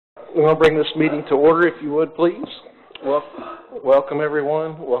We're going to bring this meeting to order, if you would, please. Welcome,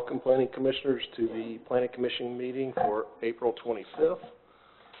 everyone. Welcome, Planning Commissioners, to the Planning Commission meeting for April 25th.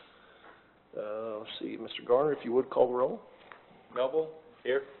 Let's see, Mr. Garner, if you would call the roll. Noble?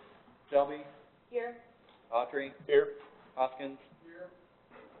 Here. Shelby? Here. Autry? Here. Hoskins? Here.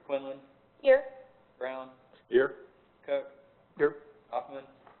 Quinlan? Here. Brown? Here. Cook? Here. Hoffman?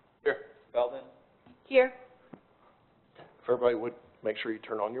 Here. Belden? Here. If everybody would make sure you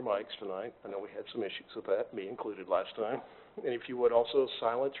turn on your mics tonight. I know we had some issues with that, me included, last time. And if you would also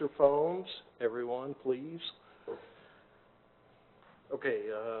silence your phones, everyone, please. Okay,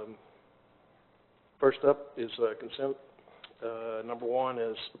 first up is consent. Number one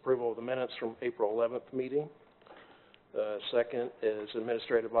is approval of the minutes from April 11th meeting. Second is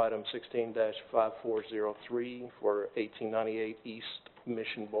administrative item 16-5403 for 1898 East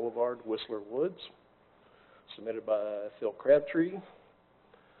Mission Boulevard, Whistler Woods, submitted by Phil Crabtree.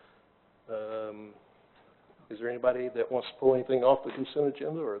 Is there anybody that wants to pull anything off the consent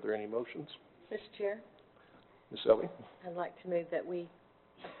agenda, or are there any motions? Mr. Chair, Ms. Selby? I'd like to move that we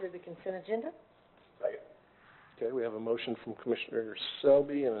approve the consent agenda. Second. Okay, we have a motion from Commissioner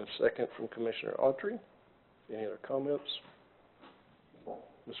Selby and a second from Commissioner Autry. Any other comments?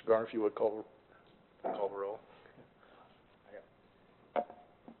 Mr. Garner, if you would call the roll.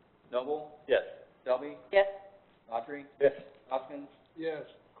 Noble? Yes. Shelby? Yes. Autry? Yes. Hoskins? Yes.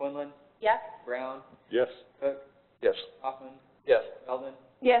 Quinlan? Yes. Brown? Yes. Cook? Yes. Hoffman? Yes. Belden?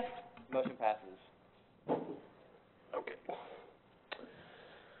 Yes. Motion passes. Okay.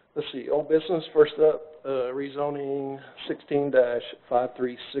 Let's see, old business, first up, rezoning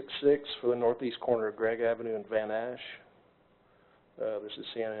 16-5366 for the northeast corner of Gregg Avenue and Van Ash. This is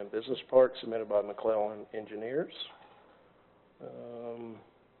CNN Business Park, submitted by McClellan Engineers.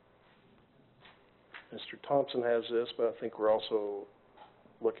 Mr. Thompson has this, but I think we're also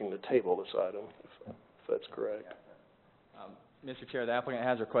looking to table this item, if that's correct. Mr. Chair, the applicant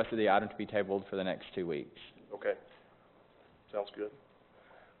has requested the item to be tabled for the next 2 weeks. Okay. Sounds good.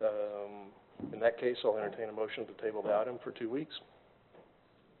 In that case, I'll entertain a motion to table the item for 2 weeks.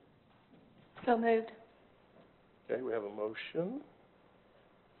 So moved. Okay, we have a motion.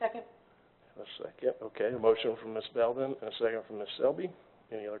 Second. A second. Okay, a motion from Ms. Belden and a second from Ms. Selby.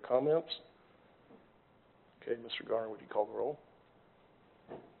 Any other comments? Okay, Mr. Garner, would you call the roll?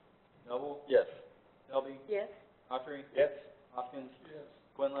 Noble? Yes. Shelby? Yes. Autry? Yes. Hoskins? Yes.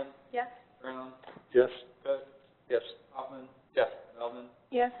 Quinlan? Yes. Brown? Yes. Cook? Yes. Hoffman? Yes. Belden?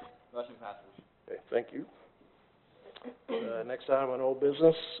 Yes. Motion passes. Okay, thank you. Next item on old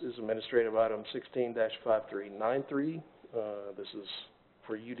business is administrative item 16-5393. This is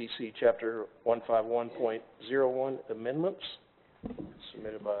for UDC Chapter 151.01 amendments,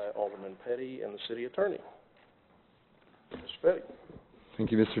 submitted by Alderman Petty and the City Attorney. Mr. Petty.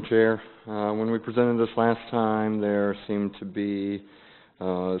 Thank you, Mr. Chair. When we presented this last time, there seemed to be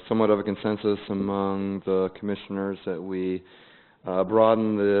somewhat of a consensus among the commissioners that we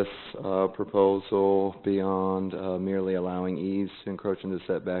broaden this proposal beyond merely allowing eaves to encroach into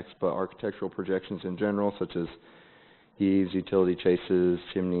setbacks, but architectural projections in general, such as eaves, utility chases,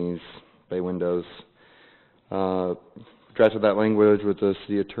 chimneys, bay windows. Drafted that language with the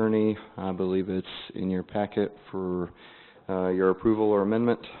city attorney. I believe it's in your packet for your approval or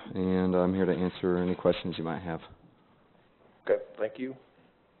amendment, and I'm here to answer any questions you might have. Okay, thank you.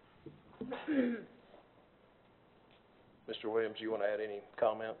 Mr. Williams, you want to add any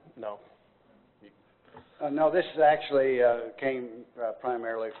comment? No? No, this is actually came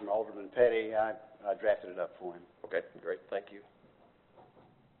primarily from Alderman Petty. I drafted it up for him. Okay, great, thank you.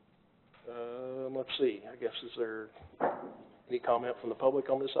 Let's see, I guess, is there any comment from the public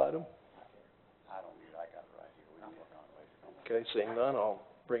on this item? I don't need it. I got it right here. We can work on it later. Okay, seeing none, I'll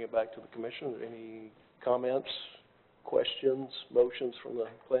bring it back to the commission. Any comments, questions, motions from the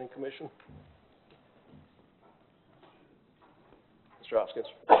Planning Commission? Mr. Hoskins.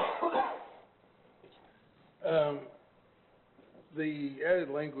 The added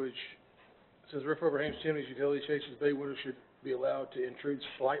language says roof overhangs, chimneys, utility chases, bay windows should be allowed to intrude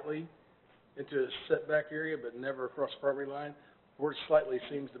slightly into a setback area, but never across the property line. The word slightly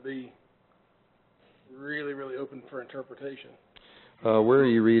seems to be really, really open for interpretation. Where are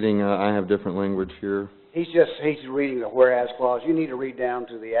you reading? I have different language here. He's reading the whereas clause. You need to read down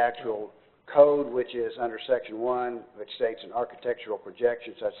to the actual code, which is under Section 1, which states an architectural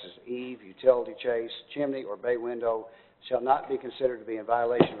projection such as eave, utility chase, chimney, or bay window shall not be considered to be in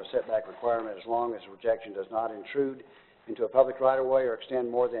violation of a setback requirement as long as the projection does not intrude into a public right-of-way or extend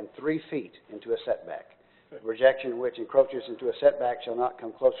more than 3 feet into a setback. The projection which encroaches into a setback shall not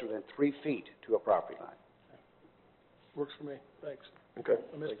come closer than 3 feet to a property line. Works for me. Thanks. Okay,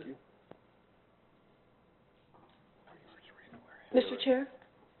 I missed thank it. you. Mr. Chair,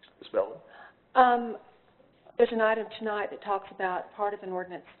 Ms. Belvin? there's an item tonight that talks about part of an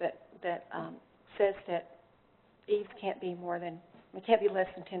ordinance that says that eaves can't be less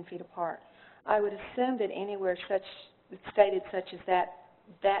than 10 feet apart. I would assume that anywhere stated such as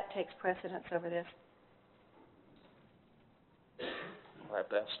that takes precedence over this. I'll have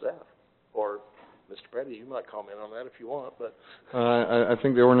to ask staff, or Mr. Petty, you might comment on that if you want, but. I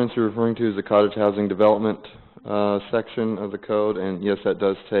think the ordinance you're referring to is the cottage housing development, section of the code, and yes, that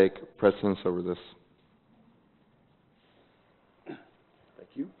does take precedence over this. Thank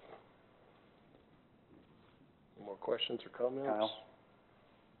you. Any more questions or comments? Kyle?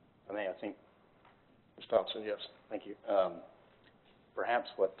 I think, Ms. Thompson, yes. thank you. Perhaps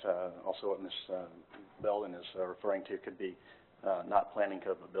also what Ms. Belden is referring to could be not planning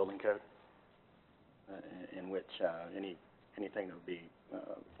code, but building code, in which anything that would be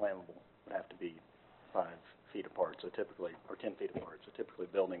flammable would have to be 5 feet apart, so typically, or 10 feet apart. So typically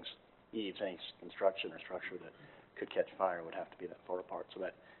buildings, eaves, any construction or structure that could catch fire would have to be that far apart. So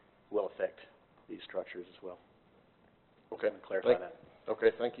that will affect these structures as well. Okay. Clarify that.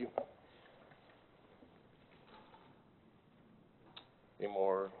 Okay, thank you. Any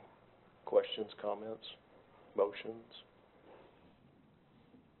more questions, comments, motions?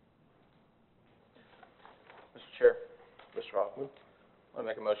 Mr. Chair, Mr. Hoffman? I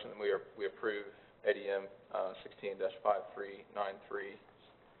make a motion that we approve ADM 16-5393.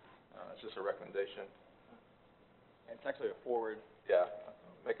 It's just a recommendation. It's actually a forward. Yeah,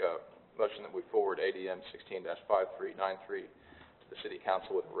 make a motion that we forward ADM 16-5393 to the City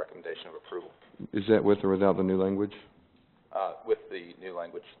Council with a recommendation of approval, Is that with or without the new language? with the new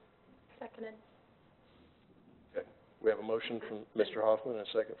language. Seconded. Okay. We have a motion from Mr. Hoffman and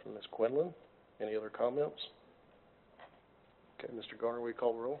a second from Ms. Quinlan. Any other comments? Okay, Mr. Garner, will you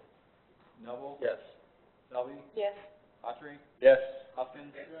call the roll? Noble? Yes. Selby? Yes. Autry? Yes.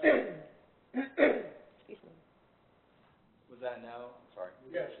 Hopkins? Excuse me. Was that a no? Sorry.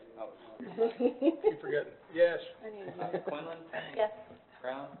 Yes. Oh, Keep forgetting. Yes. I need to hear it. Quinlan? Yes.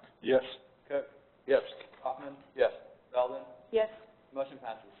 Brown? Yes. Cook? Yes. Hoffman? Yes. Belden? Yes. Motion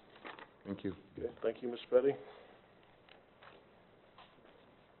passes. Thank you. Okay, thank you, Ms. Petty.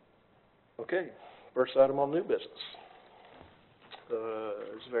 Okay, first item on new business.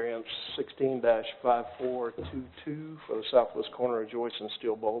 Is variance 16-5422 for the southwest corner of Joyce and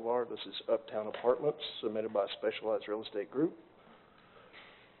Steele Boulevard. This is Uptown Apartments, submitted by Specialized Real Estate Group.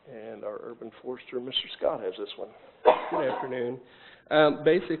 And our urban forester, Mr. Scott, has this one. Good afternoon.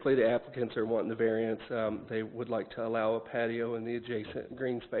 Basically, the applicants are wanting the variance. They would like to allow a patio in the adjacent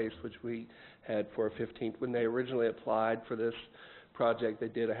green space, which we had for a 15th. When they originally applied for this project, they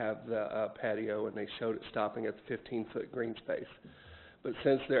did have the patio, and they showed it stopping at the 15-foot green space. But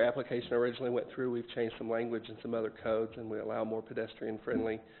since their application originally went through, we've changed some language and some other codes, and we allow more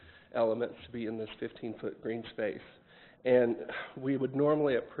pedestrian-friendly elements to be in this 15-foot green space. And we would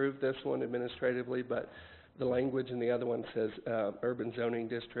normally approve this one administratively, but the language in the other one says urban zoning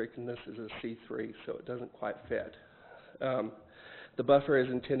district, and this is a C3, so it doesn't quite fit. The buffer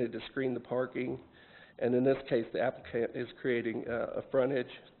is intended to screen the parking, and in this case, the applicant is creating a frontage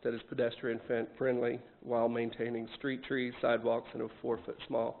that is pedestrian-friendly while maintaining street trees, sidewalks, and a 4-foot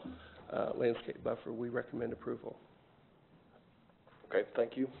small landscape buffer. We recommend approval. Okay,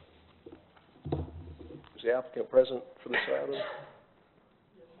 thank you. Is the applicant present for this item?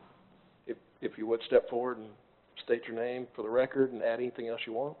 If you would step forward and state your name for the record and add anything else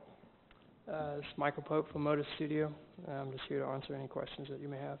you want. This is Michael Pope from Motus Studio. I'm just here to answer any questions that you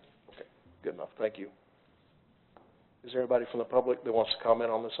may have. Okay, good enough, thank you. Is there anybody from the public that wants to comment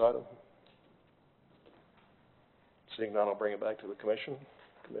on this item? Seeing none, I'll bring it back to the commissioners.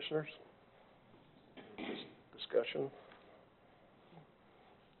 Discussion.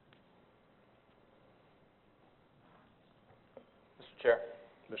 Mr. Chair,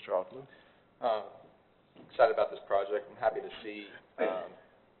 Mr. Hoffman. Excited about this project. I'm happy to see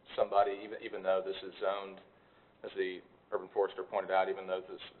somebody, even though this is zoned, as the urban forester pointed out, even though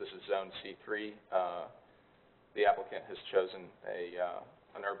this is zoned C3, the applicant has chosen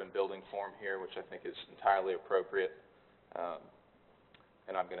an urban building form here, which I think is entirely appropriate,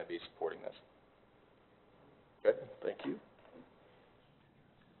 and I'm going to be supporting this. Okay, thank you.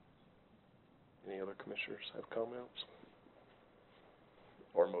 Any other commissioners have comments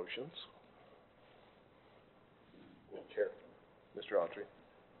or motions? Chair. Mr. Autry.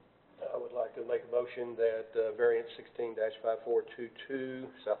 I would like to make a motion that variance 16-5422,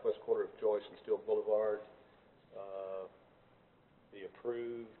 southwest corner of Joyce and Steele Boulevard, be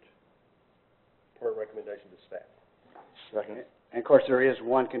approved per recommendation to staff. Second. And of course, there is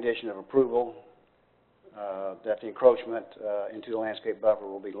one condition of approval, that the encroachment into the landscape buffer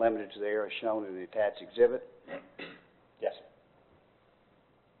will be limited to the area shown in the attached exhibit. Yes.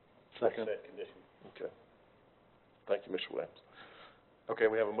 Second. That condition. Okay. Thank you, Mr. Williams. Okay,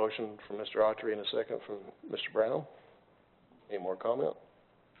 we have a motion from Mr. Autry and a second from Mr. Brown. Any more comment?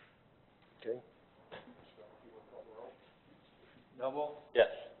 Okay. Noble, Yes.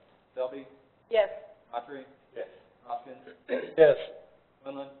 Selby, Yes. Autry, Yes. Hopkins, Yes.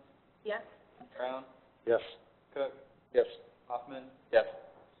 Quinlan, Yes. Brown, Yes. Cook, Yes. Hoffman, Yes.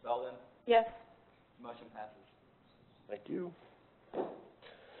 Belden. Yes. Motion passes. Thank you.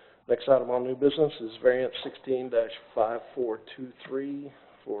 Next item on new business is variance 16-5423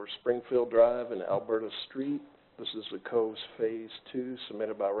 for Springfield Drive and Alberta Street. This is the Coves Phase 2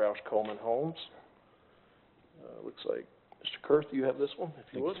 submitted by Roush Coleman Homes. Looks like, Mr. Kurth, you have this one,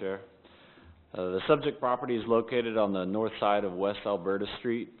 if you would. Thank you, Chair. The subject property is located on the north side of West Alberta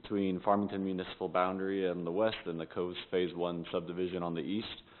Street between Farmington Municipal Boundary on the west and the Coves Phase 1 subdivision on the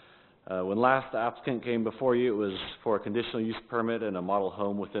east. When last the applicant came before you, it was for a conditional use permit and a model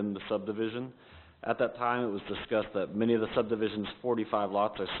home within the subdivision. At that time, it was discussed that many of the subdivision's 45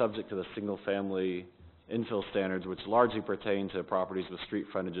 lots are subject to the single-family infill standards, which largely pertain to properties with street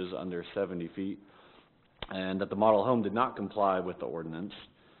frontages under 70 feet, and that the model home did not comply with the ordinance.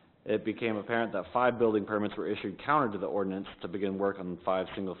 It became apparent that 5 building permits were issued counter to the ordinance to begin work on 5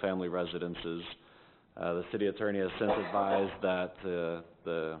 single-family residences. The city attorney has since advised that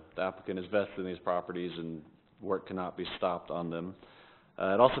the applicant is vested in these properties and work cannot be stopped on them.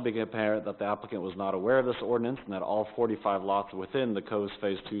 It also became apparent that the applicant was not aware of this ordinance and that all 45 lots within the Coves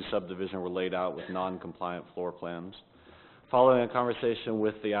Phase 2 subdivision were laid out with non-compliant floor plans. Following a conversation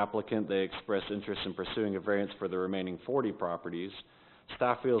with the applicant, they expressed interest in pursuing a variance for the remaining 40 properties.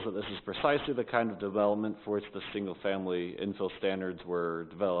 Staff feels that this is precisely the kind of development for which the single-family infill standards were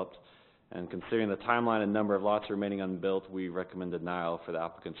developed, and considering the timeline and number of lots remaining unbuilt, we recommend denial for the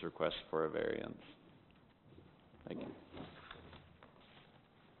applicant's request for a variance. Thank you.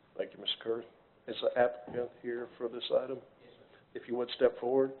 Thank you, Mr. Kurth. Is the applicant here for this item? If you would step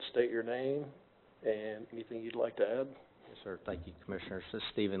forward, state your name and anything you'd like to add. Yes, sir. Thank you, Commissioners. This is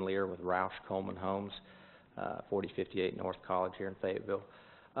Stephen Lear with Roush Coleman Homes, 4058 North College here in Fayetteville.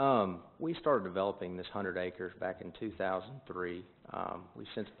 We started developing this 100 acres back in 2003. We've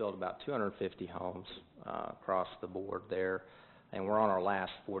since built about 250 homes across the board there, and we're on our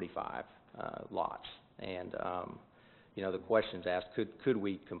last 45 lots. And you know, the question's asked, could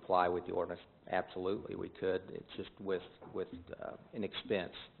we comply with the ordinance? Absolutely, we could. It's just with an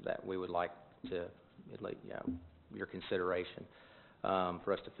expense that we would like to, your consideration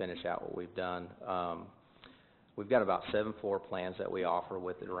for us to finish out what we've done. We've got about 7 floor plans that we offer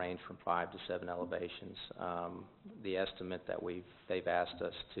with that range from 5 to 7 elevations. The estimate that they've asked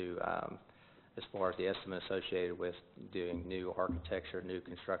us to, as far as the estimate associated with doing new architecture, new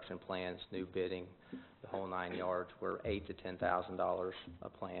construction plans, new bidding, the whole 9 yards, we're $8,000 to $10,000 a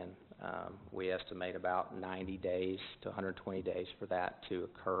plan. We estimate about 90 days to 120 days for that to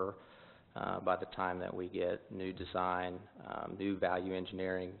occur by the time that we get new design, new value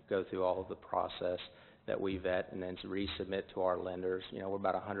engineering, go through all of the process that we vet and then to resubmit to our lenders. You know, we're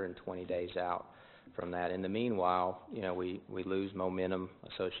about 120 days out from that. In the meanwhile, you know, we lose momentum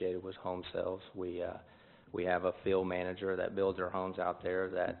associated with home sales. We have a field manager that builds our homes out there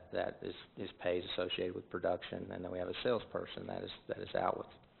that is pays associated with production, and then we have a salesperson that is out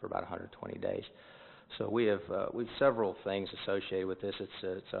for about 120 days. So we've several things associated with this.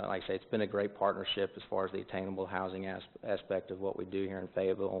 It's like I say, it's been a great partnership as far as the attainable housing aspect of what we do here in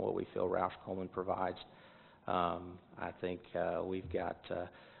Fayetteville and what we feel Roush Coleman provides. I think we've got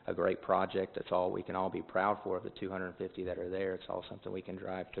a great project. That's all we can all be proud for of the 250 that are there. It's all something we can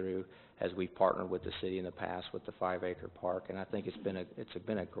drive through as we've partnered with the city in the past with the 5-acre park. And I think it's been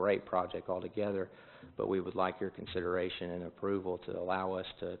a great project altogether. But we would like your consideration and approval to allow us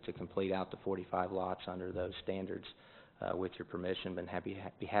to complete out the 45 lots under those standards with your permission. But be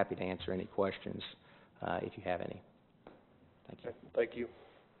happy to answer any questions if you have any. Thank you. Okay, thank you.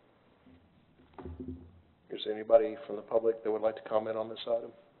 Is there anybody from the public that would like to comment on this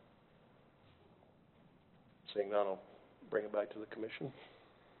item? Seeing none, I'll bring it back to the commission.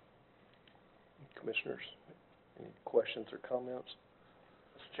 Commissioners, any questions or comments?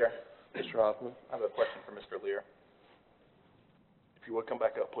 Mr. Chair, Mr. Hoffman? I have a question for Mr. Lear. If you would come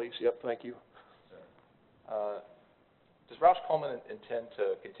back up, please. Yep, thank you. Does Roush Coleman intend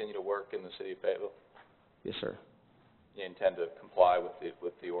to continue to work in the city of Fayetteville? Yes, sir. You intend to comply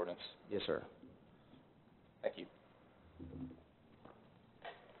with the ordinance? Yes, sir. Thank you.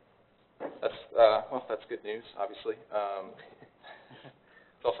 That's good news, obviously.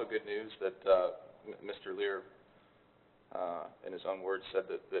 It's also good news that Mr. Lear, in his own words, said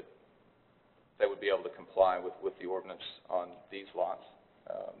that they would be able to comply with the ordinance on these lots.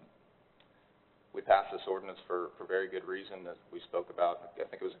 We passed this ordinance for very good reason that we spoke about, I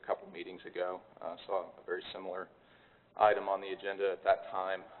think it was a couple meetings ago. Saw a very similar item on the agenda at that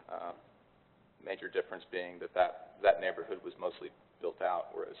time. Major difference being that neighborhood was mostly built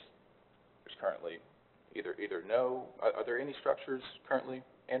out, whereas there's currently either no. Are there any structures currently,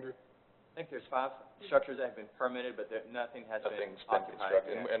 Andrew? I think there's 5 structures that have been permitted, but nothing has been Nothing's been occupied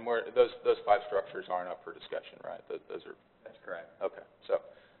constructed, yet. and those 5 structures aren't up for discussion, right? Those are That's correct. okay. So,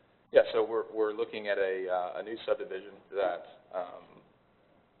 yeah, so we're looking at a new subdivision that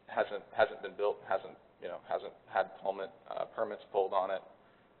hasn't been built, hasn't had permits pulled on it.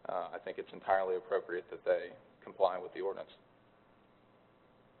 I think it's entirely appropriate that they comply with the ordinance.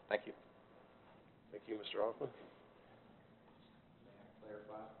 Thank you. Thank you, Mr. Hoffman.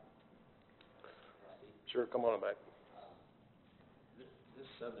 Sure, come on back. This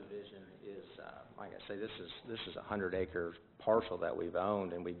subdivision is, like I say, this is a 100-acre parcel that we've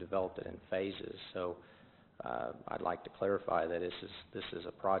owned, and we've developed it in phases. So, I'd like to clarify that this is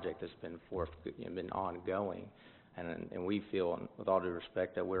a project that's been ongoing, and we feel, with all due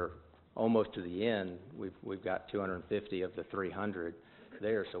respect, that we're almost to the end. We've got 250 of the 300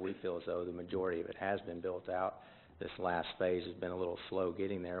 there, so we feel as though the majority of it has been built out. This last phase has been a little slow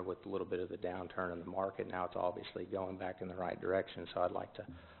getting there with a little bit of the downturn in the market. Now it's obviously going back in the right direction, so I'd like to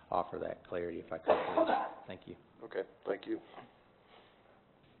offer that clarity if I could, please. Thank you. Okay, thank you.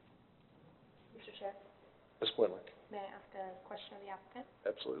 Mr. Chair, Ms. Winlick? may I ask a question of the applicant?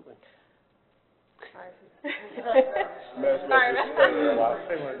 Absolutely. Sorry.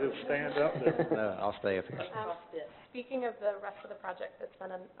 Stand up there. No, I'll stay up here. Speaking of the rest of the project that's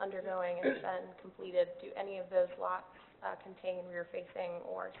been undergoing and been completed, do any of those lots contain rear-facing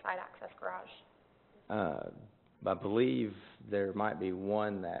or side-access garage? I believe there might be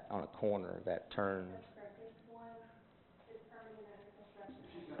one that, on a corner, that turns.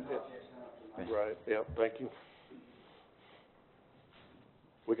 Right, yeah, thank you.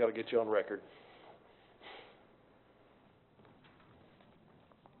 We got to get you on record.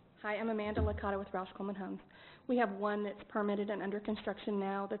 Hi, I'm Amanda Licata with Roush Coleman Homes. We have one that's permitted and under construction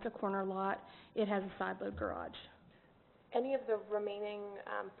now. That's a corner lot. It has a side-load garage. Any of the remaining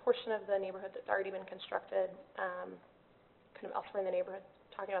portion of the neighborhood that's already been constructed, kind of elsewhere in the neighborhood,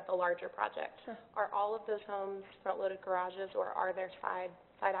 talking about the larger project, Sure. are all of those homes front-loaded garages, or are there side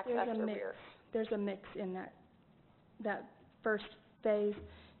access or rear? There's a mix in that first phase.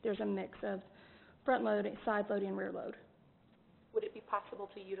 There's a mix of front load, side load, and rear load. Would it be possible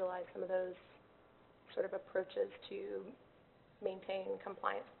to utilize some of those sort of approaches to maintain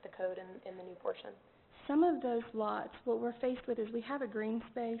compliance with the code in the new portion? Some of those lots, what we're faced with is we have a green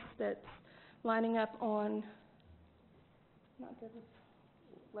space that's lining up on, not the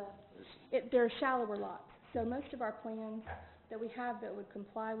left, they're shallower lots. So most of our plans that we have that would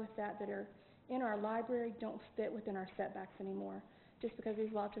comply with that are in our library don't fit within our setbacks anymore, just because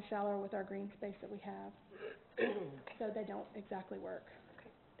these lots are shallower with our green space that we have. So they don't exactly work. Okay,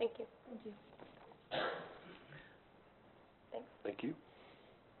 thank you. Thank you. Thanks. Thank you.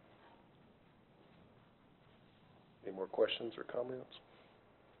 Any more questions or comments?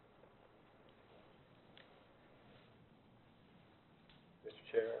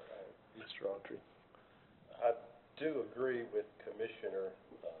 Mr. Chair, Mr. Autry? I do agree with Commissioner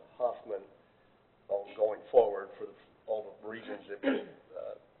Hoffman on going forward for all the reasons that we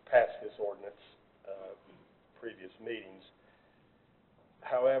passed this ordinance previous meetings.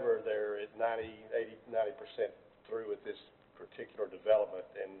 However, they're at 90% through with this particular development,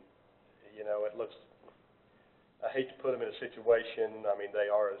 and, you know, it looks, I hate to put them in a situation, I mean,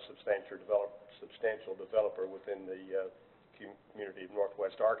 they are a substantial developer within the community of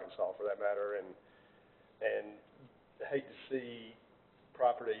Northwest Arkansas, for that matter, and I hate to see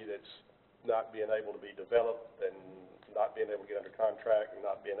property that's not being able to be developed and not being able to get under contract and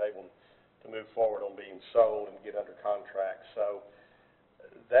not being able to move forward on being sold and get under contract. So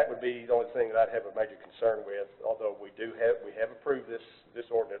that would be the only thing that I'd have a major concern with, although we have approved this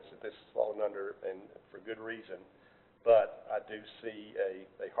ordinance that this is falling under, and for good reason, but I do see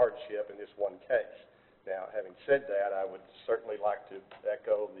a hardship in this one case. Now, having said that, I would certainly like to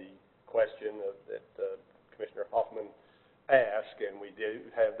echo the question that Commissioner Hoffman asked, and we do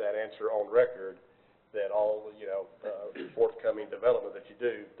have that answer on record, that all, forthcoming development that you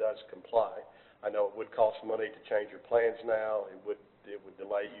do does comply. I know it would cost money to change your plans now. It would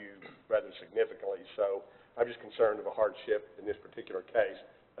delay you rather significantly. So I'm just concerned of a hardship in this particular case,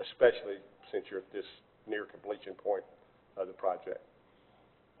 especially since you're at this near completion point of the project.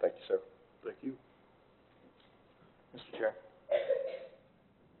 Thank you, sir. Thank you. Mr. Chair.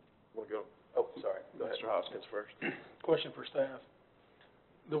 Want to go? Oh, sorry. Go ahead. Mr. Hoskins first. Question for staff.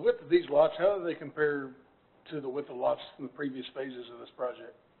 The width of these lots, how do they compare to the width of lots in the previous phases of this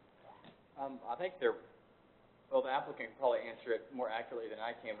project? I think well, the applicant can probably answer it more accurately than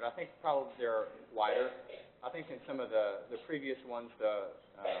I can, but I think probably they're wider. I think in some of the previous ones, the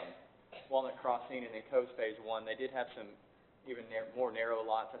Walnut Crossing and then Coast Phase 1, they did have some even more narrow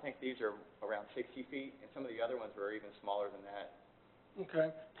lots. I think these are around 60 feet, and some of the other ones were even smaller than that. Okay.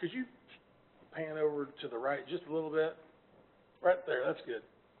 Could you pan over to the right just a little bit? Right there, that's good.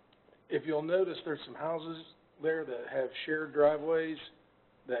 If you'll notice, there's some houses there that have shared driveways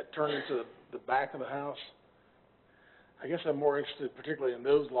that turn into the back of the house. I guess I'm more interested particularly in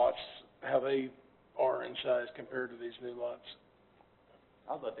those lots, how they are in size compared to these new lots.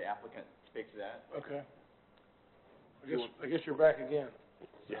 I'll let the applicant speak to that. Okay. I guess you're back again.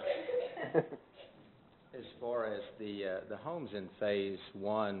 Yeah. As far as the homes in Phase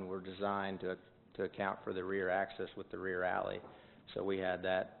 1 were designed to account for the rear access with the rear alley. So we had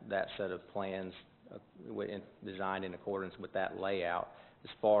that set of plans designed in accordance with that layout. As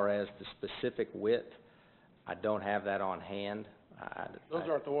far as the specific width, I don't have that on hand. Those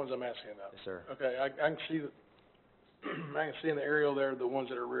aren't the ones I'm asking about. Yes, sir. Okay, I can see I can see in the aerial there the ones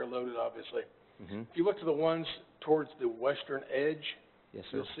that are rear loaded, obviously. Mm-hmm. If you look to the ones towards the western edge, Yes,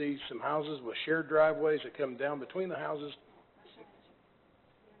 sir. you'll see some houses with shared driveways that come down between the houses.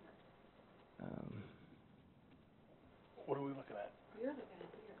 What are we looking at?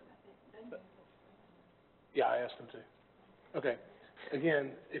 Yeah, I asked them to. Okay.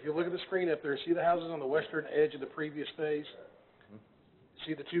 Again, if you look at the screen up there, see the houses on the western edge of the previous phase?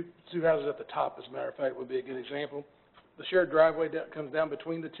 See the two houses at the top, as a matter of fact, would be a good example. The shared driveway comes down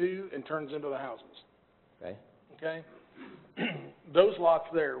between the two and turns into the houses. Okay. Okay? Those lots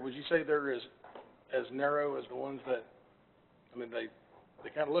there, would you say they're as narrow as the ones that, I mean, they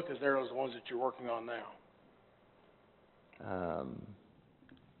kind of look as narrow as the ones that you're working on now?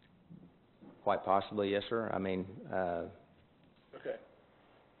 Quite possibly, yes, sir. I mean, Okay.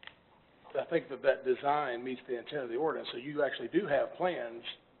 I think that design meets the intent of the ordinance, so you actually do have plans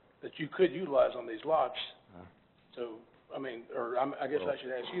that you could utilize on these lots. So, I mean, I guess I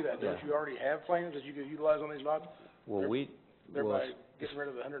should ask you that. Don't you already have plans that you could utilize on these lots? well, Thereby getting rid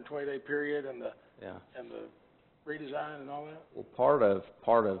of the 120-day period and the redesign and all that? Well, part of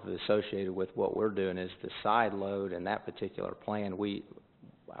associated with what we're doing is the side load and that particular plan.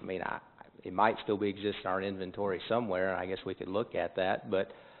 It might still exist in our inventory somewhere. I guess we could look at that,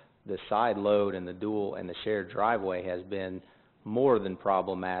 but the side load and the dual and the shared driveway has been more than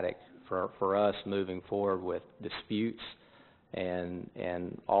problematic for us moving forward with disputes and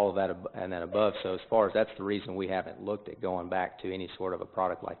all of that and then above. So as far as that's the reason we haven't looked at going back to any sort of a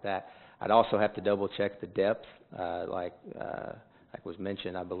product like that. I'd also have to double check the depth, like was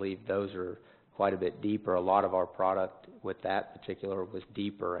mentioned. I believe those are quite a bit deeper. A lot of our product with that particular was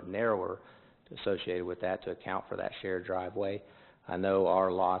deeper and narrower associated with that to account for that shared driveway. I know our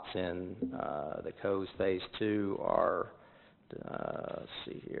lots in the Coes Phase 2 are, let's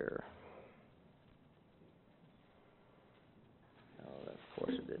see here. Oh, of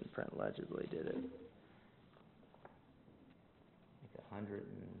course it didn't print legibly, did it? I think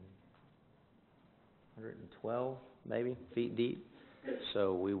 112 maybe feet deep.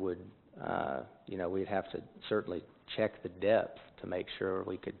 So we would, we'd have to certainly check the depth to make sure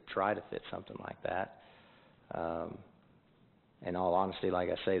we could try to fit something like that. In all honesty, like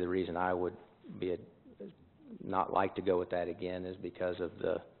I say, the reason I would not like to go with that again is because of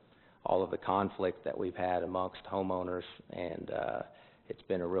all of the conflict that we've had amongst homeowners, and it's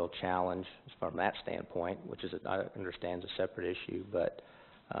been a real challenge from that standpoint, which I understand is a separate issue, but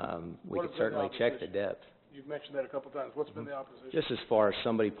we could certainly check the depth. You've mentioned that a couple times. What's been the opposition? Just as far as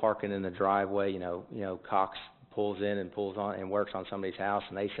somebody parking in the driveway, Cox pulls in and pulls on and works on somebody's house,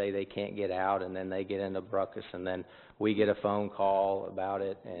 and they say they can't get out, and then they get into ruckus, and then we get a phone call about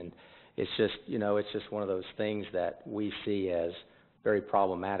it, and it's just one of those things that we see as very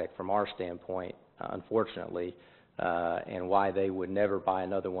problematic from our standpoint, unfortunately, and why they would never buy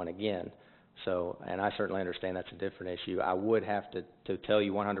another one again. So, and I certainly understand that's a different issue. I would have to tell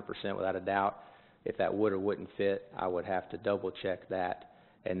you 100% without a doubt if that would or wouldn't fit. I would have to double check that,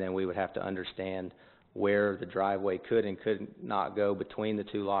 and then we would have to understand where the driveway could and could not go between the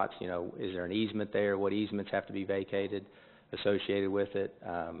two lots. Is there an easement there? What easements have to be vacated associated with it?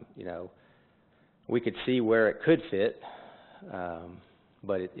 We could see where it could fit,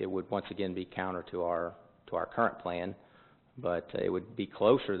 but it would once again be counter to our current plan, but it would be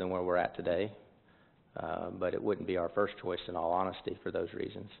closer than where we're at today. but it wouldn't be our first choice in all honesty for those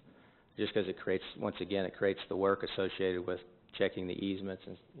reasons. Just because it creates, once again, it creates the work associated with checking the easements,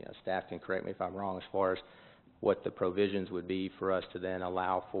 and, you know, staff can correct me if I'm wrong, as far as what the provisions would be for us to then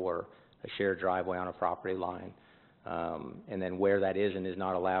allow for a shared driveway on a property line. And then where that is and is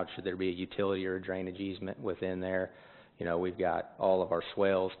not allowed, should there be a utility or a drainage easement within there. You know, we've got all of our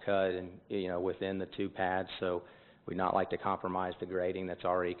swales cut and, you know, within the two pads, so we'd not like to compromise the grading that's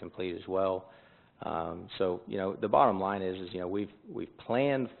already complete as well. So, you know, the bottom line is, you know, we've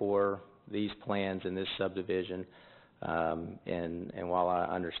planned for these plans in this subdivision, and while I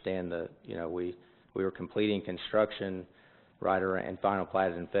understand that, you know, we were completing construction right around, and final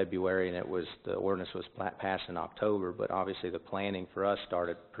platted in February, and the ordinance was passed in October, but obviously the planning for us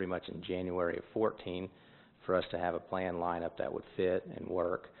started pretty much in January of 14 for us to have a plan lineup that would fit and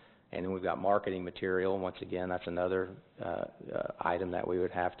work. And then we've got marketing material. Once again, that's another item that we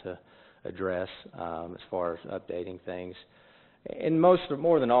would have to address as far as updating things. And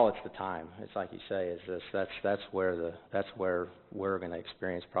more than all, it's the time. It's like you say, that's where we're going to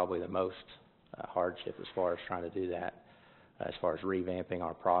experience probably the most hardship as far as trying to do that, as far as revamping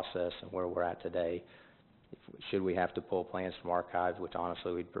our process and where we're at today. Should we have to pull plans from archives, which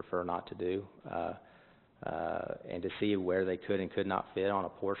honestly we'd prefer not to do, and to see where they could and could not fit on a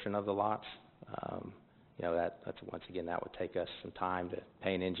portion of the lots, you know, that's once again, that would take us some time to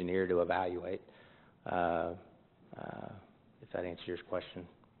pay an engineer to evaluate. If that answers your question.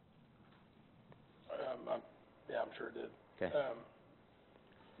 Yeah, I'm sure it did. Okay.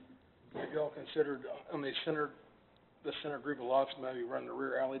 Have y'all considered on the center group of lots, maybe run the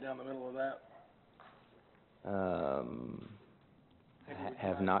rear alley down the middle of that?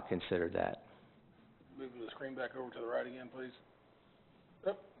 Have not considered that. Moving the screen back over to the right again, please.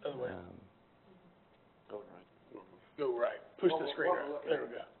 Oh, other way. Go right. Go right. Push the screen right. There we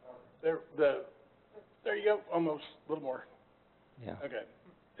go. There you go. Almost a little more. Yeah. Okay.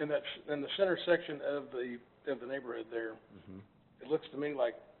 In the center section of the neighborhood there, it looks to me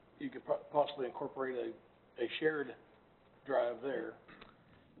like you could possibly incorporate a shared drive there.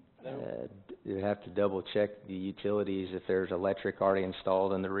 No? You'd have to double check the utilities if there's electric already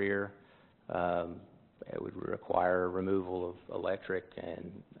installed in the rear. It would require removal of electric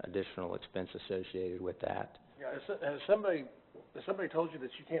and additional expense associated with that. Yeah. Has somebody told you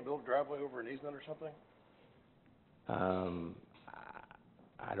that you can't build a driveway over an easement or something?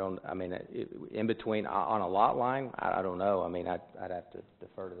 In between, on a lot line, I don't know. I mean, I'd have to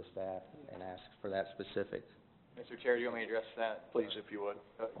defer to the staff and ask for that specific. Mr. Chair, do you want me to address that? Please, if you would.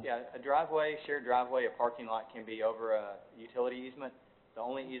 Yeah, a driveway, shared driveway, a parking lot can be over a utility easement. The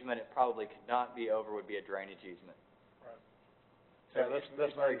only easement it probably could not be over would be a drainage easement. Right. So Yeah,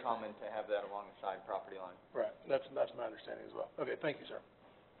 it's very common to have that along the side property line. Right. That's my understanding as well. Okay, thank you, sir.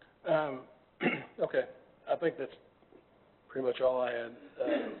 Okay, I think that's pretty much all I had.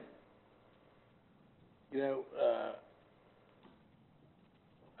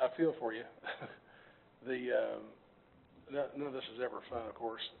 I feel for you. None of this is ever fun, of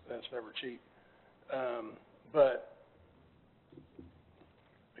course, and it's never cheap. But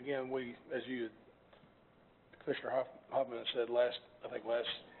again, Commissioner Hoffman said last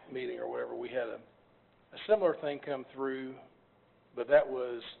meeting or whatever, we had a similar thing come through, but that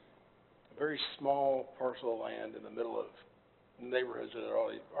was a very small parcel of land in the middle of neighborhoods that are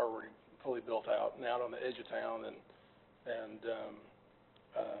already fully built out and out on the edge of town, and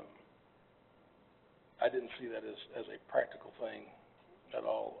I didn't see that as a practical thing at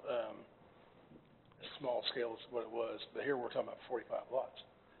all. Small scale is what it was, but here we're talking about 45 lots.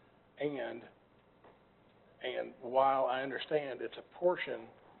 And while I understand it's a portion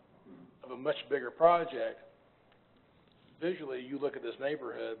of a much bigger project, visually you look at this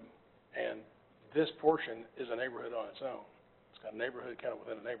neighborhood and this portion is a neighborhood on its own. It's got a neighborhood kind of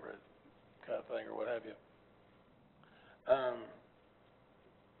within a neighborhood kind of thing or what have you.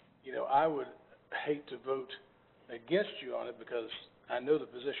 I would hate to vote against you on it because I know the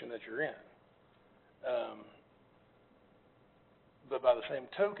position that you're in. But by the same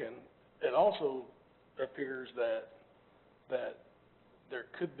token, it also appears that there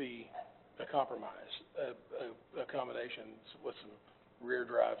could be a compromise, a combination with some rear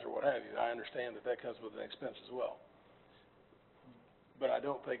drives or what have you. I understand that comes with an expense as well. But I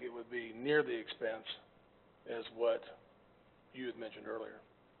don't think it would be near the expense as what you had mentioned earlier.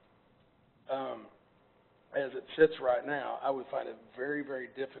 As it sits right now, I would find it very, very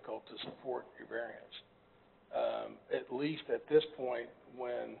difficult to support your variance. At least at this point,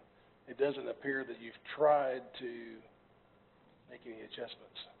 when it doesn't appear that you've tried to make any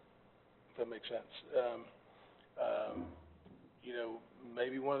adjustments, if that makes sense. you know,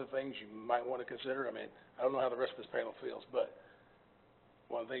 maybe one of the things you might want to consider, I mean, I don't know how the rest of this panel feels, but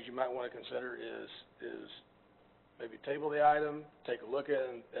one of the things you might want to consider is maybe table the item, take a look at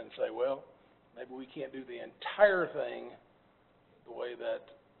it, and say, well, maybe we can't do the entire thing the way that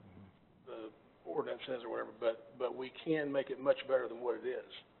the ordinance says or whatever, but we can make it much better than what it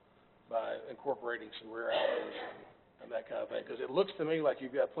is by incorporating some rear alleys and that kind of thing, because it looks to me like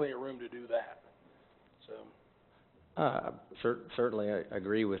you've got plenty of room to do that, so. Certainly, I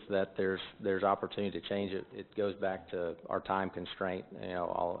agree with that. There's opportunity to change it. It goes back to our time constraint.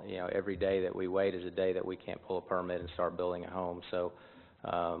 Every day that we wait is a day that we can't pull a permit and start building a home. So,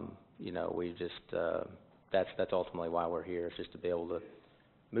 we just that's ultimately why we're here. It's just to be able to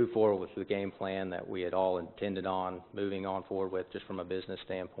move forward with the game plan that we had all intended on moving on forward with, just from a business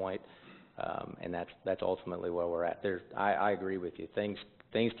standpoint. And that's ultimately where we're at. I agree with you. Things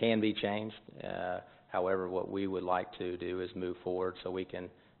can be changed. However, what we would like to do is move forward so we can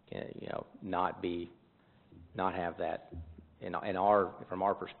not have that from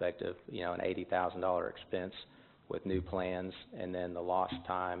our perspective, an $80,000 expense with new plans, and then the lost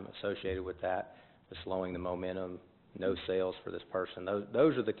time associated with that, the slowing the momentum, no sales for this person.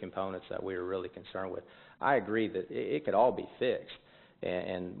 Those are the components that we are really concerned with. I agree that it could all be fixed,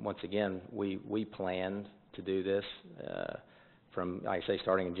 and once again, we planned to do this from, like I say,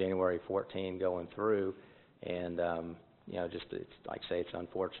 starting in January 14 going through, and, it's, like I say, it's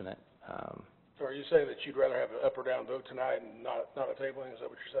unfortunate. So are you saying that you'd rather have an up or down vote tonight and not a tabling? Is that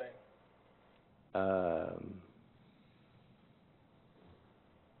what you're saying?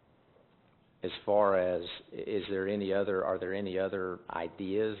 As far as, are there any other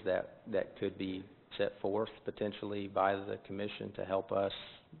ideas that could be set forth potentially by the commission to help us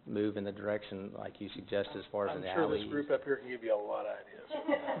move in the direction like you suggested as far as an alley? I'm sure this group up here can give you a lot of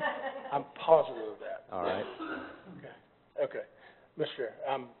ideas. I'm positive of that. All right. Okay. Mr. Chair,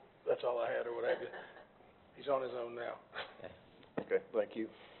 that's all I had, or what have you. He's on his own now. Okay, thank you.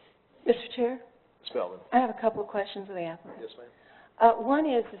 Mr. Chair, Ms. Melvin? I have a couple of questions of the applicant. Yes, ma'am. One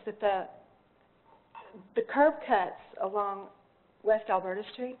is that the curb cuts along West Alberta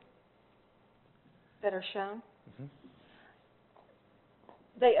Street that are shown,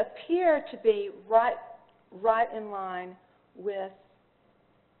 they appear to be right in line with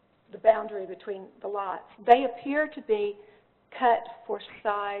the boundary between the lots. They appear to be cut for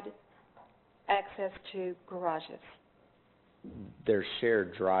side access to garages. There's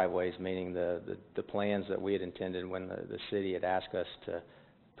shared driveways, meaning the plans that we had intended when the city had asked us to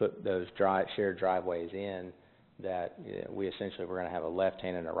put those shared driveways in, that we essentially were going to have a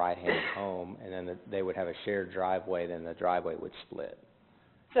left-hand and a right-hand home, and then they would have a shared driveway, then the driveway would split.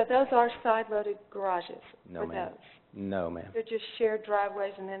 So those are side-loaded garages? No, ma'am. No, ma'am. They're just shared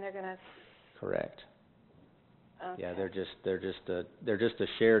driveways, and then they're going to... Correct. Okay. Yeah, they're just a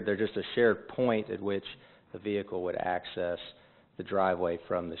shared point at which the vehicle would access the driveway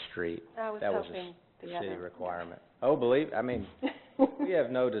from the street. I was that hoping was a city requirement. Oh, we have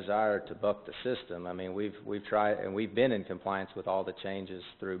no desire to buck the system. I mean, we've tried, and we've been in compliance with all the changes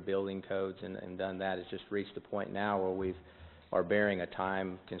through building codes and done that. It's just reached a point now where are bearing a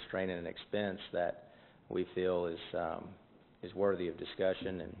time constraint and an expense that we feel is worthy of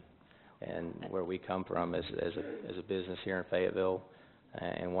discussion, and where we come from as a business here in Fayetteville,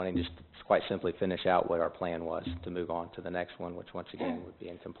 and wanting just quite simply finish out what our plan was to move on to the next one, which once again would be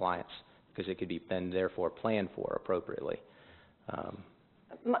in compliance, because it could be then therefore planned for appropriately.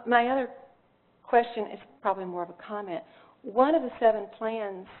 My other question is probably more of a comment. One of the 7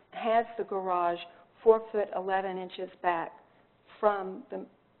 plans has the garage 4 foot 11 inches back from the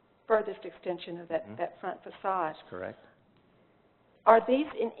furthest extension of that front facade. That's correct. Are these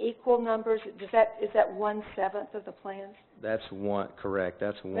in equal numbers? Is that 1/7 of the plans? That's one, correct.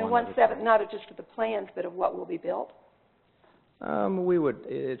 That's one. And 1/7, not just of the plans, but of what will be built?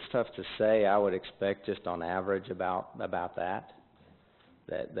 It's tough to say. I would expect just on average about that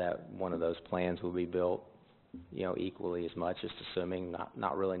one of those plans will be built, equally as much, just assuming,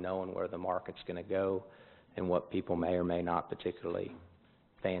 not really knowing where the market's going to go and what people may or may not particularly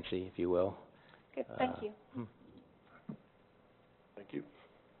fancy, if you will. Good, thank you. Thank you.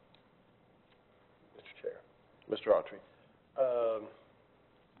 Mr. Chair. Mr. Autry.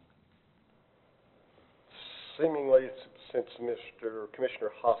 Seemingly, since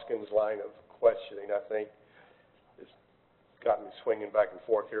Commissioner Hoskins' line of questioning, I think, has got me swinging back and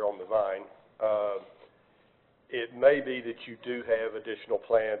forth here on the vine. It may be that you do have additional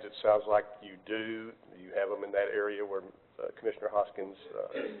plans. It sounds like you do. You have them in that area where Commissioner Hoskins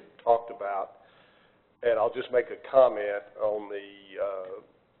talked about. And I'll just make a comment on the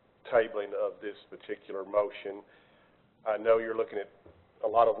tabling of this particular motion. I know you're looking at a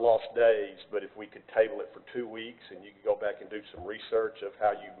lot of lost days, but if we could table it for 2 weeks and you could go back and do some research of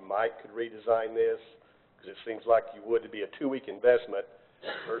how you could redesign this, because it seems like you would be a 2-week investment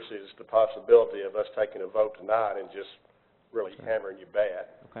versus the possibility of us taking a vote tonight and just really hammering you bad.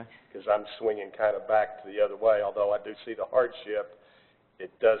 Okay. Because I'm swinging kind of back to the other way, although I do see the hardship.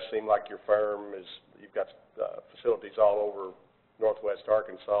 It does seem like your firm you've got facilities all over northwest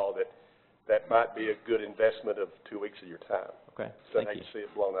Arkansas that might be a good investment of 2 weeks of your time. Okay, So thank I you. hate to see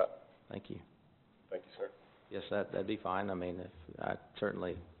it blown up. Thank you. Thank you, sir. Yes, that'd be fine. I mean, I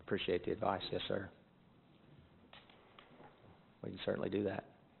certainly appreciate the advice. Yes, sir. We can certainly do that.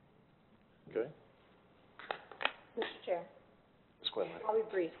 Okay. Mr. Chair, Ms. Quinlan. I'll be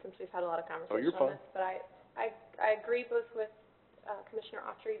brief since we've had a lot of conversation you're on fine. this, but I agree both with Commissioner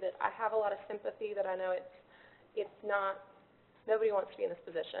Autry that I have a lot of sympathy, that I know it's not, nobody wants to be in this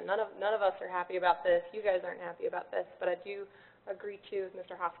position. None of us are happy about this. You guys aren't happy about this, but I do agree too with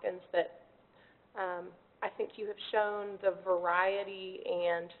Mr. Hoskins that I think you have shown the variety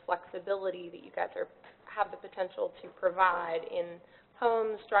and flexibility that you guys have the potential to provide in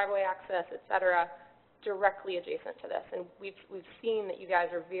homes, driveway access, et cetera, directly adjacent to this. And we've seen that you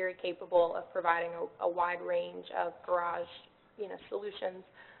guys are very capable of providing a wide range of garage, solutions,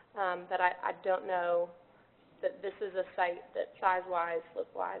 that I don't know that this is a site that size-wise,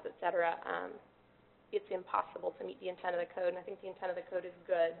 look-wise, et cetera, it's impossible to meet the intent of the code, and I think the intent of the code is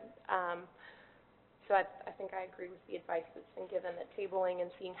good. So I think I agree with the advice that's been given, that tabling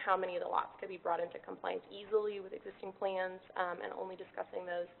and seeing how many of the lots could be brought into compliance easily with existing plans, and only discussing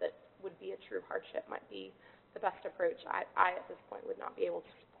those that would be a true hardship might be the best approach. I at this point would not be able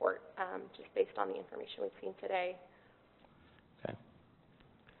to support, just based on the information we've seen today. Okay.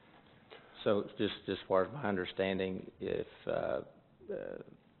 So just as far as my understanding, if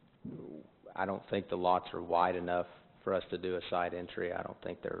I don't think the lots are wide enough for us to do a side entry. I don't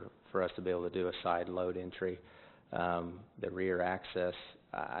think they're for us to be able to do a side load entry. The rear access,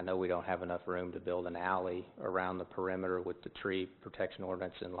 I know we don't have enough room to build an alley around the perimeter with the tree protection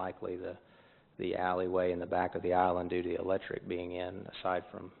ordinance, and likely the alleyway in the back of the island due to the electric being in, aside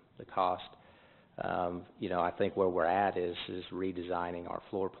from the cost. I think where we're at is redesigning our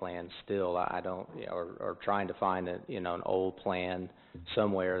floor plan still. I don't, or trying to find an old plan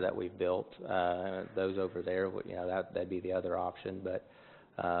somewhere that we've built. Those over there, that'd be the other option. But,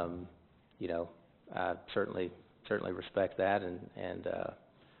 I certainly respect that, and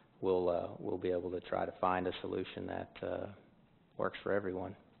we'll be able to try to find a solution that works for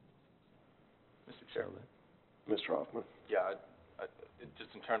everyone. Mr. Chairman. Mr. Hoffman. Yeah,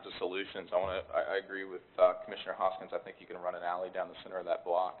 just in terms of solutions, I agree with Commissioner Hoskins. I think you can run an alley down the center of that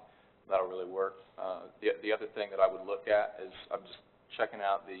block. That'll really work. The other thing that I would look at is, I'm just checking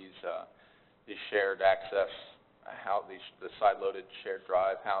out these shared access, the side-loaded shared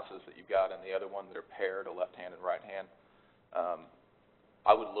drive houses that you've got, and the other one that are paired, a left-hand and right-hand.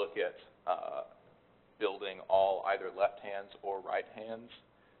 I would look at building all either left-hands or right-hands.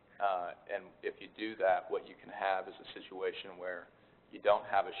 And if you do that, what you can have is a situation where you don't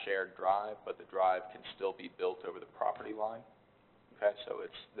have a shared drive, but the drive can still be built over the property line. Okay, so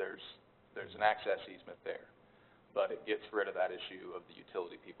there's an access easement there, but it gets rid of that issue of the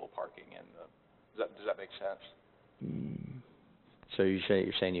utility people parking in the. Does that make sense? So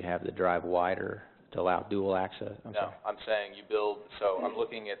you're saying you have the drive wider to allow dual access? I'm saying you build. So I'm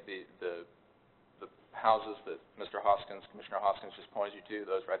looking at the houses that Commissioner Hoskins just pointed you to.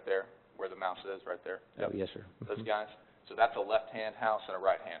 Those right there, where the mouse is, right there. Oh, yes, sir. Those guys. So that's a left-hand house and a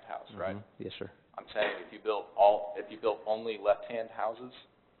right-hand house, right? Yes, sir. I'm saying if you built only left-hand houses,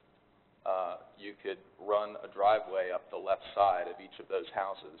 you could run a driveway up the left side of each of those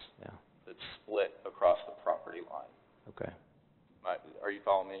houses that's split across the property line. Okay. Are you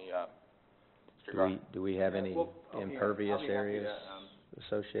following me, Mr. Garth? Do we have any impervious areas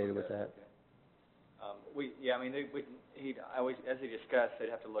associated with that? As he discussed, they'd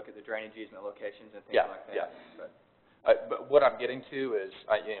have to look at the drainage easement locations and things like that. Yeah. But what I'm getting to is,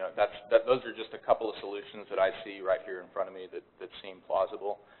 those are just a couple of solutions that I see right here in front of me that seem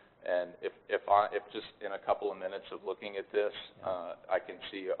plausible. And if just in a couple of minutes of looking at this, I can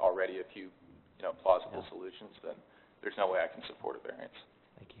see already a few, plausible solutions, then there's no way I can support a variance.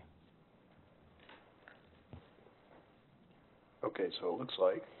 Thank you. Okay, so it looks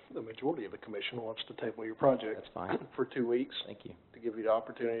like the majority of the commission wants to table your project. That's fine. For 2 weeks. Thank you. To give you the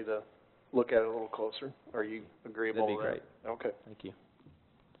opportunity to look at it a little closer. Are you agreeable with that? That'd be great. Okay. Thank you.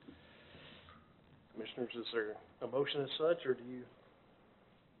 Commissioners, is there a motion as such, or do you?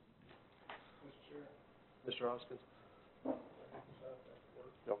 Mr. Hoskins?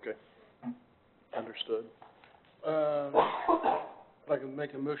 Okay. Understood. I'd like to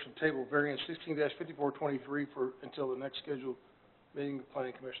make a motion to table variance 16-5423 until the next scheduled meeting of the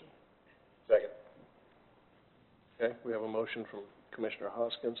Planning Commission. Second. Okay, we have a motion from Commissioner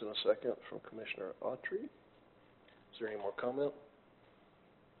Hoskins and a second from Commissioner Autry. Is there any more comment?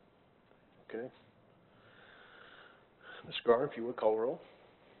 Okay. Ms. Garner, if you would call roll.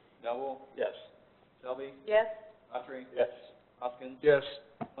 Noble? Yes. Selby? Yes. Autry? Yes. Hoskins? Yes.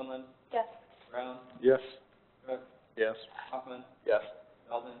 Quinlan? Yes. Brown? Yes. Cook? Yes. Hoffman? Yes.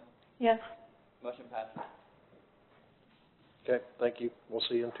 Belden? Yes. Motion passes. Okay, thank you. We'll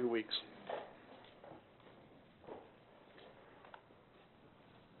see you in 2 weeks.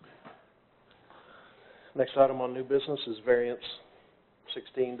 Next item on new business is variance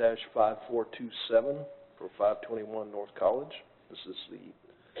 16-5427 for 521 North College. This is the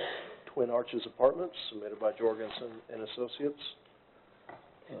Twin Arches Apartments submitted by Jorgensen and Associates.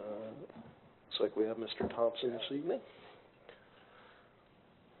 Looks like we have Mr. Thompson this evening.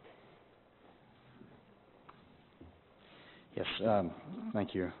 Yes,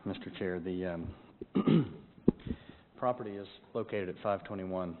 thank you, Mr. Chair. The property is located at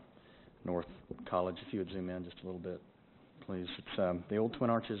 521 North College. If you would zoom in just a little bit, please. It's the old Twin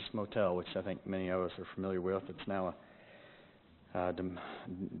Arches Motel, which I think many of us are familiar with. It's now a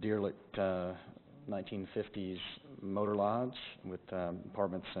derelict 1950s motor lodge with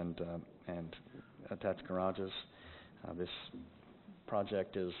apartments and attached garages. This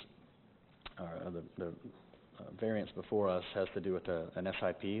project is the variance before us has to do with an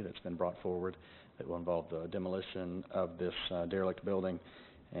SIP that's been brought forward that will involve the demolition of this derelict building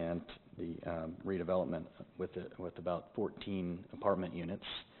and the redevelopment with about 14 apartment units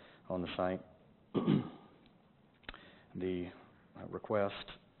on the site. The request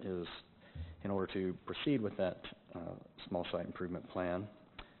is in order to proceed with that small site improvement plan.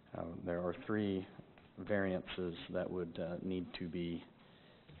 There are 3 variances that would need to be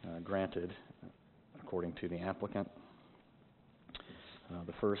granted according to the applicant.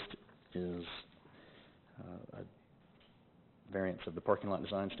 The first is a variance of the parking lot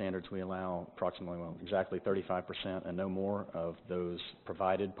design standards. We allow approximately, exactly 35% and no more of those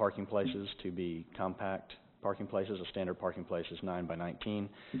provided parking places to be compact parking places. A standard parking place is 9 by 19.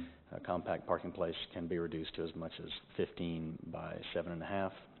 A compact parking place can be reduced to as much as 15 by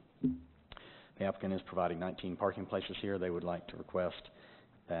 7.5. The applicant is providing 19 parking places here. They would like to request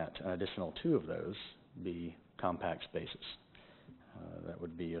that an additional 2 of those be compact spaces. That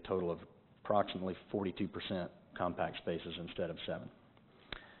would be a total of approximately 42% compact spaces instead of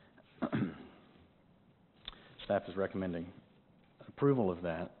 7. Staff is recommending approval of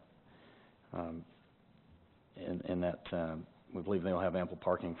that, in that we believe they will have ample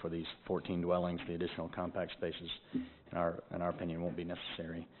parking for these 14 dwellings. The additional compact spaces, in our opinion, won't be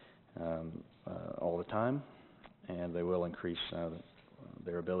necessary all the time, and they will increase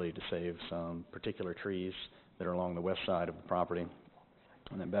their ability to save some particular trees that are along the west side of the property,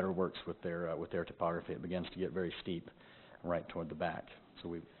 and it better works with their topography. It begins to get very steep right toward the back. So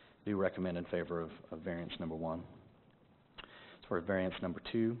we do recommend in favor of variance number 1. As far as variance number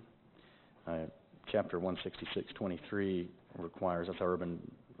 2, Chapter 16623 requires, that's our urban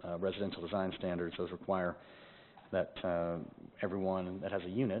residential design standards, those require that everyone that has a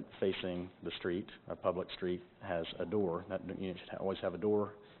unit facing the street, a public street, has a door. That unit should always have a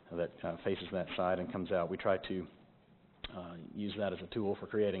door that faces that side and comes out. We try to use that as a tool for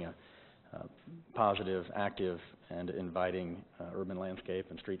creating a positive, active, and inviting urban landscape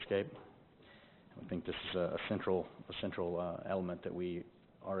and streetscape. I think this is a central element that we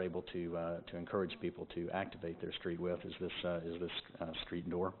are able to encourage people to activate their street with is this street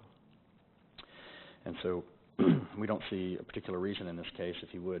door. And so we don't see a particular reason in this case.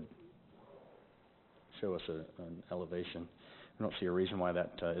 If you would show us an elevation, we don't see a reason why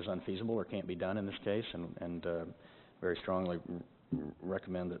that is unfeasible or can't be done in this case, and very strongly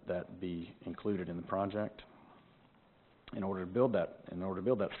recommend that be included in the project in order to build that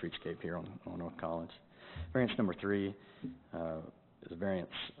streetscape here on North College. Variance number 3 is a variance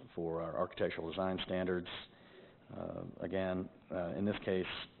for our architectural design standards. Again, in this case,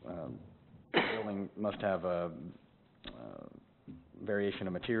 the building must have a variation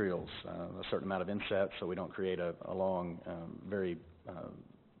of materials, a certain amount of inset, so we don't create a long, very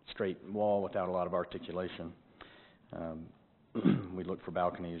straight wall without a lot of articulation. We look for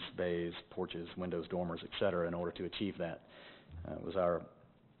balconies, bays, porches, windows, dormers, etc. in order to achieve that. It was our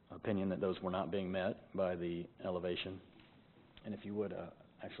opinion that those were not being met by the elevation. And if you would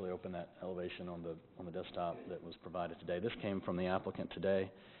actually open that elevation on the desktop that was provided today. This came from the applicant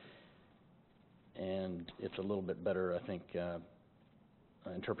today, and it's a little bit better, I think,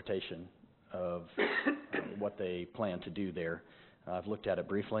 interpretation of what they plan to do there. I've looked at it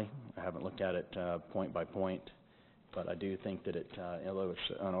briefly. I haven't looked at it point by point, but I do think that it, although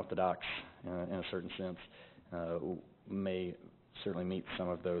it's unorthodox in a certain sense, may certainly meet some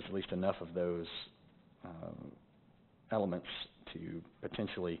of those, at least enough of those elements to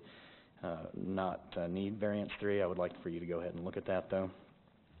potentially not need variance 3. I would like for you to go ahead and look at that, though.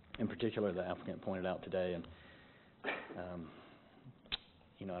 In particular, the applicant pointed out today, and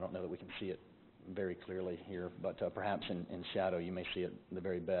I don't know that we can see it very clearly here, but perhaps in shadow you may see it the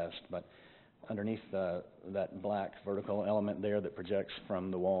very best. But underneath that black vertical element there that projects from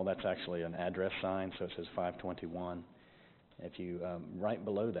the wall, that's actually an address sign, so it says 521. If you, right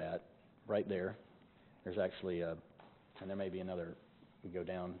below that, right there, there's actually and there may be another, we go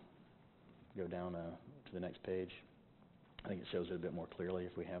down to the next page. I think it shows it a bit more clearly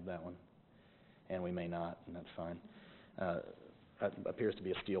if we have that one, and we may not, and that's fine. That appears to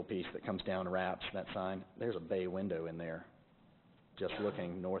be a steel piece that comes down and wraps that sign. There's a bay window in there, just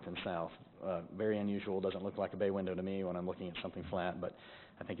looking north and south. Very unusual, doesn't look like a bay window to me when I'm looking at something flat, but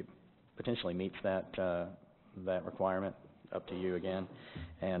I think it potentially meets that requirement. Up to you again.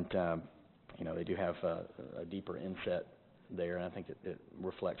 And they do have a deeper inset there, and I think it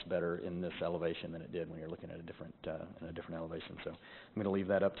reflects better in this elevation than it did when you're looking at a different elevation. So I'm going to leave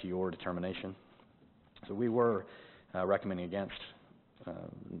that up to your determination. So we were recommending against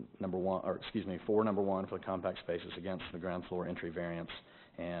number one for the compact spaces against the ground floor entry variance,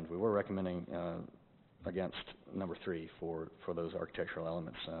 and we were recommending against number 3 for those architectural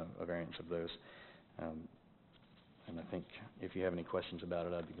elements, a variance of those. And I think if you have any questions about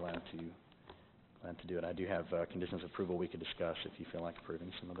it, I'd be glad to do it. I do have conditions of approval we could discuss if you feel like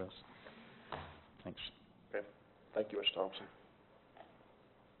approving some of those. Thanks. Okay. Thank you, Mr. Thompson.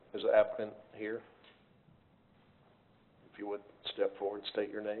 Is the applicant here? If you would step forward, state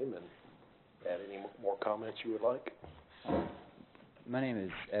your name, and add any more comments you would like. My name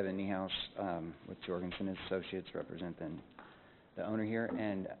is Evan Niehaus with Jorgensen Associates, represent the owner here.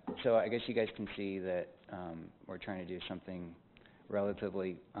 And so I guess you guys can see that we're trying to do something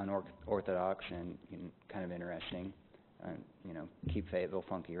relatively unorthodox and kind of interesting. Keep Fayetteville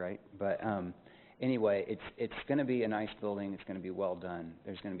funky, right? But anyway, it's going to be a nice building. It's going to be well done.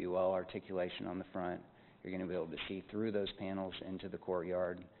 There's going to be well articulation on the front. You're going to be able to see through those panels into the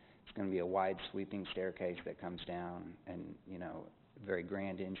courtyard. It's going to be a wide sweeping staircase that comes down, and very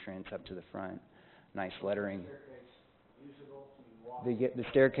grand entrance up to the front. Nice lettering. The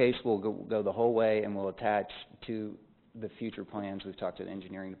staircase will go the whole way and will attach to the future plans. We've talked to the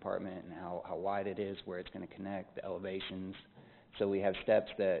engineering department and how wide it is, where it's going to connect, the elevations. So we have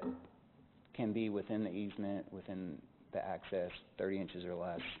steps that can be within the easement, within the access, 30 inches or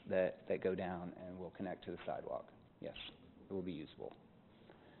less, that go down and will connect to the sidewalk. Yes, it will be usable.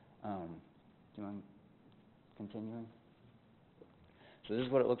 Do you mind continuing? So this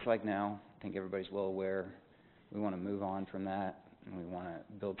is what it looks like now. I think everybody's well aware. We want to move on from that, and we want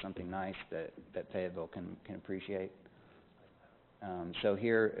to build something nice that Fayetteville can appreciate. So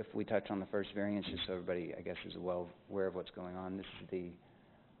here, if we touch on the first variance, just so everybody, I guess, is well aware of what's going on. This is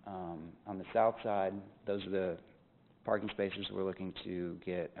on the south side, those are the parking spaces we're looking to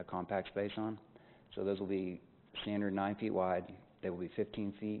get a compact space on. So those will be standard 9 feet wide. They will be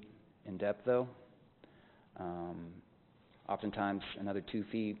 15 feet in depth, though. Oftentimes, another 2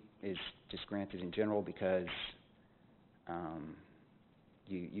 feet is just granted in general because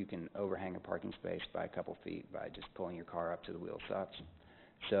you can overhang a parking space by a couple feet by just pulling your car up to the wheel stops.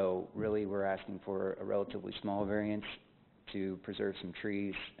 So really, we're asking for a relatively small variance to preserve some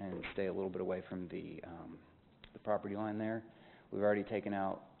trees and stay a little bit away from the property line there. We've already taken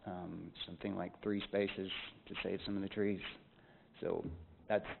out something like 3 spaces to save some of the trees. So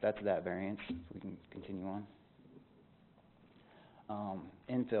that's that variance. If we can continue on.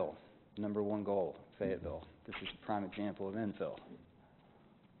 Infill, number 1 goal, Fayetteville. This is a prime example of infill.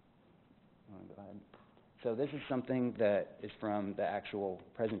 Go ahead. So this is something that is from the actual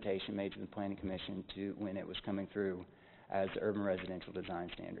presentation made to the Planning Commission to when it was coming through as urban residential design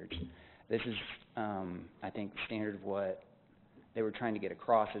standards. This is, I think, the standard of what they were trying to get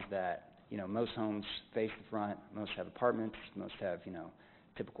across is that, most homes face the front, most have apartments, most have,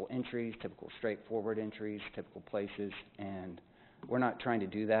 typical entries, typical straightforward entries, typical places, and we're not trying to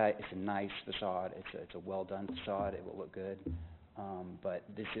do that. It's a nice facade. It's a well-done facade. It will look good, but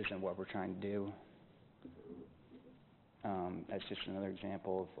this isn't what we're trying to do. That's just another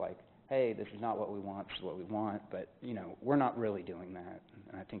example of like, hey, this is not what we want, this is what we want, but, we're not really doing that,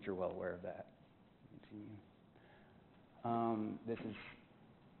 and I think you're well aware of that. This is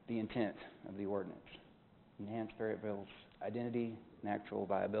the intent of the ordinance. Enhance Fayetteville's identity, natural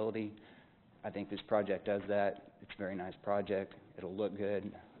viability, I think this project does that. It's a very nice project. It'll look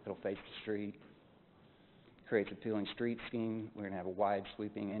good. It'll face the street. Creates appealing street scheme. We're going to have a wide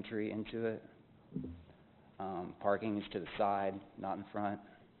sweeping entry into it. Parking is to the side, not in front.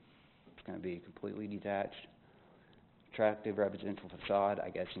 It's going to be completely detached. Attractive residential facade. I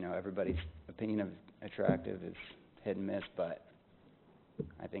guess, everybody's opinion of attractive is hit and miss, but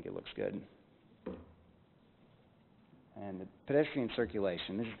I think it looks good. And the pedestrian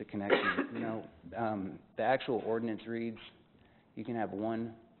circulation, this is the connection. The actual ordinance reads you can have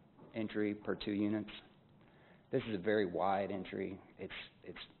one entry per 2 units. This is a very wide entry. It's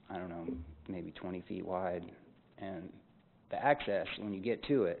I don't know, maybe 20 feet wide. And the access, when you get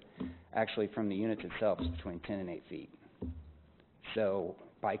to it, actually from the units itself is between 10 and 8 feet. So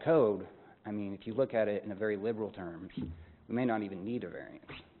by code, if you look at it in a very liberal terms, we may not even need a variance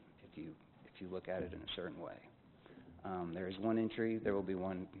if you look at it in a certain way. There is one entry. There will be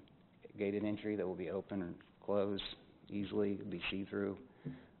one gated entry that will be open or closed easily. It'll be see-through,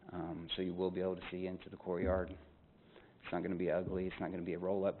 so you will be able to see into the courtyard. It's not going to be ugly. It's not going to be a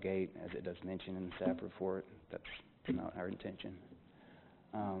roll-up gate, as it does mention in the staff report. That's not our intention.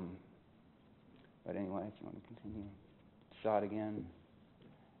 But anyway, if you want to continue, saw it again.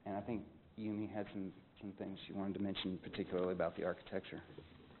 And I think Yumi had some things she wanted to mention, particularly about the architecture.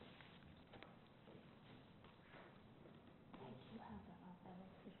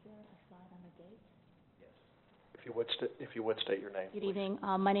 If you would state your name, Good please. evening.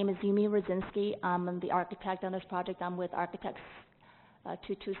 My name is Yumi Rosinski. I'm the architect on this project. I'm with Architects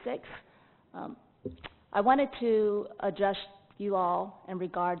 226. I wanted to address you all in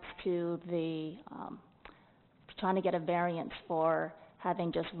regards to the trying to get a variance for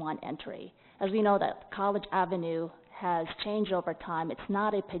having just one entry. As we know that College Avenue has changed over time. It's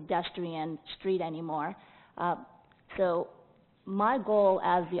not a pedestrian street anymore. So my goal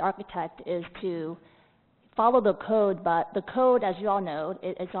as the architect is to follow the code, but the code, as you all know,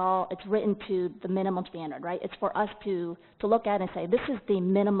 it's written to the minimum standard, right? It's for us to look at and say, this is the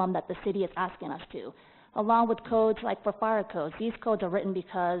minimum that the city is asking us to. Along with codes like for fire codes, these codes are written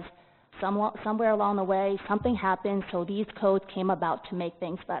because somewhere along the way something happened, so these codes came about to make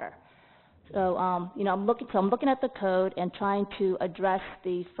things better. So, I'm looking at the code and trying to address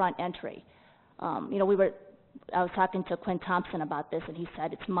the front entry. I was talking to Quinn Thompson about this, and he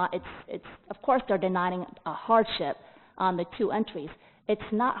said it's of course they're denying a hardship on the 2 entries. It's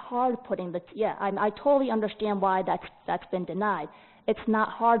not hard putting I totally understand why that's been denied. It's not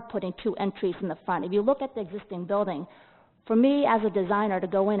hard putting 2 entries in the front. If you look at the existing building, for me as a designer to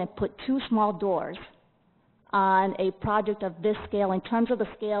go in and put 2 small doors on a project of this scale, in terms of the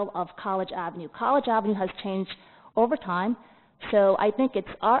scale of College Avenue. College Avenue has changed over time. So I think it's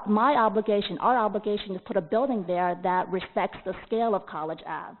our obligation to put a building there that respects the scale of College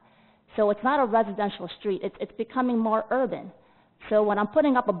Ave. So it's not a residential street. It's becoming more urban. So when I'm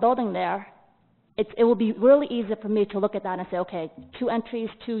putting up a building there, it will be really easy for me to look at that and say, okay, 2 entries,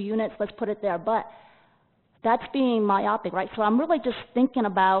 2 units, let's put it there. But that's being myopic, right? So I'm really just thinking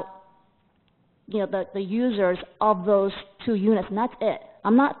about, the users of those 2 units, and that's it.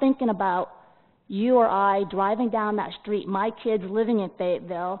 I'm not thinking about you or I driving down that street, my kids living in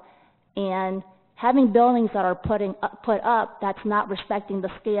Fayetteville, and having buildings that are put up that's not respecting the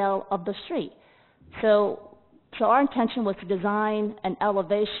scale of the street. So our intention was to design an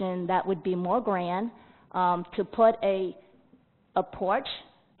elevation that would be more grand, to put a porch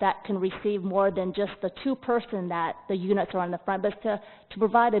that can receive more than just the 2-person that the units are in the front, but to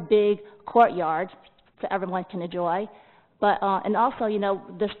provide a big courtyard so everyone can enjoy. But, and also,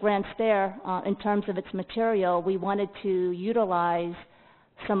 this grand stair, in terms of its material, we wanted to utilize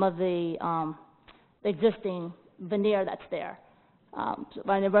some of the existing veneer that's there. So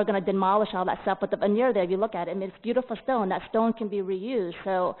we're going to demolish all that stuff, but the veneer there, if you look at it, it's beautiful stone. That stone can be reused.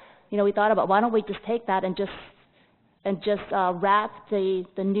 So, we thought about, why don't we just take that and just wrap the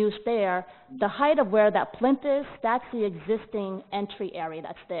new stair. The height of where that plinth is, that's the existing entry area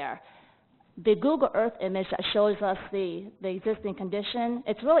that's there. The Google Earth image that shows us the existing condition,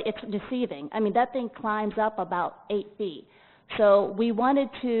 it's deceiving. That thing climbs up about 8 feet. So we wanted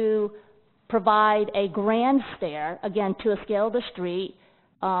to provide a grand stair, again, to the scale of the street,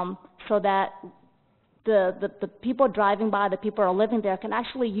 so that the people driving by, the people who are living there can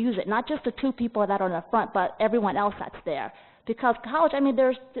actually use it, not just the 2 people that are in the front, but everyone else that's there. Because college,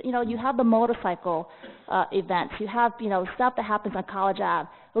 there's, you have the motorcycle events, you have, stuff that happens on College Ave.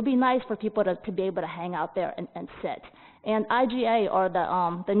 It would be nice for people to be able to hang out there and sit. And IGA, or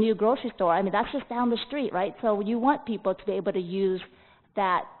the new grocery store, that's just down the street, right? So you want people to be able to use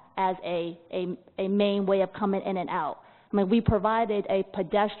that as a main way of coming in and out. I mean, we provided a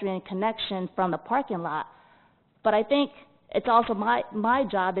pedestrian connection from the parking lot, but I think it's also my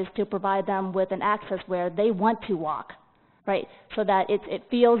job is to provide them with an access where they want to walk, right? So that it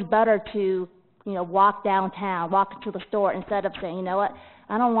feels better to, walk downtown, walk to the store instead of saying, you know what,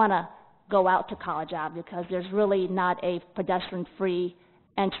 I don't want to go out to College Ave because there's really not a pedestrian-free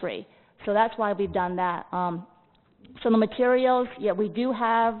entry. So that's why we've done that. So the materials, yeah, we do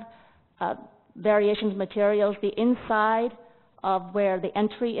have variations of materials. The inside of where the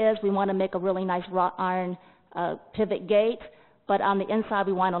entry is, we want to make a really nice wrought iron pivot gate, but on the inside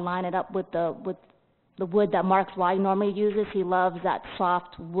we want to line it up with the wood that Mark Zweig normally uses. He loves that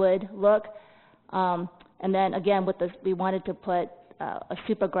soft wood look. And then again, we wanted to put a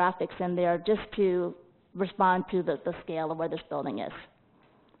super graphics in there just to respond to the scale of where this building is.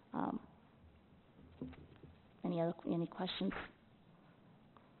 Any questions?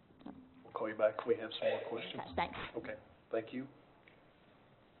 We'll call you back if we have some more questions. Thanks. Okay, thank you.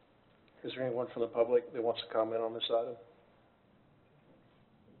 Is there anyone from the public that wants to comment on this item?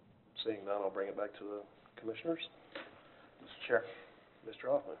 Seeing none, I'll bring it back to the commissioners. Mr. Chair. Mr.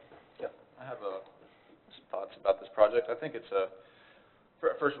 Hoffman. Yeah, I have some thoughts about this project. I think it's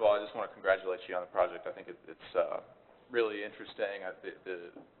first of all, I just want to congratulate you on the project. I think it's really interesting.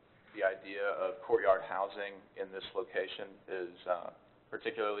 The idea of courtyard housing in this location is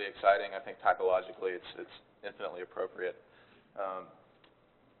particularly exciting. I think typologically it's infinitely appropriate.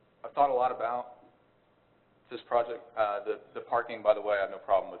 I've thought a lot about this project. The parking, by the way, I have no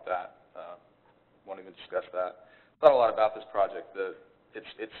problem with that. Won't even discuss that. Thought a lot about this project.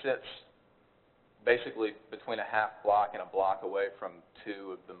 It sits basically between a half block and a block away from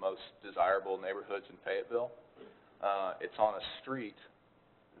two of the most desirable neighborhoods in Fayetteville. It's on a street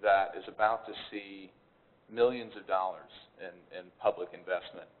that is about to see millions of dollars in public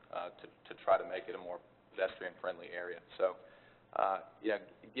investment to try to make it a more pedestrian-friendly area. So,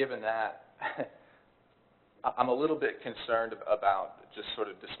 given that, I'm a little bit concerned about just sort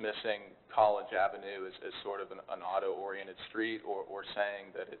of dismissing College Avenue as sort of an auto-oriented street, or saying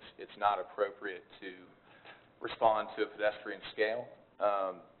that it's not appropriate to respond to a pedestrian scale.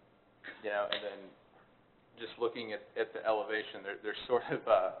 And then just looking at the elevation, there's sort of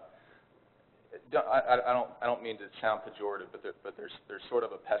I don't mean to sound pejorative, but there's sort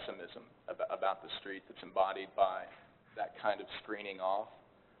of a pessimism about the street that's embodied by that kind of screening off.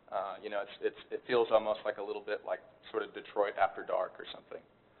 It feels almost like a little bit like sort of Detroit after dark or something.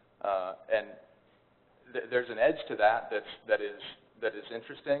 And there's an edge to that is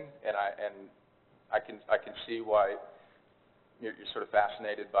interesting, and I can see why you're sort of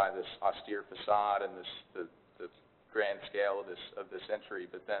fascinated by this austere facade and the grand scale of this entry.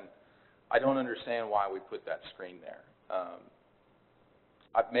 But then I don't understand why we put that screen there.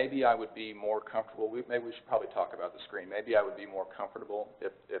 Maybe I would be more comfortable. Maybe we should probably talk about the screen. Maybe I would be more comfortable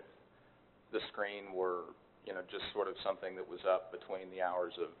if the screen were, just sort of something that was up between the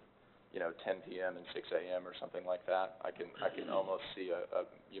hours of, 10 p.m. and 6 a.m. or something like that. I can almost see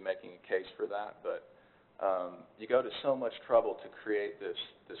you making a case for that. But you go to so much trouble to create this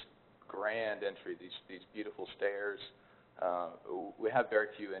grand entry, these beautiful stairs. We have very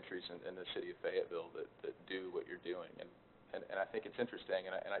few entries in the city of Fayetteville that do what you're doing, and I think it's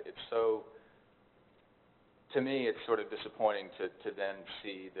interesting, and it's so, to me, it's sort of disappointing to then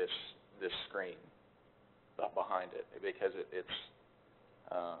see this screen behind it, because it's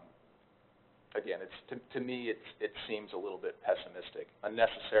again, to me, it seems a little bit pessimistic,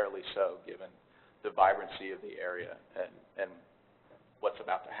 unnecessarily so, given the vibrancy of the area and what's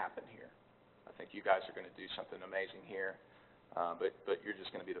about to happen here. I think you guys are going to do something amazing here. But you're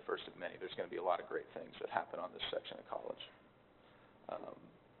just going to be the first of many. There's going to be a lot of great things that happen on this section of college. I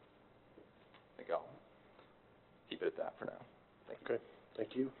think I'll keep it at that for now. Thank you. Okay,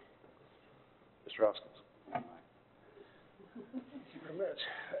 thank you. Mr. Hoskins. Thank you very much.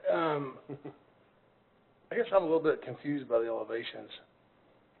 I guess I'm a little bit confused by the elevations.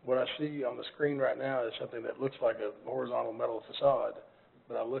 What I see on the screen right now is something that looks like a horizontal metal facade,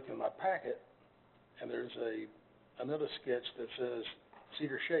 but I look in my packet, and there's another sketch that says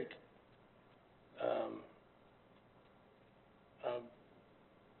Cedar Shake.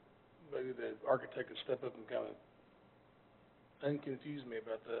 Maybe the architect could step up and kind of unconfuse me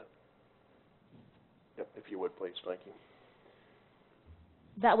about that. Yep, if you would, please. Thank you.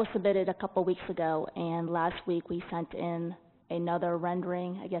 That was submitted a couple weeks ago, and last week we sent in another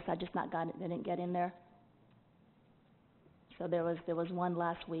rendering. I guess I just didn't get in there. So there was one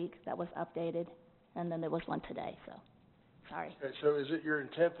last week that was updated, and then there was one today. So, sorry. Okay, so is it your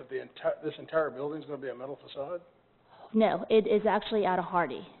intent that this entire building is going to be a metal facade? No, it is actually out of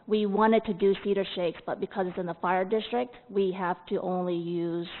Hardy. We wanted to do Cedar Shakes, but because it's in the fire district, we have to only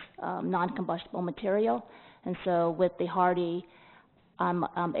use, non-combustible material. And so with the Hardy, I'm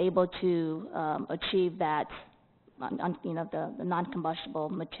able to, achieve that, the non-combustible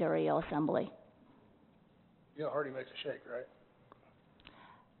material assembly. You know, Hardy makes a shake, right?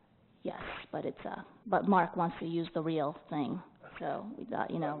 Yes, but it's, but Mark wants to use the real thing, so we thought,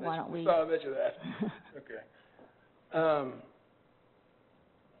 why don't we? Thought I mentioned that. Okay.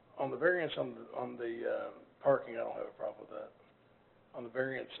 On the variance on the parking, I don't have a problem with that. On the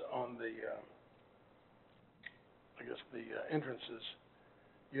variance on the, I guess the entrances,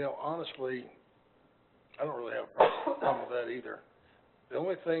 honestly, I don't really have a problem with that either. The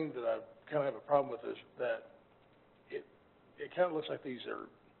only thing that I kind of have a problem with is that it kind of looks like these are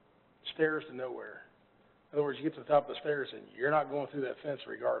stairs to nowhere. In other words, you get to the top of the stairs and you're not going through that fence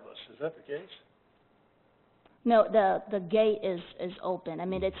regardless. Is that the case? No, the gate is open.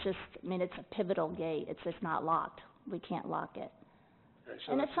 It's a pivotal gate. It's just not locked. We can't lock it. Okay,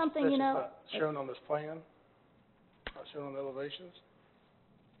 so And it's something, that's not shown on this plan? Not shown on the elevations?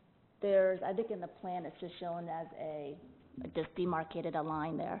 I think in the plan it's just shown as just demarcated a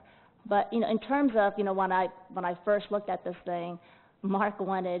line there. But, in terms of, when I first looked at this thing, Mark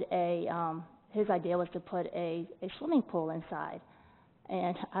wanted his idea was to put a swimming pool inside.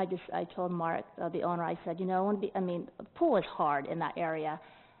 And I told Mark, the owner, I said, the pool is hard in that area.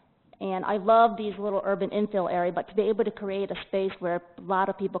 And I love these little urban infill area, but to be able to create a space where a lot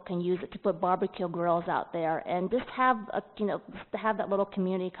of people can use it to put barbecue grills out there and just have just to have that little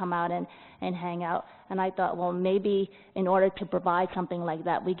community come out and hang out. And I thought, well, maybe in order to provide something like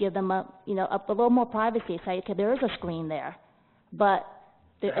that, we give them a little more privacy. Say, okay, there is a screen there, but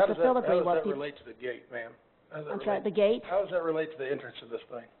it's a filigree. How does that relate to the gate, ma'am? I'm sorry, the gate? How does that relate to the entrance of this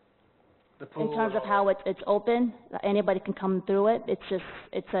thing? The pool? In terms of how it's open, anybody can come through it.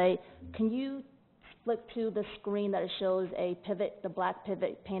 Can you flip to the screen that shows a pivot, the black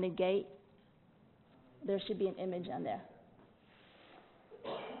pivot painted gate? There should be an image on there.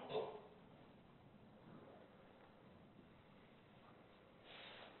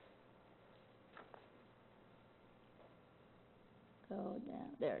 Go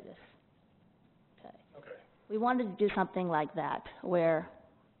down, there it is. Okay. We wanted to do something like that, where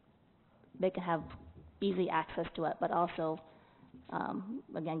they can have easy access to it, but also,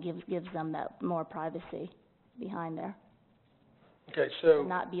 again, gives them that more privacy behind there. Okay, so And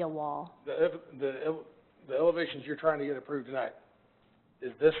not be a wall. the elevations you're trying to get approved tonight,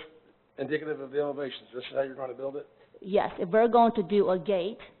 is this indicative of the elevations? This is how you're going to build it? Yes, if we're going to do a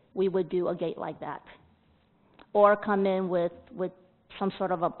gate, we would do a gate like that. Or come in with some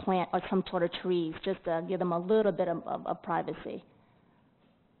sort of a plant or some sort of trees, just to give them a little bit of privacy.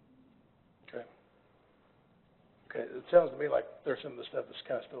 Okay. Okay, it sounds to me like there's some of the stuff that's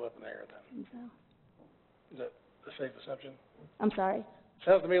kind of still up in the air then. Is that a safe assumption? I'm sorry?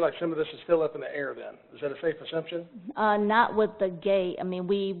 Sounds to me like some of this is still up in the air then. Is that a safe assumption? Not with the gate.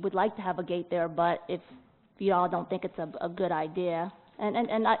 We would like to have a gate there, but if you all don't think it's a good idea,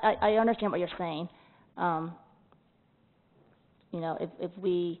 and I understand what you're saying. I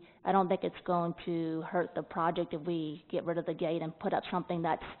don't think it's going to hurt the project if we get rid of the gate and put up something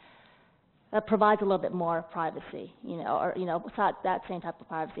that provides a little bit more privacy, it's not that same type of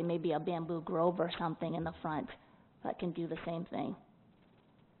privacy, maybe a bamboo grove or something in the front that can do the same thing.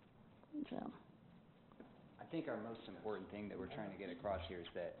 So. I think our most important thing that we're trying to get across here is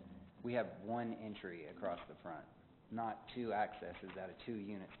that we have one entry across the front, not two accesses out of two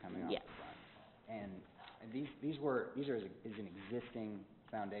units coming off the front. And these are an existing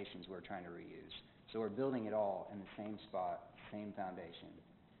foundations we're trying to reuse. So we're building it all in the same spot, same foundation.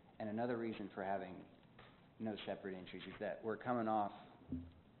 And another reason for having no separate entries is that we're coming off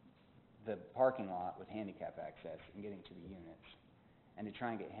the parking lot with handicap access and getting to the units. And to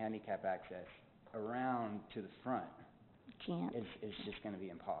try and get handicap access around to the front is just going to be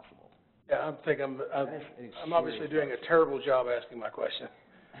impossible. Yeah, I'm obviously doing a terrible job asking my question.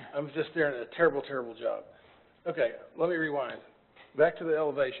 I'm just doing a terrible, terrible job. Okay, let me rewind. Back to the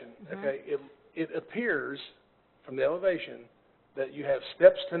elevation. Okay, it appears from the elevation that you have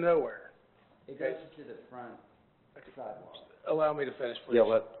steps to nowhere. It goes to the front sidewalk. Allow me to finish, please. Yeah,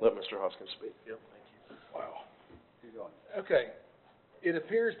 let Mr. Hoskins speak. Yep, thank you. Wow. Keep going. Okay, it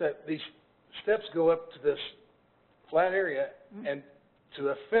appears that these steps go up to this flat area and to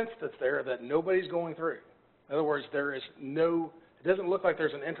a fence that's there that nobody's going through. In other words, it doesn't look like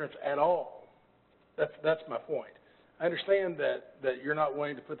there's an entrance at all. That's my point. I understand that you're not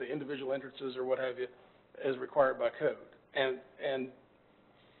wanting to put the individual entrances or what have you as required by code. And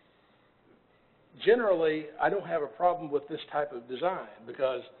generally, I don't have a problem with this type of design,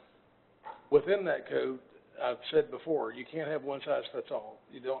 because within that code, I've said before, you can't have one size fits all.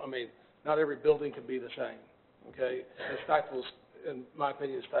 You don't, I mean, not every building can be the same, okay? It stifles, in my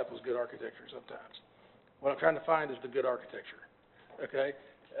opinion, it stifles good architecture sometimes. What I'm trying to find is the good architecture, okay?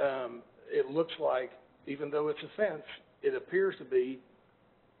 It looks like, even though it's a fence, it appears to be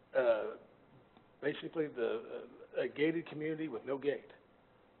basically a gated community with no gate.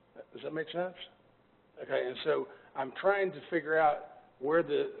 Does that make sense? Okay, and so I'm trying to figure out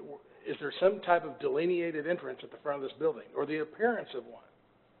is there some type of delineated entrance at the front of this building, or the appearance of one?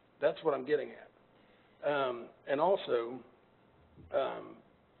 That's what I'm getting at. And also,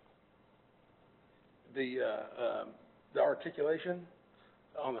 the articulation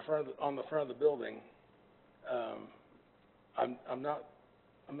on the front of the building, I'm not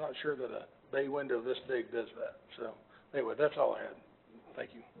sure that a bay window this big does that. So anyway, that's all I had.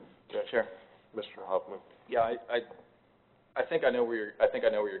 Thank you. Chair. Mr. Hoffman. Yeah, I think I know where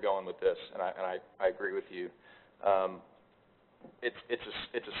you're going with this, and I agree with you.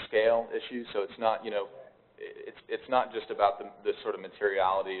 It's a scale issue, so it's not, you know, it's not just about the sort of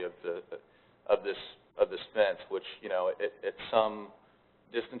materiality of this fence, which, you know, at some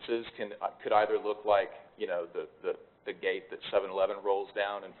distances could either look like, you know, the gate that 7-Eleven rolls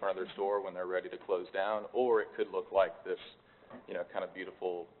down in front of their store when they're ready to close down, or it could look like this, you know, kind of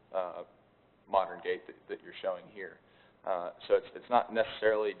beautiful modern gate that you're showing here. So it's not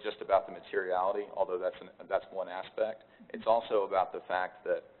necessarily just about the materiality, although that's one aspect. It's also about the fact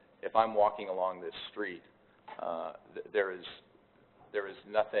that if I'm walking along this street, there is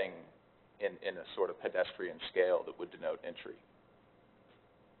nothing in a sort of pedestrian scale that would denote entry.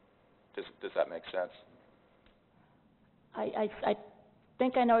 Does that make sense? I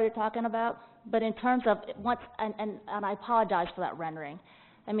think I know what you're talking about, but in terms of and I apologize for that rendering.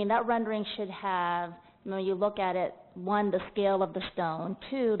 I mean, that rendering should have, you know, you look at it, one, the scale of the stone,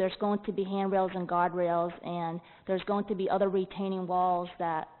 two, there's going to be handrails and guardrails, and there's going to be other retaining walls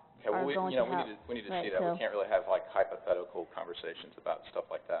that are going to help. We need to see that. We can't really have like hypothetical conversations about stuff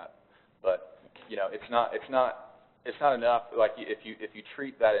like that. But, you know, it's not enough. Like if you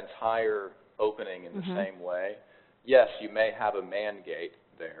treat that entire opening in the same way, yes, you may have a man gate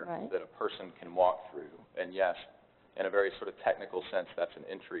there that a person can walk through, and yes, in a very sort of technical sense, that's an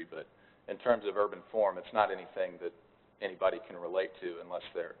entry, but in terms of urban form, it's not anything that anybody can relate to unless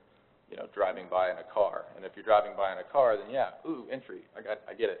they're, you know, driving by in a car. And if you're driving by in a car, then yeah, ooh, entry, I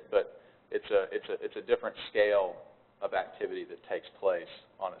get it. But it's a different scale of activity that takes place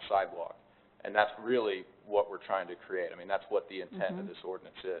on a sidewalk, and that's really what we're trying to create. I mean, that's what the intent of this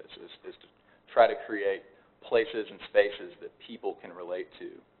ordinance is to try to create places and spaces that people can relate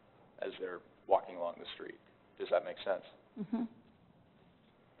to as they're walking along the street. Does that make sense?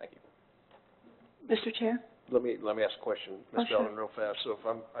 Thank you. Mr. Chair? Let me ask a question, Ms. Belden, real fast. So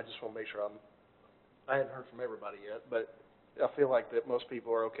I just want to make sure I hadn't heard from everybody yet, but I feel like that most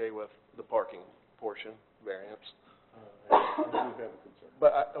people are okay with the parking portion variance. I do have a concern.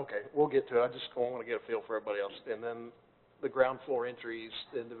 But, okay, we'll get to it. I just want to get a feel for everybody else. And then the ground floor entries,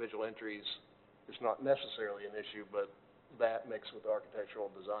 the individual entries, is not necessarily an issue, but that mixed with architectural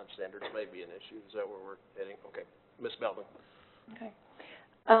design standards may be an issue. Is that where we're heading? Okay. Ms. Belden. Okay.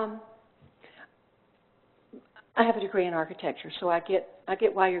 I have a degree in architecture, so I get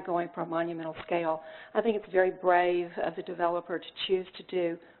why you're going for a monumental scale. I think it's very brave of the developer to choose to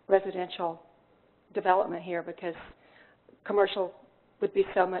do residential development here, because commercial would be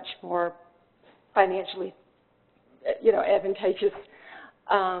so much more financially, you know, advantageous.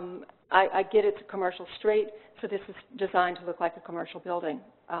 I get it's a commercial street, so this is designed to look like a commercial building.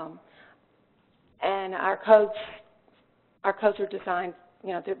 And our codes are designed,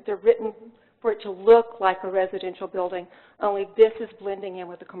 you know, they're written for it to look like a residential building, only this is blending in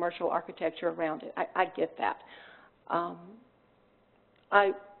with the commercial architecture around it. I get that.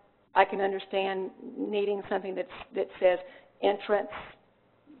 I can understand needing something that says entrance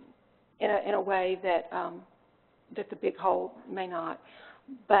in a way that that the big hole may not.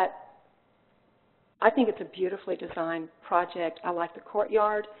 But I think it's a beautifully designed project. I like the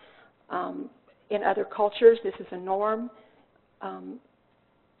courtyard. In other cultures, this is a norm.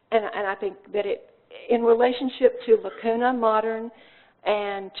 And I think that it, in relationship to Lacuna Modern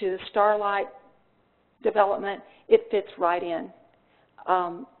and to the Starlight development, it fits right in.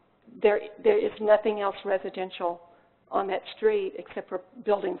 There is nothing else residential on that street except for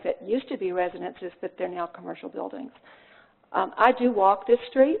buildings that used to be residences, but they're now commercial buildings. I do walk this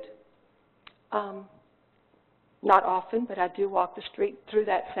street. Not often, but I do walk the street through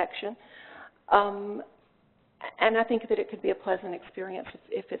that section. And I think that it could be a pleasant experience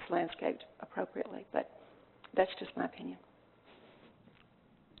if it's landscaped appropriately, but that's just my opinion.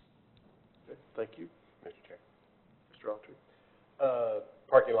 Okay, thank you, Mr. Chair. Mr. Autry?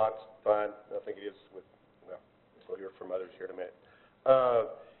 Parking lot's fine. I think it is with, well, we'll hear from others here in a minute.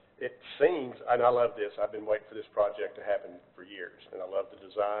 It seems, and I love this, I've been waiting for this project to happen for years, and I love the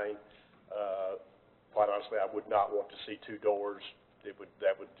design. Quite honestly, I would not want to see two doors.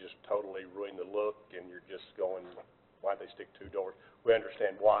 That would just totally ruin the look, and you're just going, why'd they stick two doors? We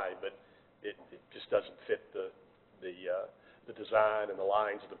understand why, but it just doesn't fit the design and the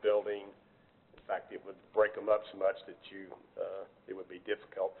lines of the building. In fact, it would break them up so much that it would be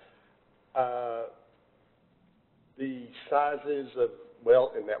difficult. The sizes of,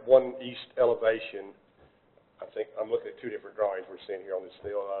 well, in that one east elevation, I think I'm looking at two different drawings we're seeing here on this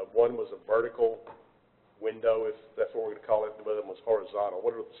deal. One was a vertical window, if that's what we're going to call it. The other one was horizontal.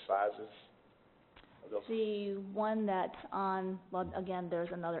 What are the sizes of those? The one that's on, well, again, there's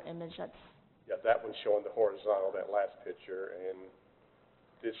another image that's... Yeah, that one's showing the horizontal, that last picture, and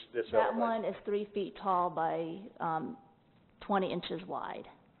this That elevation. one is 3 feet tall by 20 inches wide.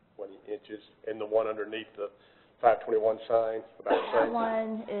 20 inches, and the one underneath the 521 sign, about the That same?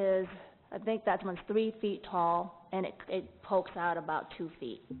 one is, I think that one's 3 feet tall, and it pokes out about 2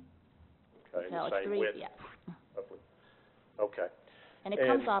 feet. Okay, and So the it's same 3, width? yes. Roughly. Okay. And it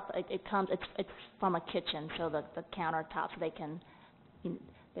comes off, it's from a kitchen, so the countertops, they can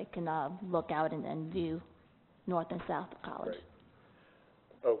look out and view north and south of College. Great.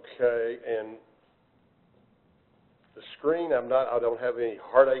 Okay, and the screen, I don't have any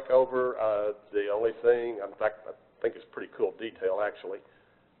heartache over. The only thing, in fact, I think it's pretty cool detail, actually.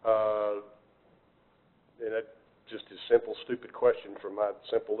 And it just a simple, stupid question from my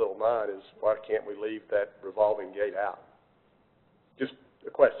simple little mind is, why can't we leave that revolving gate out? Just a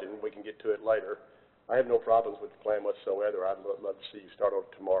question. We can get to it later. I have no problems with the plan whatsoever. I'd love to see you start on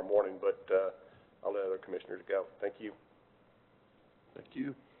it tomorrow morning, but I'll let other commissioners go. Thank you. Thank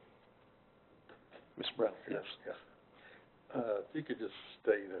you. Mr. Brown? Yes. If you could just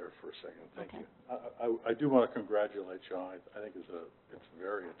stay there for a second. Thank you. I do want to congratulate you on it. I think it's a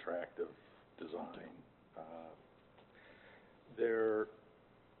very attractive design.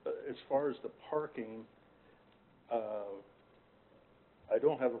 As far as the parking, I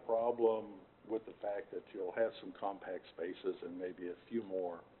don't have a problem with the fact that you'll have some compact spaces and maybe a few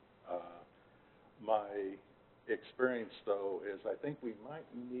more. My experience, though, is I think we might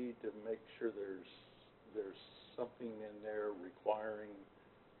need to make sure there's something in there requiring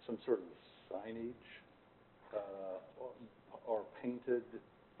some sort of signage or painted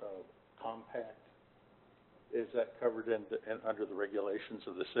compact. Is that covered under the regulations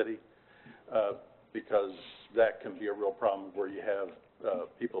of the city? Because that can be a real problem where you have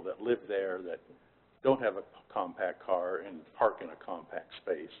people that live there that don't have a compact car and park in a compact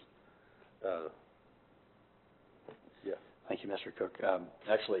space. Yeah. Thank you, Mr. Cook.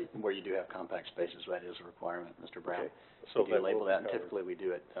 Actually, where you do have compact spaces, that is a requirement, Mr. Brown. Okay. So we do label that, and typically we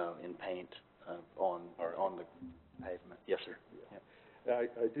do it in paint on the pavement. Yes, sir. Yeah.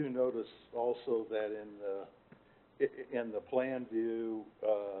 I do notice also that in the plan view,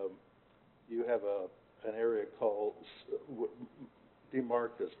 you have an area called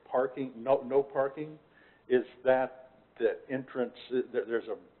demarked as parking, no parking. Is that the entrance? There's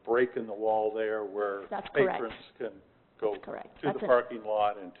a break in the wall there where patrons can go to the parking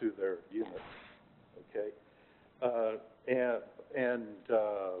lot and to their units. Okay. And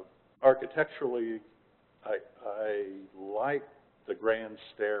architecturally, I like the grand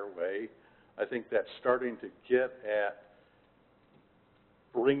stairway. I think that's starting to get at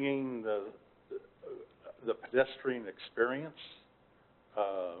bringing the pedestrian experience.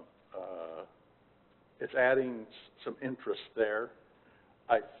 It's adding some interest there.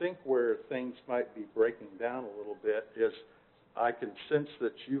 I think where things might be breaking down a little bit is I can sense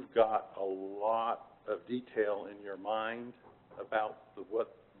that you've got a lot of detail in your mind about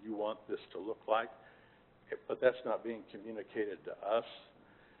what you want this to look like, but that's not being communicated to us.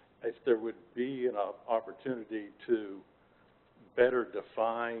 If there would be an opportunity to better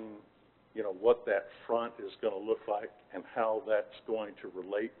define, what that front is going to look like and how that's going to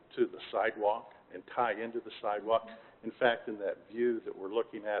relate to the sidewalk and tie into the sidewalk. In fact, in that view that we're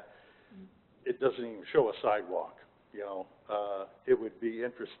looking at, it doesn't even show a sidewalk. It would be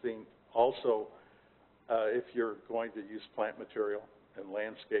interesting also if you're going to use plant material and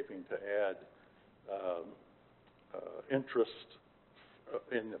landscaping to add interest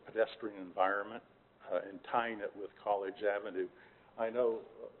in the pedestrian environment and tying it with College Avenue. I know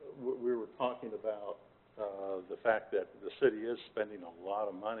we were talking about the fact that the city is spending a lot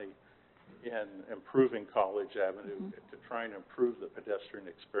of money in improving College Avenue, to try and improve the pedestrian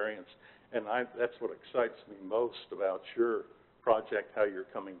experience. And that's what excites me most about your project, how you're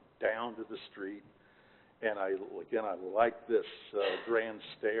coming down to the street. And I like this grand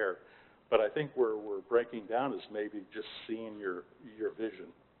stair. But I think where we're breaking down is maybe just seeing your vision.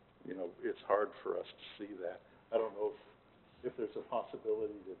 You know, it's hard for us to see that. I don't know if there's a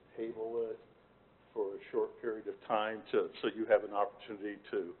possibility to table it for a short period of time so you have an opportunity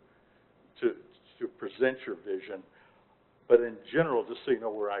to present your vision. But in general, just so you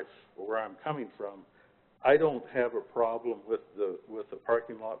know where I'm coming from, I don't have a problem with the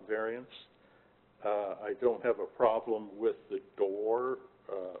parking lot variance. I don't have a problem with the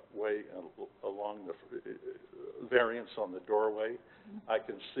doorway along the variance on the doorway. I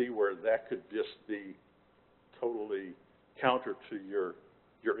can see where that could just be totally counter to your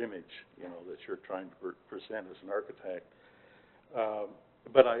image, you know, that you're trying to present as an architect.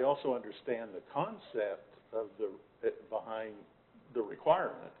 But I also understand the concept of behind the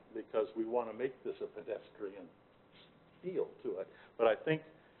requirement, because we want to make this a pedestrian feel to it. But I think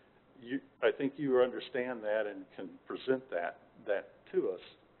you understand that and can present that to us.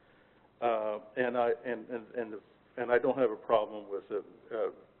 And I don't have a problem with the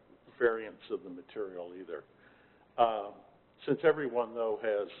variance of the material either. Since everyone, though,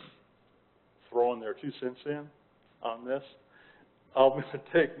 has thrown their 2 cents in on this, I'm going to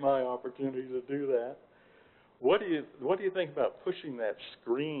take my opportunity to do that. What do you think about pushing that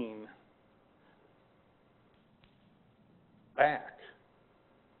screen back?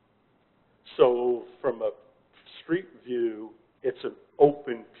 So from a street view, it's an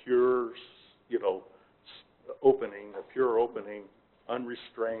open, pure, you know, opening, a pure opening,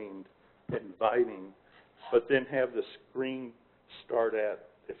 unrestrained, inviting, but then have the screen start at,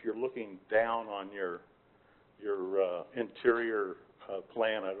 if you're looking down on your interior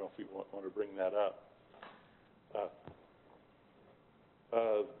plan, I don't know if you want to bring that up.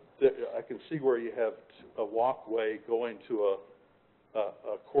 I can see where you have a walkway going to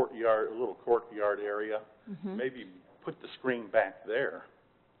a courtyard, a little courtyard area. Maybe put the screen back there.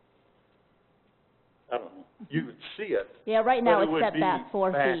 I don't know. You would see it. Yeah, right now it's set back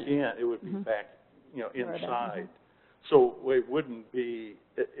 4 feet. It would be back, you know, inside. So it wouldn't be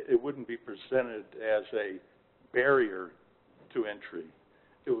presented as a barrier to entry.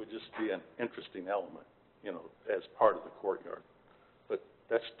 It would just be an interesting element, you know, as part of the courtyard. But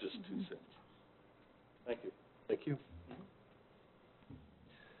that's just 2 cents. Thank you. Thank you.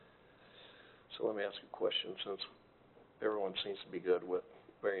 So let me ask you a question, since everyone seems to be good with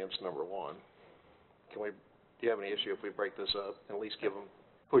variance number 1. Do you have any issue if we break this up and at least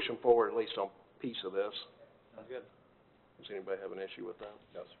push them forward at least on a piece of this? Sounds good. Does anybody have an issue with that?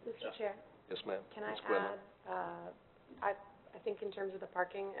 Yes. Mr. Chair, Yes, ma'am. can I Ms. Quinlan. add, I think in terms of the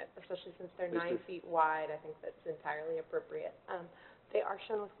parking, especially since they're Please 9 do. feet wide, I think that's entirely appropriate. They are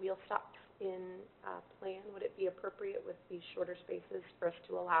shown with wheel stops in plan. Would it be appropriate with these shorter spaces for us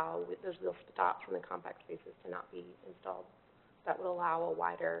to allow with those wheel stops in the compact spaces to not be installed? That would allow a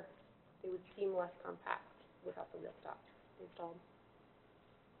wider, they would seem less compact without the wheel stops installed.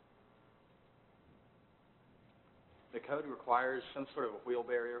 The code requires some sort of a wheel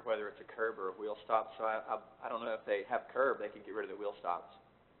barrier, whether it's a curb or a wheel stop. So I don't know if they have curb, they could get rid of the wheel stops,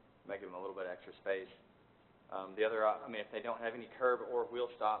 make them a little bit extra space. The other, if they don't have any curb or wheel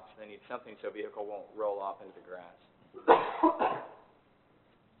stops, they need something so a vehicle won't roll off into the grass.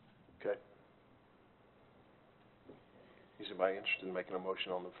 Okay. Is anybody interested in making a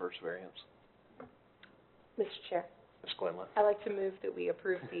motion on the first variance? Mr. Chair, Ms. Quinlan. I'd like to move that we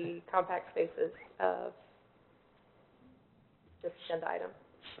approve the compact spaces of this agenda item.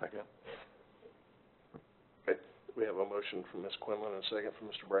 Second. Okay, we have a motion from Ms. Quinlan and a second from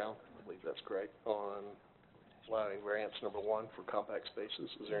Mr. Brown. I believe that's correct. On allowing variance number 1 for compact spaces.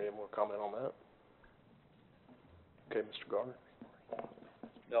 Is there any more comment on that? Okay, Mr. Garner.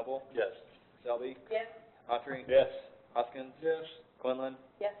 Noble? Yes. Selby? Yes. Autry? Yes. Hoskins? Yes. Quinlan?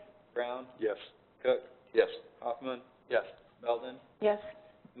 Yes. Brown? Yes. Cook? Yes. Hoffman? Yes. Belden? Yes.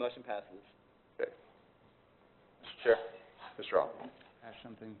 Motion passes. Okay. Mr. Chair. Mr. Hoffman. Ask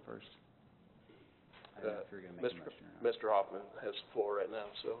something first. I don't know if you're going to make a motion or not. Mr. Hoffman has the floor right now,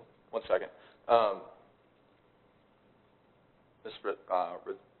 so. 1 second. Ms.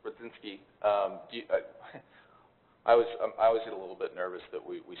 Radzinski, I always get a little bit nervous that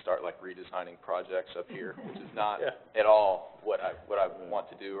we start like redesigning projects up here, which is not at all what I want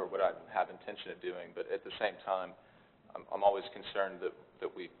to do or what I have intention of doing. But at the same time, I'm always concerned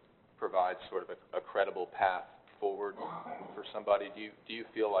that we provide sort of a credible path forward for somebody. Do you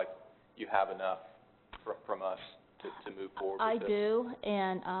feel like you have enough from us to move forward with I this? do,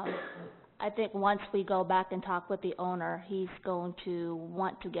 and I think once we go back and talk with the owner, he's going to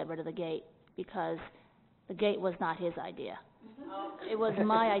want to get rid of the gate because the gate was not his idea. It was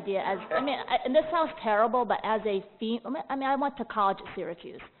my idea and this sounds terrible, but as a I went to college at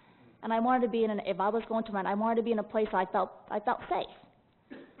Syracuse, and I wanted to be if I was going to rent, I wanted to be in a place I felt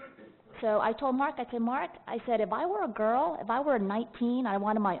safe. So I told Mark, Mark, if I were a girl, if I were 19, I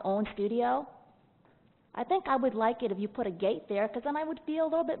wanted my own studio, I think I would like it if you put a gate there, because then I would feel a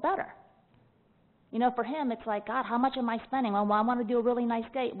little bit better. You know, for him, it's like, God, how much am I spending? Well, I want to do a really nice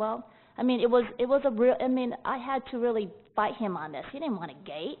gate. Well, it was a real, I had to really fight him on this. He didn't want a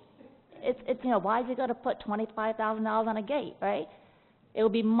gate. It's why is he going to put $25,000 on a gate, right? It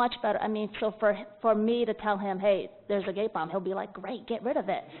would be much better. So for me to tell him, hey, there's a gate bomb, he'll be like, great, get rid of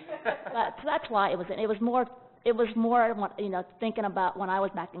it. But so that's why it was more, thinking about when I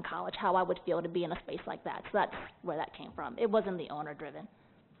was back in college, how I would feel to be in a space like that. So that's where that came from. It wasn't the owner driven,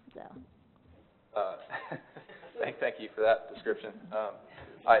 so. Thank you for that description.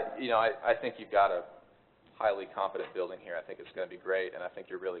 I think you've got a highly competent building here. I think it's going to be great, and I think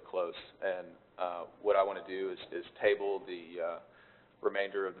you're really close. And what I want to do is table the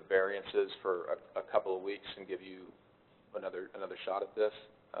remainder of the variances for a couple of weeks and give you another shot at this.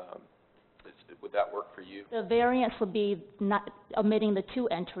 Would that work for you? The variance would be not omitting the 2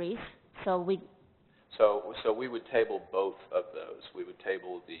 entries, so we would table both of those. We would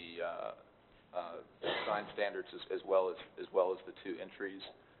table the design standards as well as the 2 entries,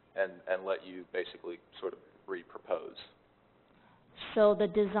 and let you basically sort of re-propose. So the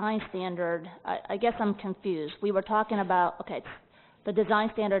design standard, I guess I'm confused. We were talking about, okay, the design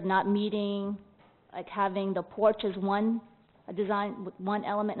standard not meeting, like having the porch as one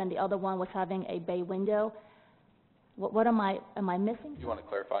element, and the other one was having a bay window. What am I missing? You want to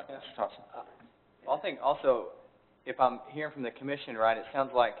clarify, Mr. Thompson? I think also, if I'm hearing from the commission right, it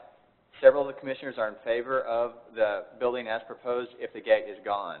sounds like several of the commissioners are in favor of the building as proposed if the gate is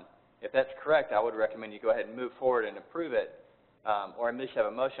gone. If that's correct, I would recommend you go ahead and move forward and approve it, or at least have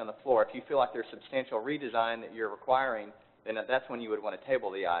a motion on the floor. If you feel like there's substantial redesign that you're requiring, then that's when you would want to table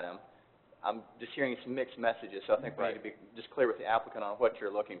the item. I'm just hearing some mixed messages, so I think we need to be just clear with the applicant on what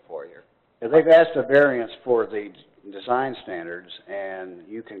you're looking for here. If they've asked a variance for the design standards, and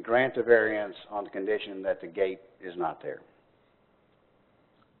you can grant the variance on the condition that the gate is not there.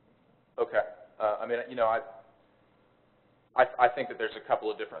 Okay. I think that there's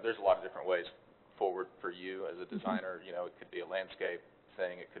a lot of different ways forward for you as a designer. It could be a landscape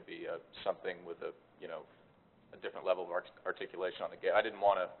thing. It could be something with a different level of articulation on the gate. I didn't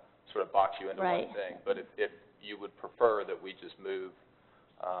want to sort of box you into one thing, but if you would prefer that we just move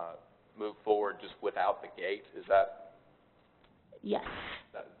forward just without the gate, is that? Yes.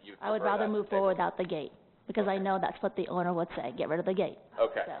 I would rather move forward without the gate, because I know that's what the owner would say, get rid of the gate.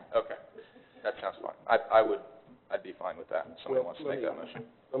 Okay, so. Okay. That sounds fine. I'd be fine with that if somebody wants to make that motion.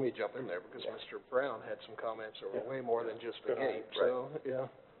 Let me jump in there, because Mr. Brown had some comments that were way more than just the gate, so, yeah.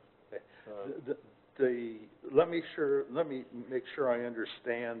 Let me make sure I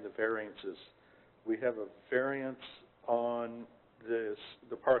understand the variances. We have a variance on the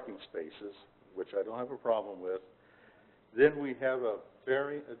parking spaces, which I don't have a problem with. Then we have a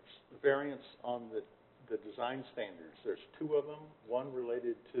variance on the design standards. There's 2 of them, one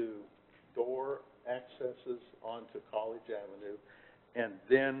related to door accesses onto College Avenue, and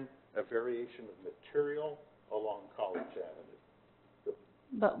then a variation of material along College Avenue.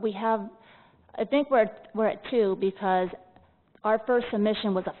 But we have, I think we're at 2, because our first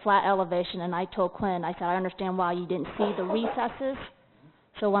submission was a flat elevation, and I told Quinn, I said, I understand why you didn't see the recesses.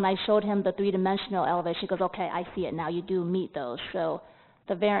 So when I showed him the 3-dimensional elevation, he goes, okay, I see it now, you do meet those. So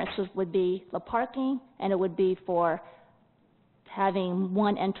the variances would be the parking, and it would be for having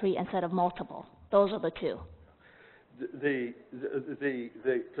 1 entry instead of multiple. Those are the 2. The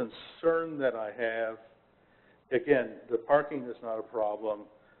concern that I have, again, the parking is not a problem.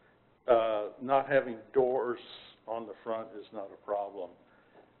 Not having doors on the front is not a problem.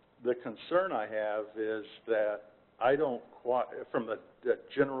 The concern I have is that I don't quite, from the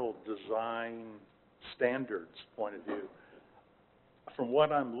general design standards point of view, from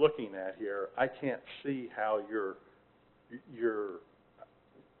what I'm looking at here, I can't see how your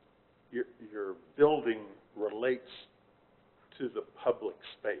building relates to the public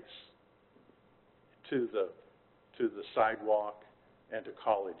space, to the sidewalk, and to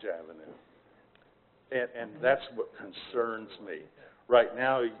College Avenue. And that's what concerns me. Right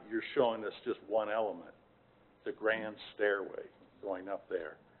now, you're showing us just one element, the grand stairway going up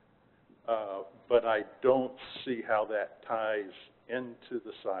there. But I don't see how that ties into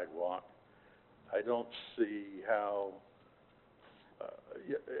the sidewalk. I don't see how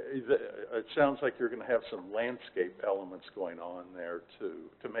it sounds like you're going to have some landscape elements going on there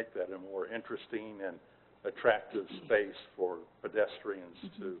to make that a more interesting and attractive space for pedestrians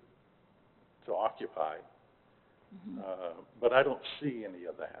to occupy. But I don't see any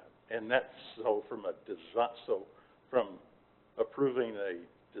of that. And that's from approving a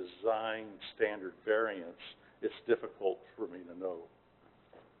design standard variance, it's difficult for me to know,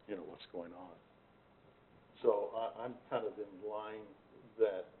 what's going on. So I'm kind of in line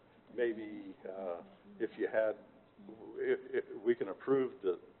that maybe if we can approve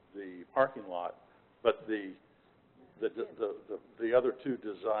the parking lot, but the other two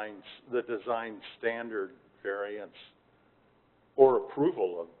designs, the design standard variance or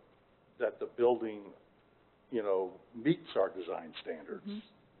approval of that the building, meets our design standards,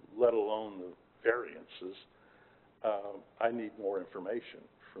 let alone the variances. I need more information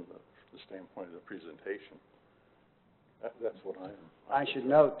from the standpoint of the presentation. That's what I should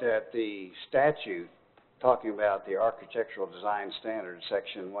note that the statute talking about the architectural design standards,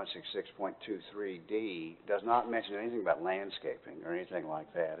 section 166.23D, does not mention anything about landscaping or anything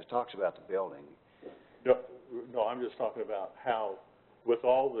like that. It talks about the building. No, I'm just talking about how, with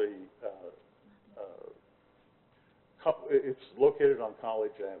all the, it's located on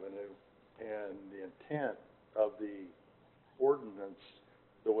College Avenue, and the intent of the ordinance,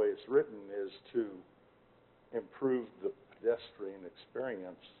 the way it's written, is to improve the pedestrian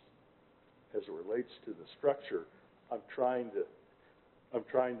experience as it relates to the structure. I'm trying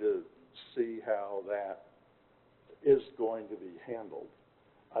to see how that is going to be handled.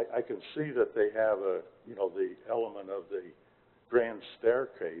 I can see that they have the element of the grand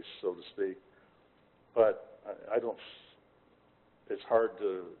staircase, so to speak, but I don't. It's hard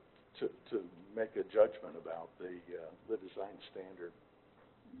to make a judgment about the design standard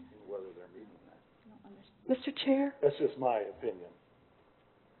and whether they're meeting that. Mr. Chair? That's just my opinion.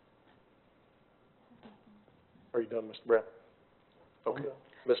 Are you done, Mr. Brown? Okay.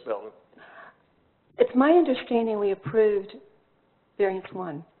 Ms. Belton? It's my understanding we approved variance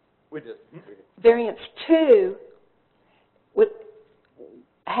 1. We did. Variance 2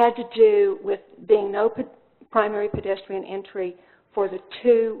 had to do with being no primary pedestrian entry for the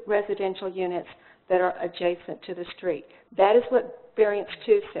 2 residential units that are adjacent to the street. That is what variance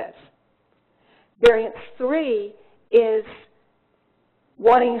 2 says. Variance 3 is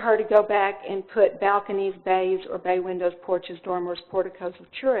wanting her to go back and put balconies, bays, or bay windows, porches, dormers, porticos, or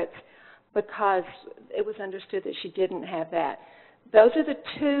turrets, because it was understood that she didn't have that. Those are the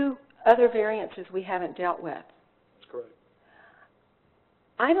 2 other variances we haven't dealt with. That's correct.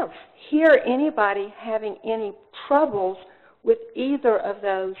 I don't hear anybody having any troubles with either of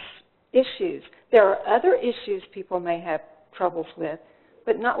those issues. There are other issues people may have troubles with,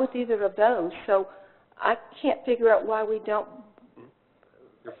 but not with either of those. So I can't figure out why we don't.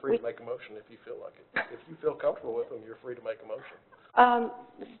 You're free to make a motion if you feel like it. If you feel comfortable with them, you're free to make a motion.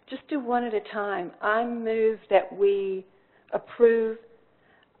 Just do one at a time. I move that we approve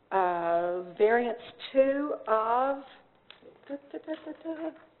variance 2 of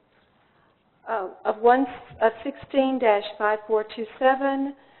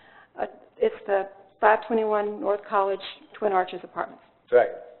 16-5427. It's the 521 North College Twin Arches Apartments.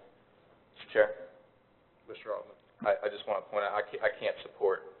 Second. Mr. Chair. Mr. Altman. I just want to point out, I can't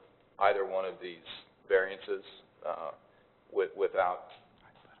support either one of these variances without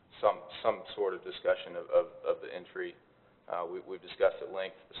some sort of discussion of the entry. We've discussed at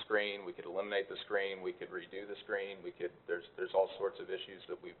length the screen. We could eliminate the screen. We could redo the screen. There's all sorts of issues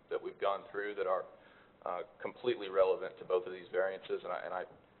that we've gone through that are completely relevant to both of these variances, and I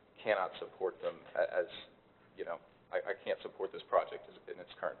cannot support them as I can't support this project in its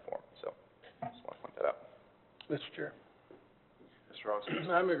current form. So I just want to point that out. Mr. Chair. Mr. Ross.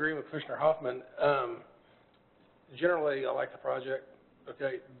 I'm agreeing with Commissioner Hoffman. Generally, I like the project.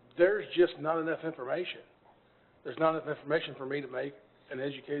 Okay, there's just not enough information. There's not enough information for me to make an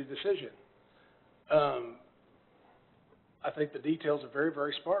educated decision. I think the details are very,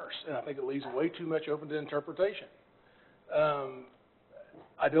 very sparse, and I think it leaves way too much open to interpretation.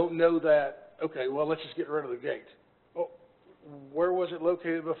 I don't know that, okay, well, let's just get rid of the gate. Well, where was it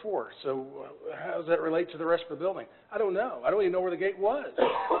located before? So how does that relate to the rest of the building? I don't know. I don't even know where the gate was.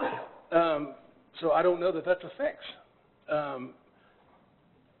 So I don't know that that's a fix.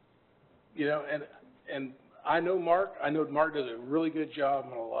 And I know Mark. I know Mark does a really good job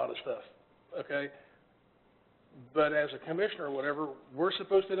on a lot of stuff, okay? But as a commissioner or whatever, we're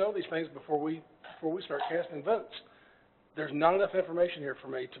supposed to know these things before we start casting votes. There's not enough information here for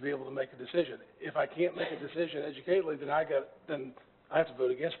me to be able to make a decision. If I can't make a decision educatedly, then I have to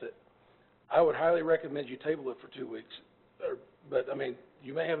vote against it. I would highly recommend you table it for 2 weeks, or but, I mean,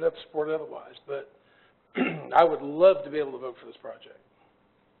 you may have enough support otherwise, but I would love to be able to vote for this project.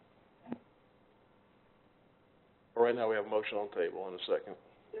 Right now, we have a motion on the table in a second.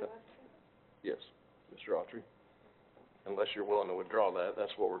 Yes, Mr. Autry. Unless you're willing to withdraw that,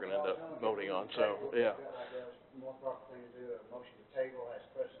 that's what we're gonna end up voting on, so, yeah. More proper thing to do, a motion to table has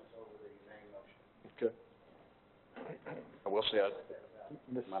precedence over the main motion. Okay. I will say,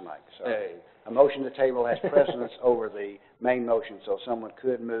 My mic, sorry. hey, A motion to table has precedence over the main motion, so someone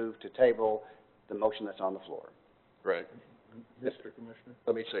could move to table the motion that's on the floor. right. Mr. Commissioner?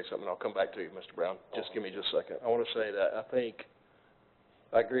 Let me say something, I'll come back to you, Mr. Brown. Just give me just a second. I want to say that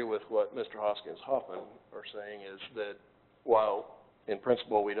I agree with what Mr. Hoskins-Hoffman are saying, is that while in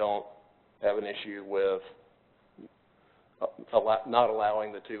principle we don't have an issue with not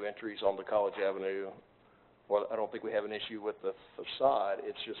allowing the two entries onto College Avenue, well, I don't think we have an issue with the facade,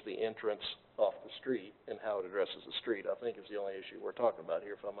 it's just the entrance off the street and how it addresses the street, I think is the only issue we're talking about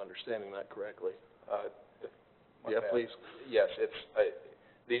here, if I'm understanding that correctly. Yeah, please. Yes,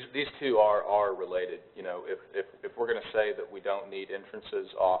 these two are related. You know, if we're gonna say that we don't need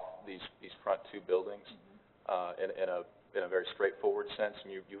entrances off these front two buildings, in a very straightforward sense,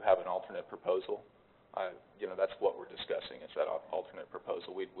 and you have an alternate proposal, you know, that's what we're discussing, is that alternate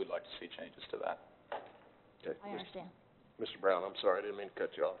proposal. We'd like to see changes to that. Okay. I understand. Mr. Brown, I'm sorry, I didn't mean to cut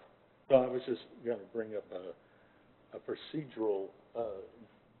you off. No, I was just gonna bring up a procedural,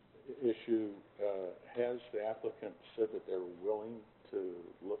 issue. Has the applicant said that they're willing to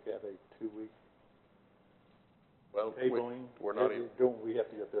look at a 2-week Well, tabling? we're not even, Don't we have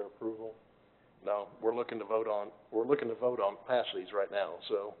to get their approval? no, we're looking to vote on pass these right now,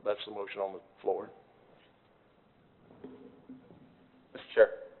 so that's the motion on the floor. Mr. Chair,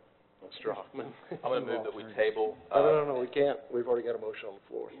 Mr. Hoffman? I'm gonna move that we table, No, we can't, we've already got a motion on the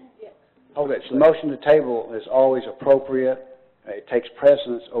floor. Okay, so the motion to table is always appropriate. It takes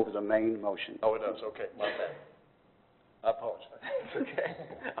precedence over the main motion. Oh, it does, okay, my bad. I apologize. It's okay.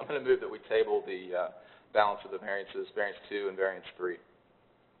 I'm gonna move that we table the, balance of the variances, variance 2 and variance 3.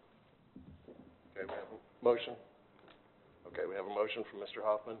 Okay, we have a motion. Okay, we have a motion from Mr.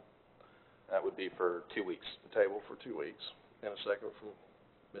 Hoffman, That would be for 2 weeks. the table for 2 weeks, and a second from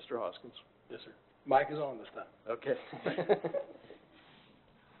Mr. Hoskins. Yes, sir. Mike is on this time. Okay.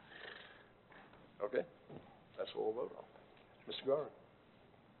 Okay, that's what we'll vote on. Mr. Garner?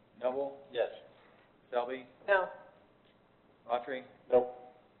 Noble? Yes. Selby? No. Autry? No.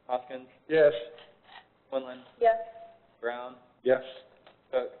 Hoskins? Yes. Quinlan? Yes. Brown? Yes.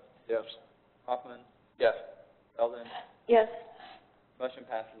 Cook? Yes. Hoffman? Yes. Eldon? Yes. Motion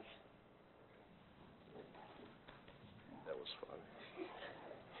passes. That was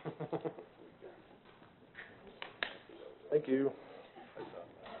fun. Thank you.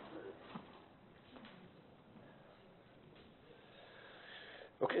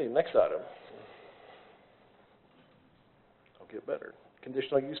 Okay, next item. I'll get better.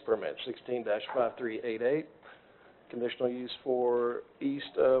 Conditional use permit, 16-5388. Conditional use for East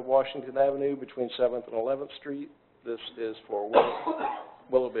Washington Avenue between 7th and 11th Street. This is for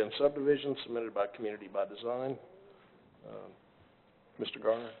Willow Bend subdivision submitted by Community by Design. Mr.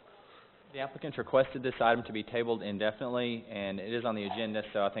 Garner? The applicants requested this item to be tabled indefinitely, and it is on the agenda,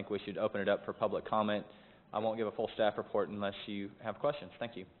 so I think we should open it up for public comment. I won't give a full staff report unless you have questions.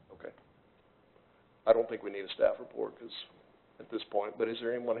 Thank you. Okay. I don't think we need a staff report at this point, but is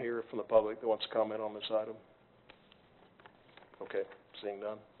there anyone here from the public that wants to comment on this item? Okay, seeing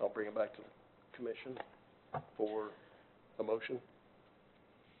none, I'll bring it back to the commission for a motion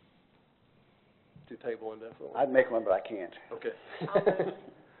to table indefinitely. I'd make one, but I can't. Okay.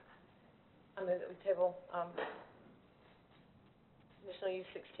 I move that we table, conditional use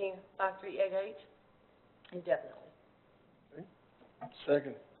 16-5388 indefinitely.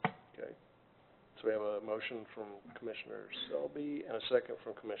 Second. Okay. So we have a motion from Commissioner Selby and a second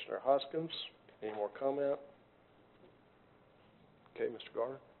from Commissioner Hoskins. Any more comment? Okay, Mr.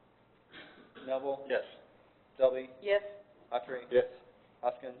 Garner? Noble? Yes. Selby? Yes. Autry? Yes.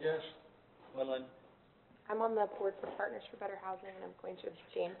 Hoskins? Yes. Quinlan? I'm on the board for Partners for Better Housing, and I'm going to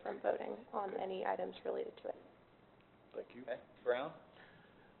abstain from voting on any items related to it. Thank you. Okay. Brown?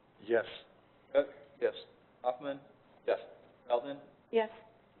 Yes. Cook? Yes. Hoffman? Yes. Eldon? Yes.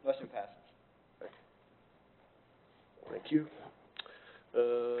 Motion passes. Thank you.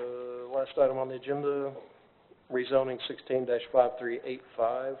 Last item on the agenda, rezoning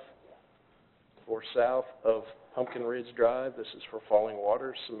 16-5385 for south of Pumpkin Ridge Drive. This is for Falling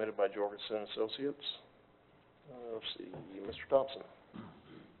Waters, submitted by Jorgensen Associates. Let's see, Mr. Thompson.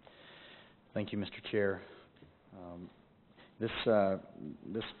 Thank you, Mr. Chair.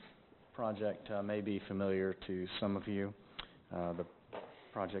 This project may be familiar to some of you. The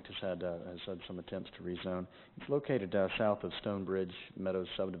project has had some attempts to rezone. It's located south of Stonebridge Meadows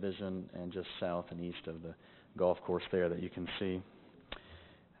subdivision and just south and east of the golf course there that you can see.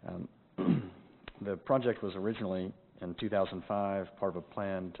 The project was originally, in 2005, part of a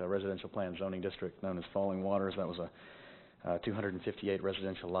planned residential plan zoning district known as Falling Waters. That was 258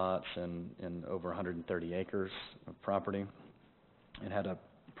 residential lots and over 130 acres of property. It had an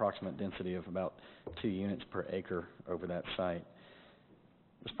approximate density of about 2 units per acre over that site.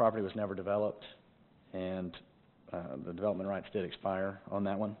 This property was never developed, and the development rights did expire on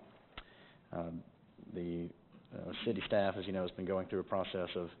that one. The city staff, as you know, has been going through a process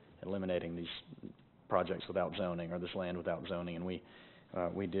of eliminating these projects without zoning, or this land without zoning, and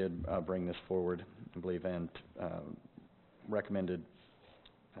we did bring this forward, I believe, and recommended,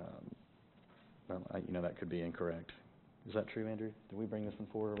 that could be incorrect. Is that true, Andrew? Did we bring this one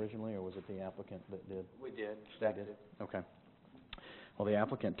forward originally, or was it the applicant that did? We did. Staff did? Okay. Well, the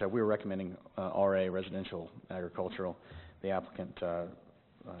applicant, we were recommending RA, residential agricultural. The applicant, I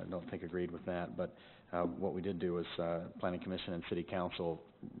don't think agreed with that, but what we did do was Planning Commission and City Council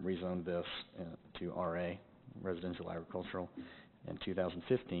rezoned this to RA, residential agricultural. In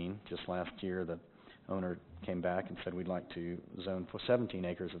 2015, just last year, the owner came back and said, we'd like to zone for 17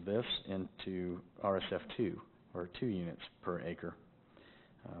 acres of this into RSF2, or 2 units per acre,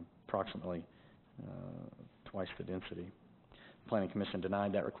 approximately twice the density. The Planning Commission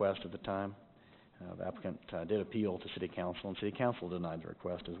denied that request at the time. The applicant did appeal to City Council, and City Council denied the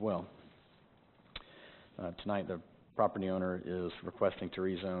request as well. Tonight, the property owner is requesting to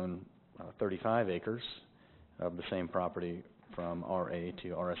rezone 35 acres of the same property from RA to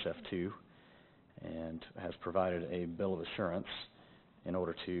RSF2, and has provided a bill of assurance in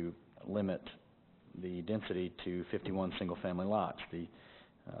order to limit the density to 51 single-family lots. The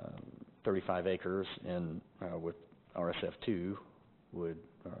 35 acres with RSF2 would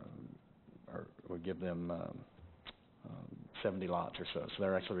give them 70 lots or so. So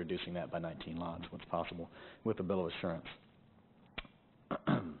they're actually reducing that by 19 lots, what's possible, with a bill of assurance.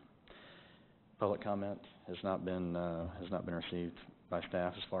 Public comment has not been received by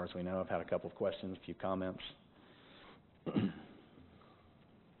staff as far as we know. I've had a couple of questions, a few comments.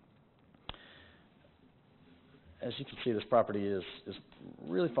 As you can see, this property is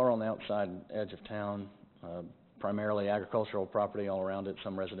really far on the outside edge of town, primarily agricultural property all around it,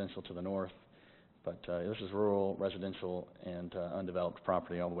 some residential to the north. But this is rural, residential, and undeveloped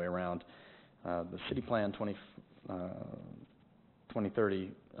property all the way around. The City Plan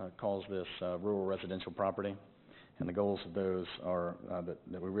 2030 calls this rural residential property, and the goals of those are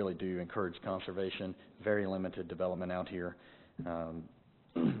that we really do encourage conservation, very limited development out here,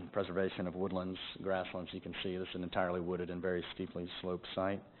 preservation of woodlands, grasslands. You can see this is an entirely wooded and very steeply sloped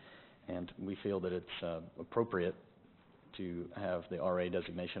site, and we feel that it's appropriate to have the RA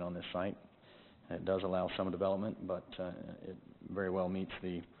designation on this site. It does allow some development, but it very well meets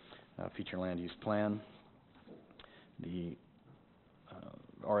the future land use plan. The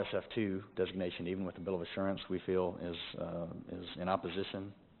RSF2 designation, even with the bill of assurance, we feel is in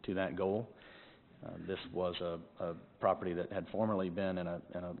opposition to that goal. This was a property that had formerly been in a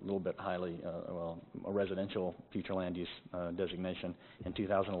little bit highly, a residential future land use designation. In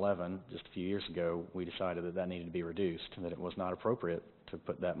 2011, just a few years ago, we decided that needed to be reduced, and that it was not appropriate to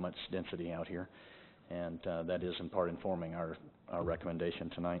put that much density out here, and that is in part informing our recommendation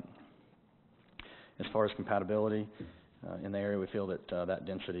tonight. As far as compatibility, in the area, we feel that that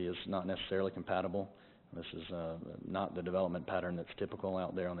density is not necessarily compatible. This is not the development pattern that's typical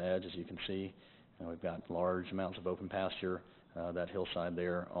out there on the edge, as you can see. We've got large amounts of open pasture. That hillside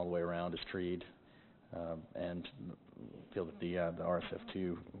there all the way around is treed, and feel that the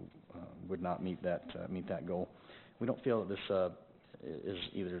RSF2 would not meet that goal. We don't feel that this is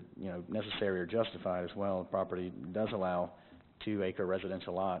either necessary or justified as well. The property does allow 2-acre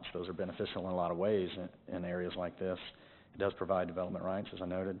residential lots. Those are beneficial in a lot of ways in areas like this. It does provide development rights, as I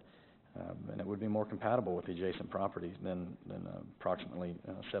noted, and it would be more compatible with the adjacent properties than approximately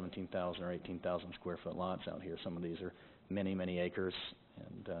 17,000 or 18,000 square foot lots out here. Some of these are many, many acres,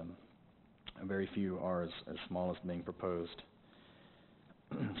 and very few are as small as being proposed.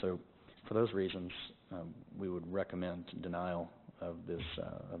 So for those reasons, we would recommend denial of this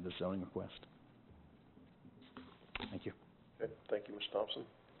zoning request. Thank you. Okay, thank you, Mr. Thompson.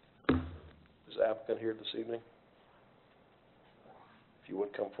 Is the applicant here this evening? If you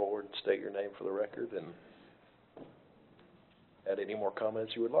would come forward and state your name for the record and add any more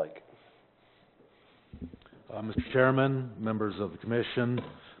comments you would like. Mr. Chairman, members of the Commission,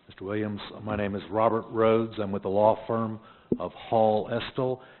 Mr. Williams, my name is Robert Rhodes. I'm with the law firm of Hall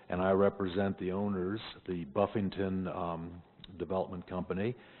Estel, and I represent the owners, the Buffington Development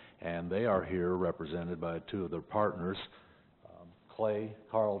Company, and they are here represented by two of their partners, Clay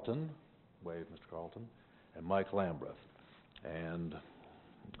Carlton, wave Mr. Carlton, and Mike Lambreth. And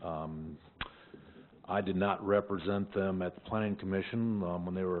I did not represent them at the Planning Commission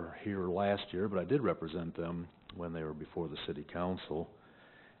when they were here last year, but I did represent them when they were before the City Council.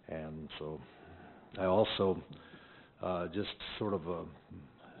 And so I also, just sort of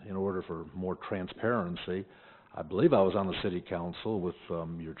in order for more transparency, I believe I was on the City Council with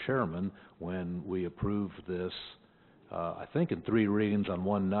your chairman when we approved this, I think in 3 readings on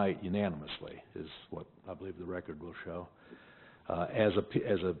one night unanimously, is what I believe the record will show, as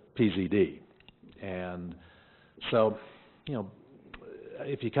a PZD. And so, you know,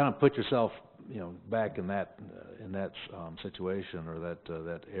 if you kind of put yourself, you know, back in that situation, or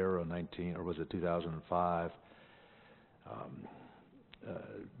that era, 2005,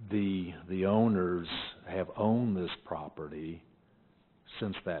 the owners have owned this property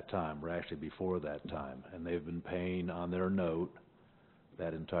since that time, or actually before that time, and they've been paying on their note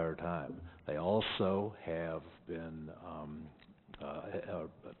that entire time. They also have been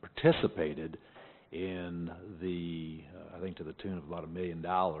participated in the, I think to the tune of about $1 million,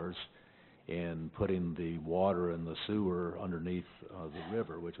 in putting the water and the sewer underneath the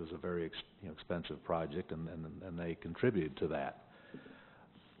river, which was a very expensive project, and they contributed to that.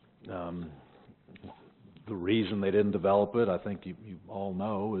 The reason they didn't develop it, I think you all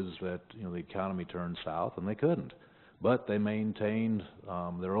know, is that the economy turned south and they couldn't. But they maintained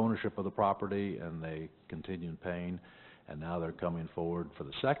their ownership of the property, and they continued paying, and now they're coming forward for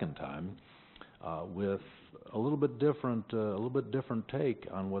the second time with a little bit different take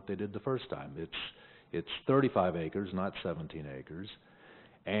on what they did the first time. It's 35 acres, not 17 acres,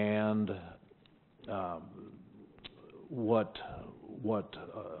 and what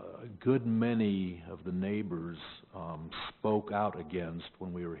a good many of the neighbors spoke out against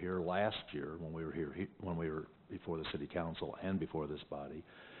when we were here last year, when we were before the City Council and before this body,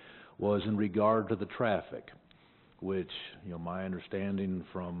 was in regard to the traffic, which, my understanding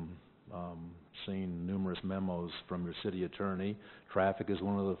from seeing numerous memos from your city attorney, traffic is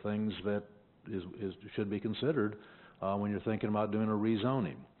one of the things that should be considered when you're thinking about doing a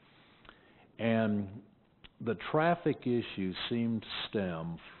rezoning. And the traffic issue seemed to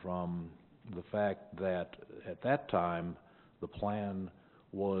stem from the fact that at that time the plan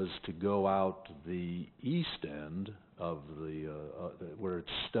was to go out the east end of the where it's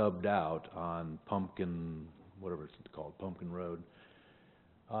stubbed out on Pumpkin, whatever it's called, Pumpkin Road.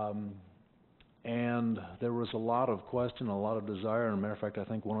 And there was a lot of question, a lot of desire. As a matter of fact, I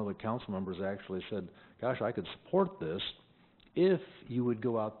think one of the council members actually said, gosh, I could support this if you would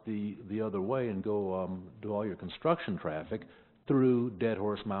go out the other way and go do all your construction traffic through Dead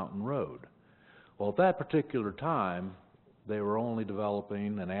Horse Mountain Road. Well, at that particular time, they were only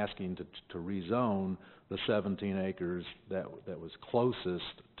developing and asking to rezone the 17 acres that was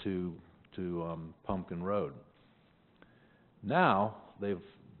closest to Pumpkin Road. Now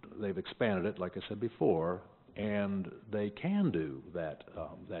they've expanded it, like I said before, and they can do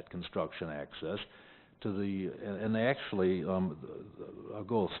that construction access to and they actually, I'll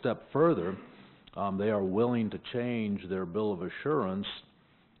go a step further, they are willing to change their bill of assurance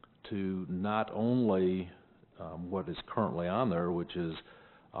to not only what is currently on there, which is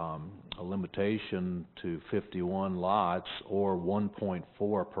a limitation to 51 lots or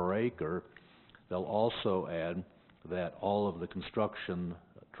 1.4 per acre. They'll also add that all of the construction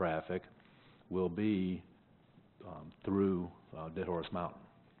traffic will be through Dead Horse Mountain.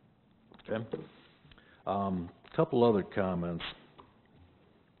 Okay? Couple other comments.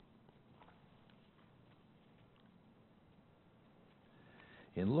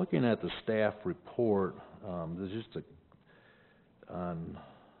 In looking at the staff report, there's just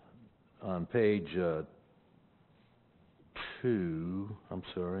on page 2, I'm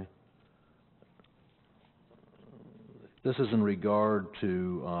sorry. This is in regard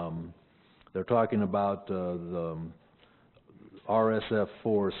to, they're talking about the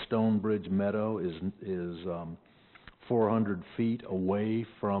RSF4 Stonebridge Meadow is 400 feet away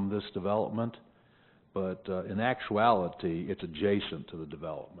from this development, but in actuality, it's adjacent to the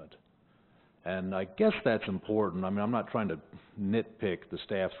development. And I guess that's important. I mean, I'm not trying to nitpick the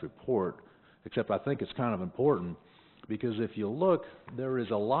staff's report, except I think it's kind of important, because if you look, there is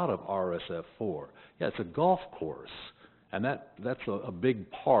a lot of RSF4. Yeah, it's a golf course, and that's a big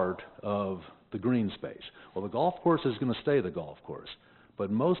part of the green space. Well, the golf course is going to stay the golf course,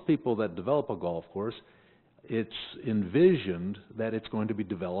 but most people that develop a golf course, it's envisioned that it's going to be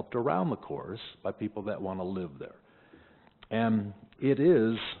developed around the course by people that want to live there. And it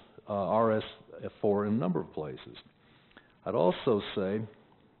is RSF4 in a number of places. I'd also say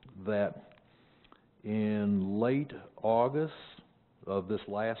that in late August of this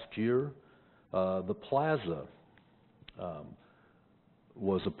last year, the plaza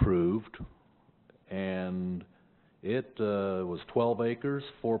was approved, and it was 12 acres,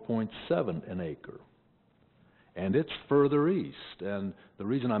 4.7 an acre. And it's further east. And the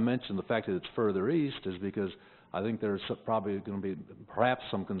reason I mention the fact that it's further east is because I think there's probably going to be perhaps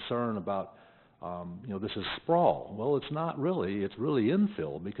some concern about, this is sprawl. Well, it's not really. It's really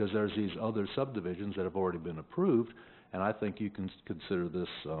infill because there's these other subdivisions that have already been approved, and I think you can consider this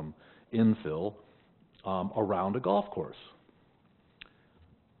infill around a golf course.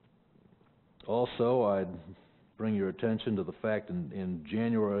 Also, I'd bring your attention to the fact in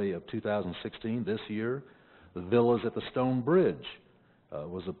January of 2016, this year, the villas at the Stone Bridge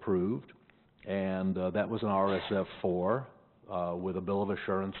was approved, and that was an RSF 4 with a bill of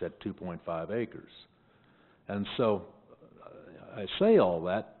assurance at 2.5 acres. And so I say all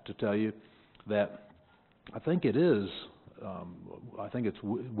that to tell you that I think it is, I think it's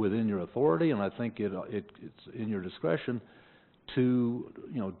within your authority, and I think it's in your discretion to,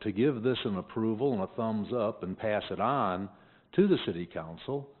 to give this an approval and a thumbs up and pass it on to the City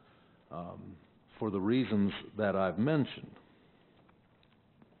Council for the reasons that I've mentioned.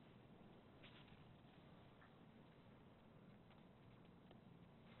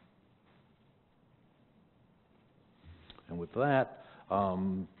 And with that, I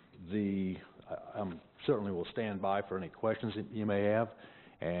certainly will stand by for any questions that you may have,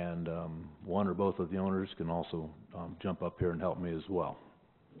 and one or both of the owners can also jump up here and help me as well.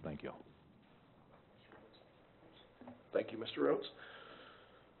 Thank you. Thank you, Mr. Rhodes.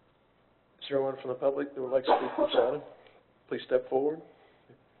 Is there anyone from the public that would like to speak to this item? Please step forward.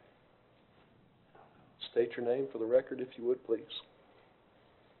 State your name for the record, if you would, please.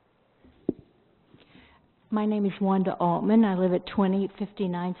 My name is Wanda Altman. I live at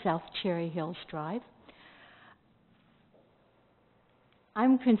 2059 South Cherry Hills Drive.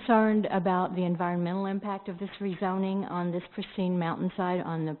 I'm concerned about the environmental impact of this rezoning on this pristine mountainside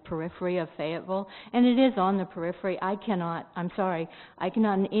on the periphery of Fayetteville, and it is on the periphery. I cannot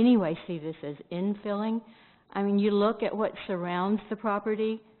in any way see this as infilling. I mean, you look at what surrounds the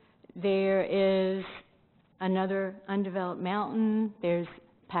property. There is another undeveloped mountain. There's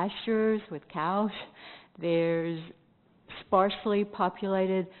pastures with cows. There's sparsely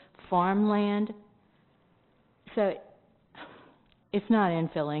populated farmland. So it's not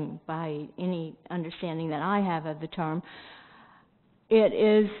infilling by any understanding that I have of the term. It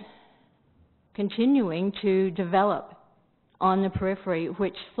is continuing to develop on the periphery,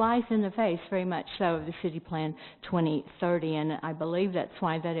 which flies in the face very much so of the City Plan 2030, and I believe that's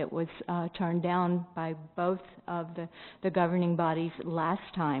why that it was turned down by both of the governing bodies last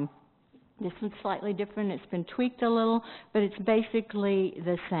time. This one's slightly different. It's been tweaked a little, but it's basically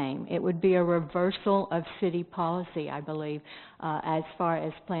the same. It would be a reversal of city policy, I believe, as far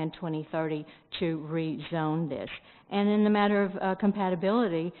as Plan 2030 to rezone this. And in the matter of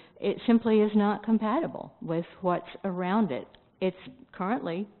compatibility, it simply is not compatible with what's around it. It's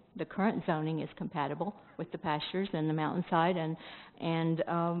currently, the current zoning is compatible with the pastures and the mountainside,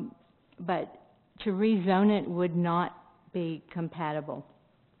 but to rezone it would not be compatible.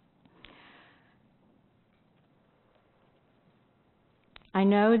 I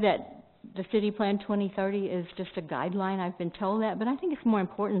know that the City Plan 2030 is just a guideline. I've been told that, but I think it's more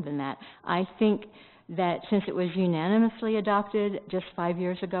important than that. I think that since it was unanimously adopted just 5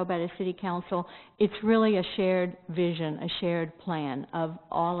 years ago by the City Council, it's really a shared vision, a shared plan of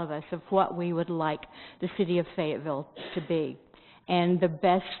all of us, of what we would like the City of Fayetteville to be. And the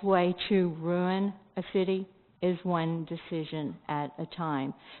best way to ruin a city is one decision at a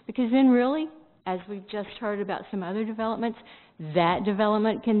time. Because then really, as we've just heard about some other developments, that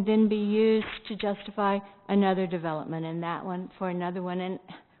development can then be used to justify another development, and that one for another one. And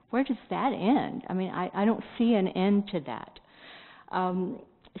where does that end? I mean, I don't see an end to that.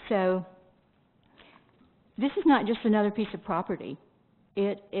 So this is not just another piece of property.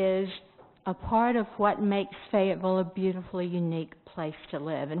 It is a part of what makes Fayetteville a beautifully unique place to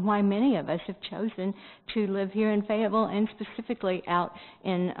live, and why many of us have chosen to live here in Fayetteville, and specifically out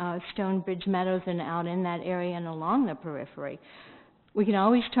in Stonebridge Meadows and out in that area and along the periphery. We can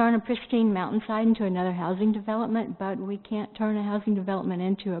always turn a pristine mountainside into another housing development, but we can't turn a housing development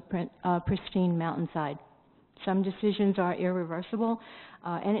into a pristine mountainside. Some decisions are irreversible,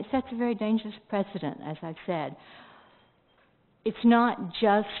 and it sets a very dangerous precedent, as I've said. It's not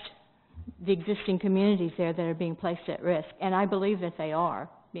just the existing communities there that are being placed at risk, and I believe that they are.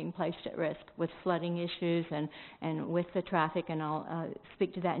 being placed at risk with flooding issues and with the traffic, and I'll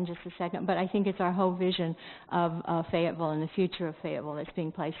speak to that in just a second. But I think it's our whole vision of Fayetteville and the future of Fayetteville that's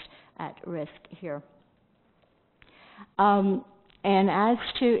being placed at risk here. And as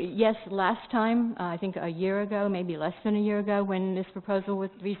to, yes, last time, I think a year ago, maybe less than a year ago, when this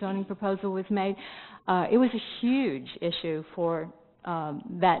rezoning proposal was made, it was a huge issue for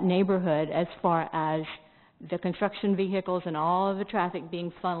that neighborhood as far as the construction vehicles and all of the traffic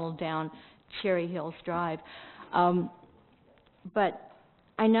being funneled down Cherry Hills Drive. But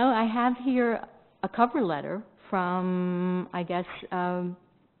I know I have here a cover letter from, I guess, Mr.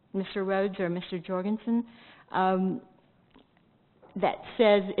 Rhodes or Mr. Jorgensen, that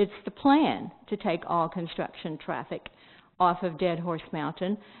says it's the plan to take all construction traffic off of Dead Horse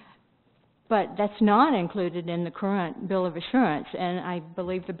Mountain, but that's not included in the current Bill of Assurance, and I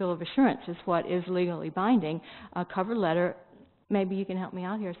believe the Bill of Assurance is what is legally binding. A cover letter, maybe you can help me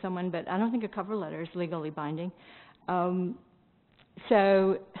out here, someone, but I don't think a cover letter is legally binding.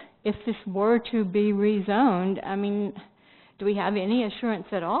 So if this were to be rezoned, I mean, do we have any assurance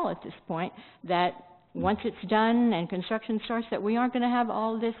at all at this point that once it's done and construction starts, that we aren't going to have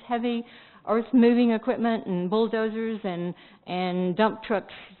all this heavy earth-moving equipment and bulldozers and dump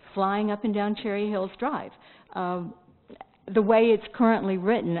trucks flying up and down Cherry Hills Drive? The way it's currently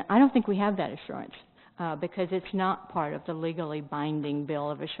written, I don't think we have that assurance because it's not part of the legally binding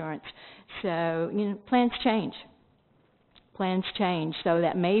Bill of Assurance. So, you know, plans change. Plans change. So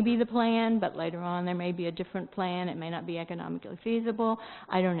that may be the plan, but later on there may be a different plan. It may not be economically feasible.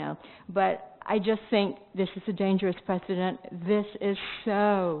 I don't know. But I just think this is a dangerous precedent. This is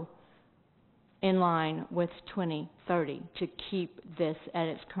so in line with 2030 to keep this at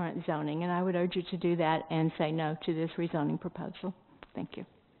its current zoning, and I would urge you to do that and say no to this rezoning proposal. Thank you.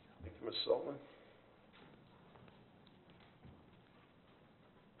 Thank you, Ms. Sullivan.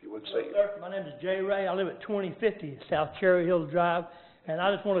 If you would say. Hello, sir. My name is Jay Ray. I live at 2050 South Cherry Hills Drive, and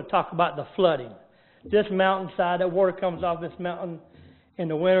I just want to talk about the flooding. This mountainside, that water comes off this mountain in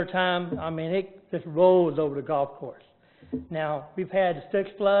the wintertime. I mean, it just rolls over the golf course. Now, we've had 6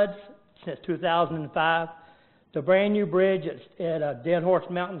 floods since 2005. The brand new bridge at Dead Horse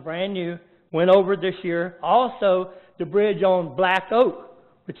Mountain, brand new, went over this year. Also, the bridge on Black Oak,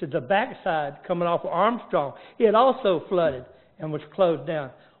 which is the backside coming off of Armstrong, it also flooded and was closed down.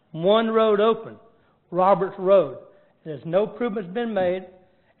 One road open, Roberts Road. There's no improvements been made,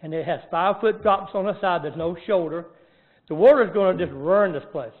 and it has 5-foot drops on the side. There's no shoulder. The water's going to just ruin this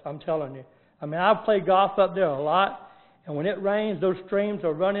place, I'm telling you. I mean, I've played golf up there a lot, and when it rains, those streams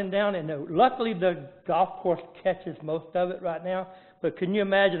are running down, and luckily the golf course catches most of it right now. But can you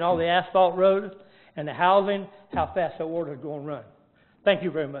imagine all the asphalt roads and the housing, how fast that water is going to run? Thank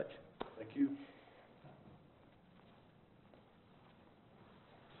you very much. Thank you.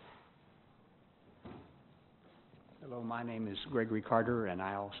 Hello, my name is Gregory Carter, and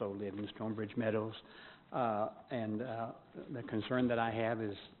I also live in Stonebridge Meadows. The concern that I have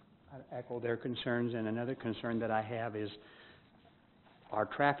is, I echo their concerns, and another concern that I have is our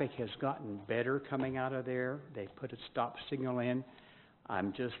traffic has gotten better coming out of there. They put a stop signal in.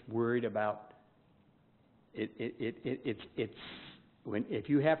 I'm just worried about if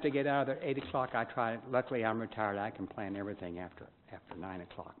you have to get out of there at 8 o'clock, I try. Luckily, I'm retired. I can plan everything after 9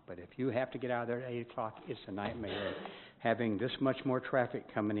 o'clock. But if you have to get out of there at 8 o'clock, it's a nightmare. Having this much more traffic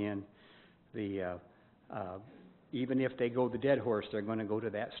coming in, even if they go to Dead Horse, they're going to go to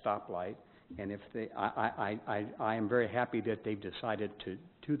that stoplight. And if I am very happy that they've decided to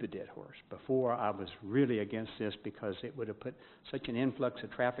do the Dead Horse. Before, I was really against this because it would have put such an influx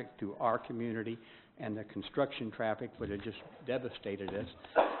of traffic through our community, and the construction traffic would have just devastated us.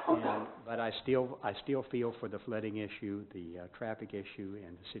 But I still feel for the flooding issue, the traffic issue,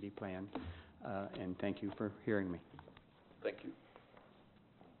 and the city plan. And thank you for hearing me. Thank you.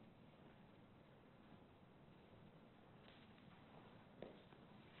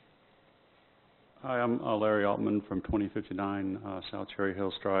 Hi, I'm Larry Altman from 2059 South Cherry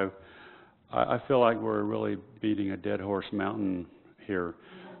Hills Drive. I feel like we're really beating a dead horse mountain here.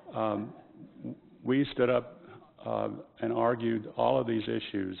 We stood up and argued all of these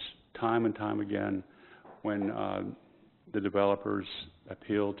issues time and time again when the developers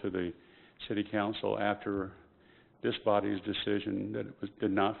appealed to the city council after this body's decision that it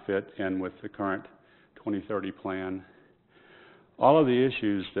did not fit in with the current 2030 plan. All of the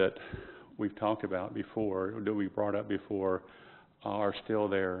issues that we've talked about before, that we brought up before, are still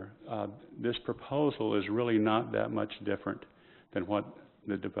there. This proposal is really not that much different than what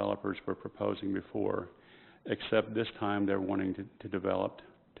the developers were proposing before, except this time they're wanting to develop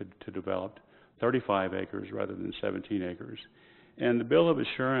 35 acres rather than 17 acres. And the bill of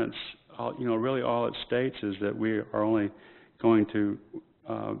assurance, really all it states is that we are only going to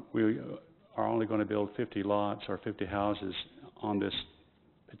build 50 lots or 50 houses on this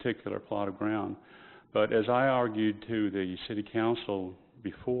particular plot of ground. But as I argued to the city council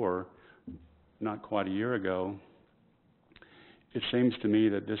before, not quite a year ago, it seems to me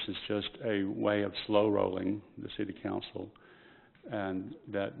that this is just a way of slow rolling the city council, and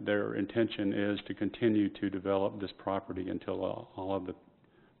that their intention is to continue to develop this property until all of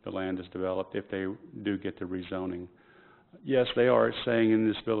the land is developed, if they do get the rezoning. Yes, they are saying in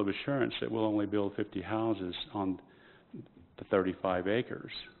this bill of assurance that we'll only build 50 houses on the 35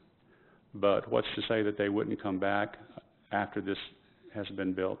 acres. But what's to say that they wouldn't come back after this has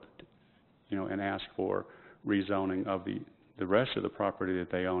been built, and ask for rezoning of the rest of the property that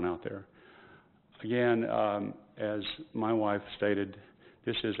they own out there? Again, as my wife stated,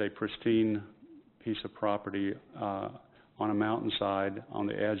 this is a pristine piece of property on a mountainside on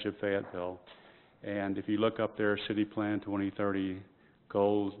the edge of Fayetteville. And if you look up there, City Plan 2030,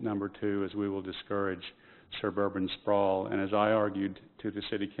 goal number 2 is we will discourage suburban sprawl. And as I argued to the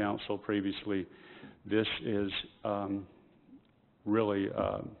City Council previously, this is really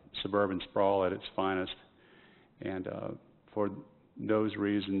suburban sprawl at its finest. And for those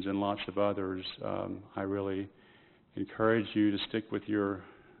reasons and lots of others, I really encourage you to stick with your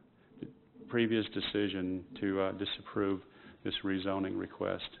previous decision to disapprove this rezoning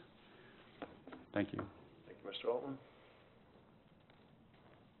request. Thank you. Thank you, Mr. Altman.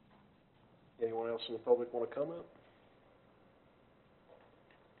 Anyone else in the public want to comment?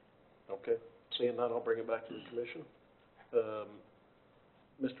 Okay. Seeing none, I'll bring it back to the commission.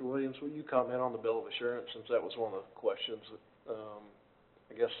 Mr. Williams, will you comment on the bill of assurance, since that was one of the questions?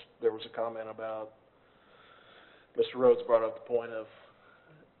 I guess there was a comment about, Mr. Rhodes brought up the point of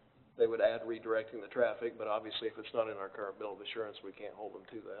they would add redirecting the traffic, but obviously if it's not in our current bill of assurance, we can't hold them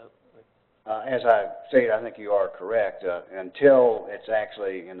to that. As I stated, I think you are correct. Until it's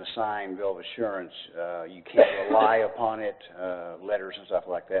actually in the signed bill of assurance, you can't rely upon it. Letters and stuff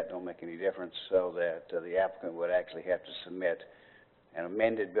like that don't make any difference, so that the applicant would actually have to submit an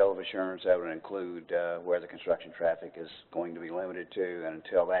amended bill of assurance that would include where the construction traffic is going to be limited to, and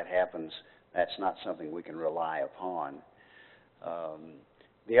until that happens, that's not something we can rely upon.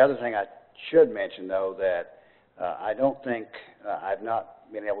 The other thing I should mention, though, that I don't think I've not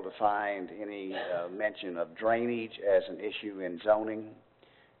been able to find any mention of drainage as an issue in zoning.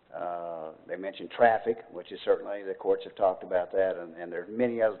 They mentioned traffic, which is certainly, the courts have talked about that, and there are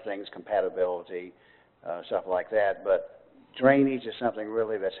many other things, compatibility, stuff like that, but drainage is something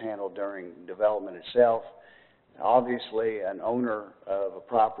really that's handled during development itself. Obviously, an owner of a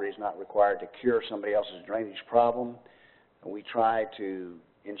property is not required to cure somebody else's drainage problem. We try to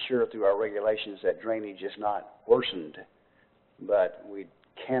ensure through our regulations that drainage is not worsened, but we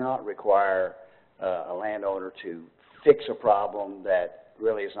cannot require a landowner to fix a problem that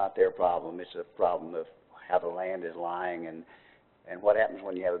really is not their problem. It's a problem of how the land is lying and what happens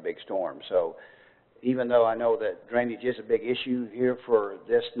when you have a big storm. So even though I know that drainage is a big issue here for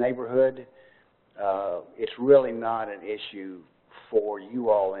this neighborhood, it's really not an issue for you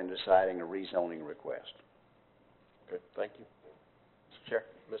all in deciding a rezoning request. Okay, thank you. Mr. Chair.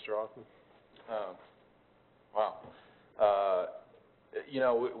 Mr. Austin. Wow.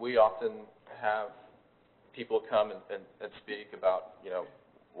 We often have people come and speak about,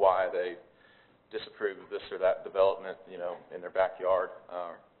 why they disapprove of this or that development, in their backyard.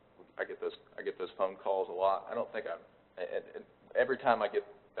 I get those phone calls a lot. I don't think and every time I get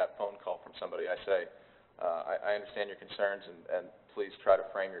that phone call from somebody, I say, I understand your concerns, and please try to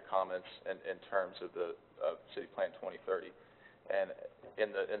frame your comments in terms of City Plan 2030. And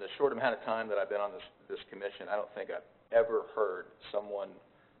in the short amount of time that I've been on this commission, I don't think I've ever heard someone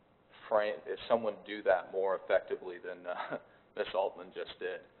do that more effectively than Ms. Altman just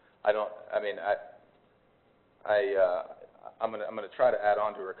did. I'm going to try to add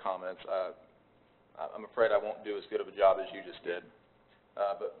on to her comments. I'm afraid I won't do as good of a job as you just did.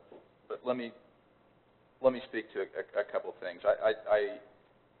 But let me speak to a couple of things.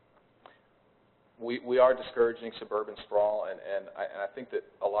 We are discouraging suburban sprawl, and I think that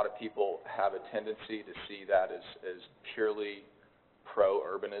a lot of people have a tendency to see that as purely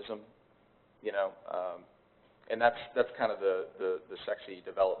pro-urbanism, and that's kind of the sexy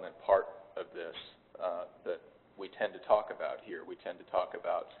development part of this that we tend to talk about here. We tend to talk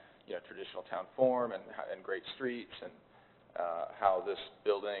about traditional town form and great streets and how this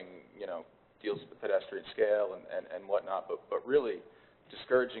building deals with the pedestrian scale and whatnot, but really,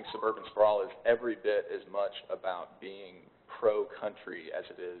 discouraging suburban sprawl is every bit as much about being pro-country as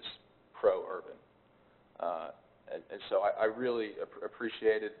it is pro-urban. and so I really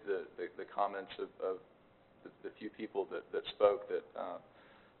appreciated the comments of the few people that spoke that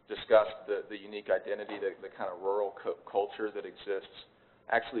discussed the unique identity, the kind of rural culture that exists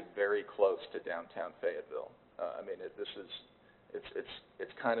actually very close to downtown Fayetteville. I mean,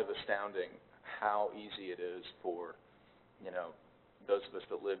 it's kind of astounding how easy it is for, you know, those of us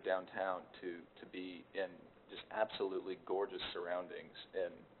that live downtown to be in just absolutely gorgeous surroundings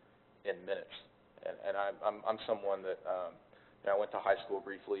in minutes. And I'm someone that I went to high school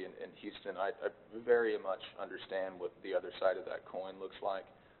briefly in Houston. I very much understand what the other side of that coin looks like.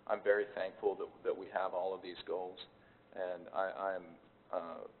 I'm very thankful that we have all of these goals, and I'm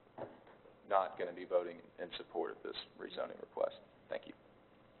not going to be voting in support of this rezoning request. Thank you.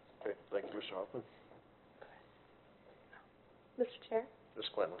 Okay, thank you, Mr. Hoffman. Mr. Chair? Ms.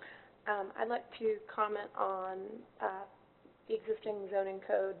 Quinlan. I'd like to comment on the existing zoning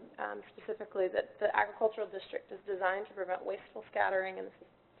code, specifically that the agricultural district is designed to prevent wasteful scattering, and this is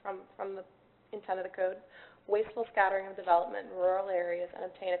from the intent of the code, wasteful scattering of development in rural areas and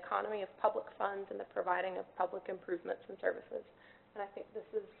obtain economy of public funds in the providing of public improvements and services. And I think this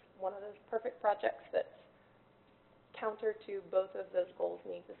is one of those perfect projects that's counter to both of those goals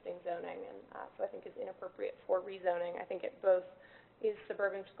in the existing zoning, and so I think is inappropriate for rezoning. I think it both is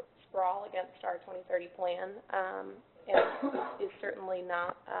suburban sprawl against our 2030 plan, and is certainly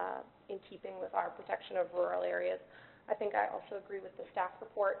not in keeping with our protection of rural areas. I think I also agree with the staff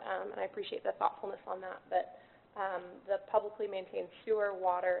report, and I appreciate the thoughtfulness on that, but the publicly maintained sewer,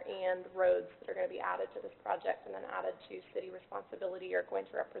 water, and roads that are going to be added to this project and then added to city responsibility are going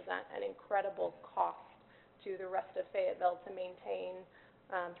to represent an incredible cost to the rest of Fayetteville to maintain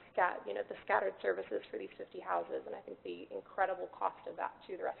the scattered services for these 50 houses, and I think the incredible cost of that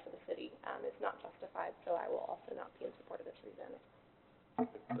to the rest of the city is not justified, so I will also not be in support of this rezoning.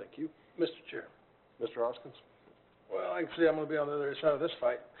 Thank you. Mr. Chair. Mr. Hoskins. Well, I can see I'm going to be on the other side of this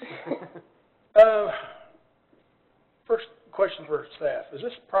fight. First question for staff. Is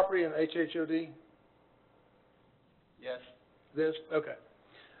this property in HHOD? Yes. It is? Okay.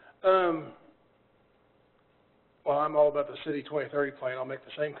 Well, I'm all about the City 2030 plan. I'll make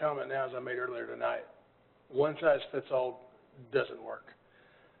the same comment now as I made earlier tonight. One size fits all doesn't work.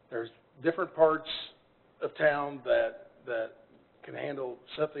 There's different parts of town that can handle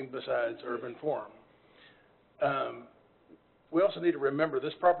something besides urban form. We also need to remember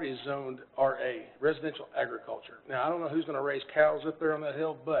this property is zoned RA, residential agriculture. Now, I don't know who's going to raise cows up there on that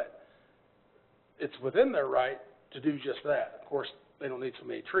hill, but it's within their right to do just that. Of course, they don't need so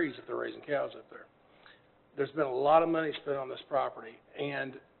many trees if they're raising cows up there. There's been a lot of money spent on this property,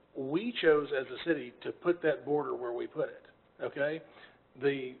 and we chose as a city to put that border where we put it, okay?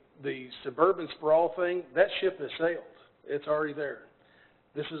 The suburban sprawl thing, that ship has sailed. It's already there.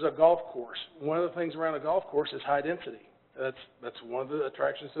 This is a golf course. One of the things around a golf course is high density. That's one of the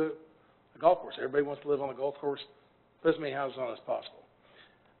attractions to a golf course. Everybody wants to live on a golf course, put as many houses on as possible.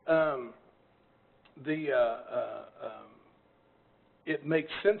 It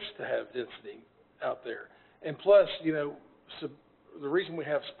makes sense to have density out there. And plus, you know, the reason we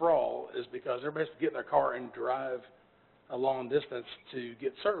have sprawl is because everybody has to get in their car and drive a long distance to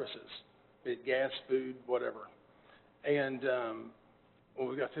get services, be it gas, food, whatever. And well,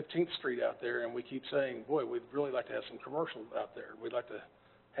 we've got 15th Street out there, and we keep saying, boy, we'd really like to have some commercial out there. We'd like to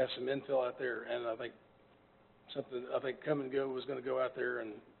have some infill out there. And I think Come and Go was going to go out there,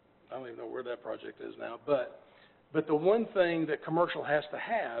 and I don't even know where that project is now. But the one thing that commercial has to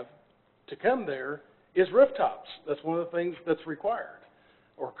have to come there is rooftops. That's one of the things that's required,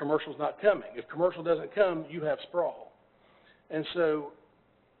 or commercial's not coming. If commercial doesn't come, you have sprawl. And so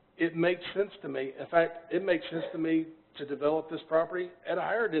it makes sense to me. In fact, it makes sense to me to develop this property at a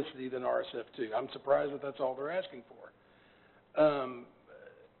higher density than RSF2. I'm surprised that that's all they're asking for.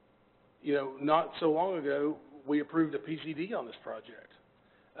 You know, not so long ago, we approved a PCD on this project.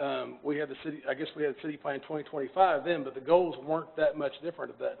 We had we had City Plan 2025 then, but the goals weren't that much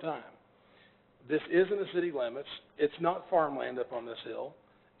different at that time. This is in the city limits. It's not farmland up on this hill.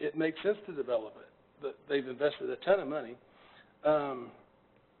 It makes sense to develop it. They've invested a ton of money.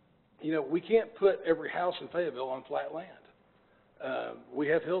 You know, we can't put every house in Fayetteville on flat land. We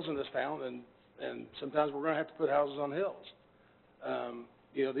have hills in this town, and sometimes we're going to have to put houses on hills.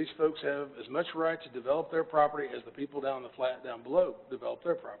 You know, these folks have as much right to develop their property as the people down the flat down below develop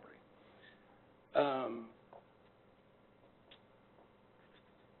their property.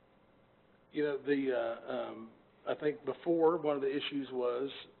 You know, I think before one of the issues was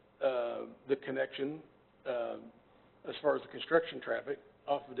the connection as far as the construction traffic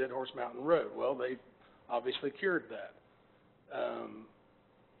off of Dead Horse Mountain Road. Well, they obviously cured that.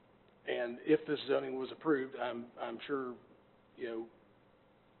 And if this zoning was approved, I'm sure, you know,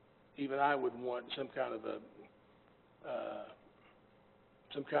 even I would want some kind of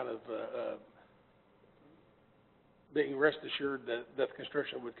being rest assured that the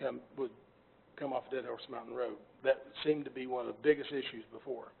construction would come off Dead Horse Mountain Road. That seemed to be one of the biggest issues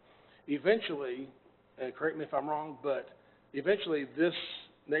before. Eventually, and correct me if I'm wrong, but eventually this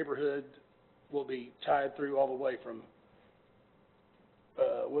neighborhood will be tied through all the way from,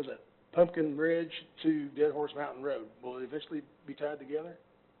 was it Pumpkin Ridge to Dead Horse Mountain Road? Will it eventually be tied together?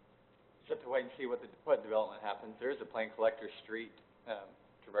 Just have to wait and see what development happens. There is a plain collector street,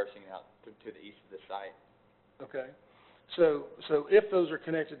 traversing out to the east of the site. Okay. So if those are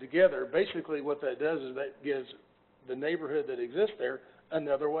connected together, basically what that does is that gives the neighborhood that exists there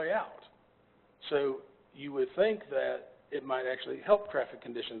another way out. So you would think that it might actually help traffic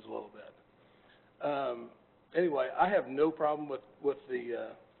conditions a little bit. Anyway, I have no problem with the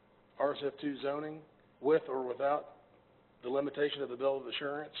RSF2 zoning, with or without the limitation of the bill of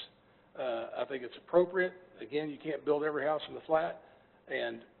assurance. I think it's appropriate. Again, you can't build every house in the flat,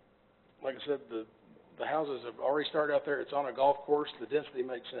 and like I said, the houses have already started out there. It's on a golf course. The density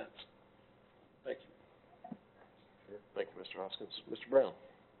makes sense. Thank you. Thank you, Mr. Hoskins. Mr. Brown?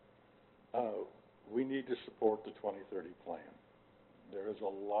 We need to support the 2030 plan. There is a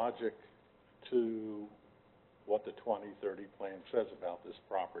logic to what the 2030 plan says about this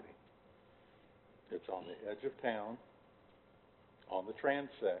property. It's on the edge of town, on the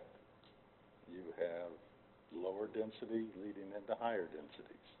transect. You have lower density leading into higher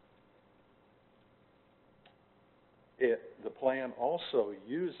densities. The plan also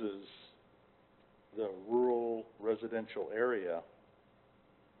uses the rural residential area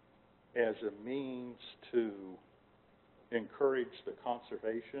as a means to encourage the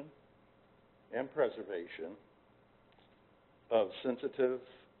conservation and preservation of sensitive,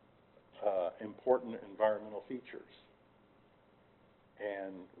 important environmental features.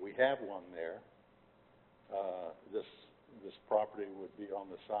 And we have one there. This property would be on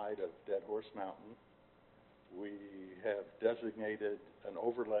the side of Dead Horse Mountain. We have designated an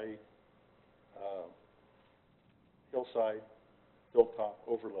overlay, hilltop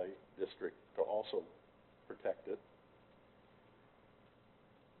overlay district to also protect it.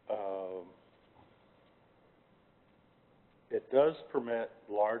 It does permit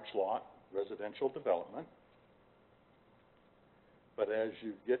large lot residential development, but as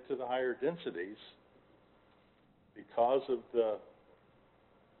you get to the higher densities, because of the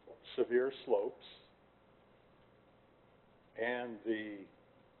severe slopes and the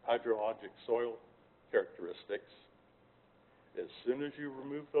hydrologic soil characteristics, as soon as you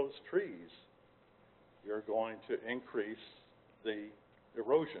remove those trees, you're going to increase the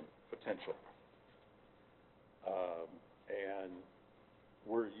erosion potential. And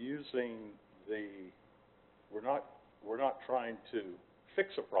we're not trying to fix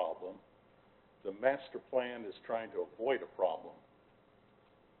a problem. The master plan is trying to avoid a problem.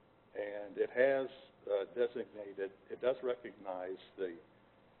 And it has designated, it does recognize the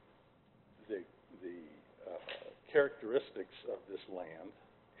characteristics of this land,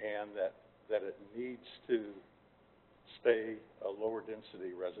 and that it needs to stay a lower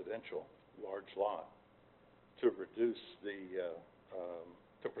density residential, large lot, to reduce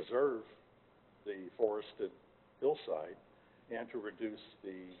to preserve the forested hillside and to reduce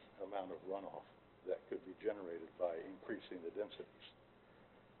the amount of runoff that could be generated by increasing the densities.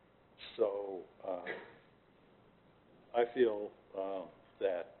 So I feel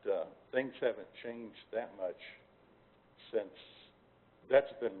that things haven't changed that much since.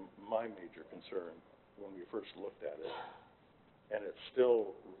 That's been my major concern when we first looked at it, and it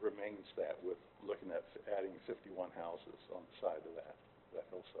still remains that with looking at adding 51 houses on the side of that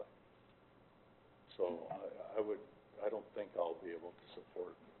hillside. So I don't think I'll be able to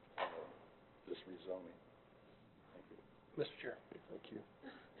support this rezoning. Thank you. Mr. Chair. Thank you.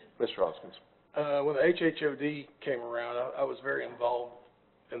 Mr. Hoskins. When the HHOD came around, I was very involved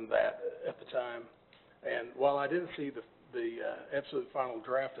in that at the time. And while I didn't see the absolute final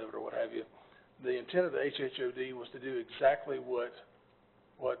draft of it or what have you, the intent of the HHOD was to do exactly what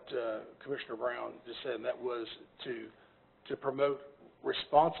Commissioner Brown just said, and that was to promote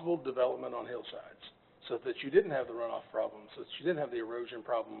responsible development on hillsides, so that you didn't have the runoff problems, so that you didn't have the erosion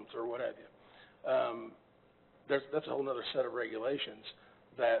problems or what have you. That's a whole other set of regulations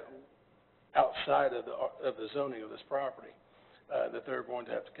that outside of the zoning of this property that they're going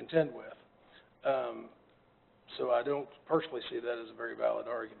to have to contend with. So I don't personally see that as a very valid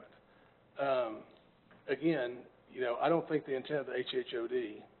argument. Again, I don't think the intent of the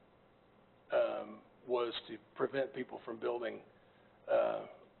HHOD was to prevent people from building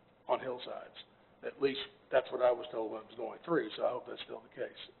on hillsides. At least, that's what I was told when I was going through, so I hope that's still the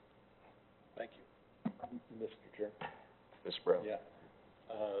case. Thank you. Mr. Chair? Mr. Brown? Yeah.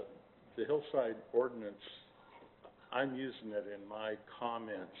 The hillside ordinance, I'm using it in my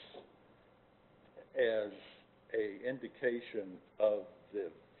comments as a indication of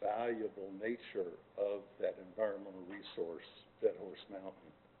the valuable nature of that environmental resource, Dead Horse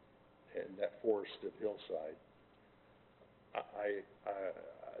Mountain, and that forested hillside.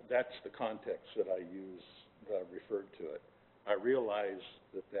 That's the context that I use, that I referred to it. I realize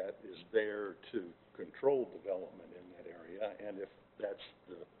that that is there to control development in that area, and if that's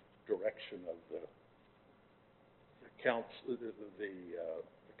the direction of the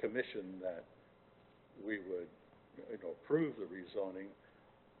commission that we would, approve the rezoning,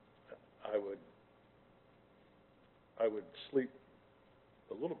 I would sleep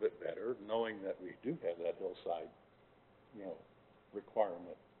a little bit better knowing that we do have that hillside,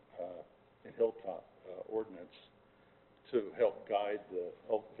 requirement in hilltop ordinance to help guide the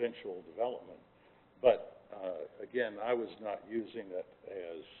eventual development. But again, I was not using it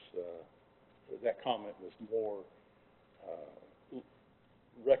as that comment was more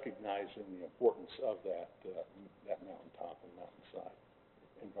recognizing the importance of that mountaintop and mountainside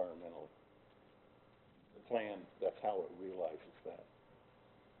environmentally. The plan, that's how it realizes that.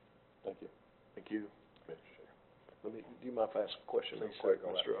 Thank you. Thank you, Commissioner. Do you mind if I ask a question real quick,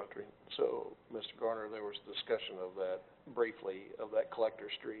 Mr. Autry? So, Mr. Garner, there was discussion of that briefly, of that collector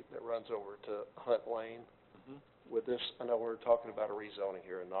street that runs over to Hunt Lane. With this, I know we're talking about a rezoning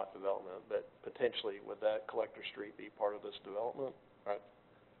here and not development, but potentially would that collector street be part of this development? Right.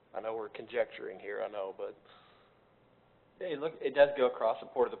 I know we're conjecturing here, I know, but It does go across a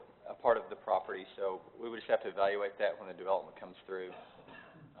part of the property, so we would just have to evaluate that when the development comes through.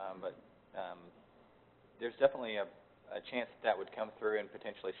 But there's definitely a chance that would come through and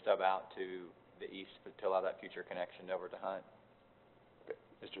potentially stub out to the east to allow that future connection over to Hunt. okay.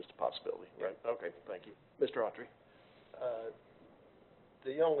 It's just a possibility, right? Okay, thank you. Mr. Autry?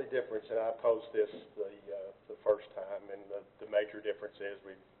 The only difference, and I posed this the first time, and the major difference is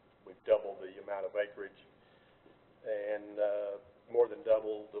we've doubled the amount of acreage, and more than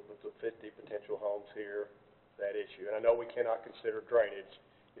doubled the 50 potential homes here, that issue. And I know we cannot consider drainage.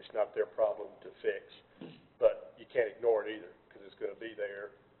 It's not their problem to fix, but you can't ignore it either, because it's going to be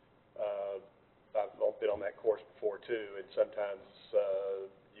there. I've been on that course before too, and sometimes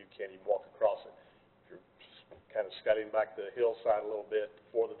you can't even walk across it. If you're kind of scudding back the hillside a little bit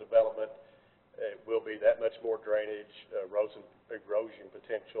before the development, it will be that much more drainage, erosion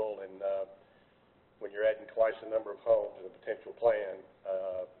potential, and when you're adding twice the number of homes in a potential plan,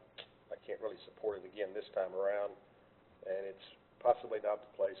 I can't really support it again this time around, and it's possibly not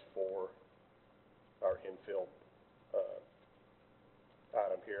the place for our infill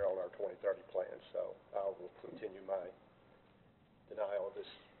item here on our 2030 plan, so I will continue my denial of this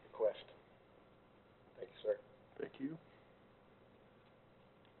request. Thank you, sir. Thank you.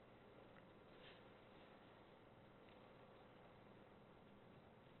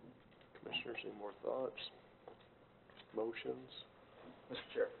 Commissioners, any more thoughts? Motions? Mr.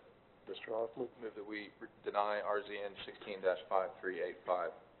 Chair, Mr. Hoffman? move that we deny RZN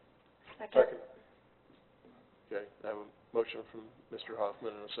 16-5385. Second. Okay, I have a motion from Mr.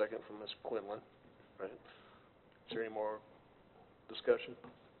 Hoffman and a second from Ms. Quinlan, right? Is there any more discussion?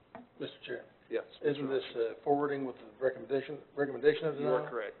 Mr. Chair, Yes. isn't this forwarding with the recommendation of You denial? are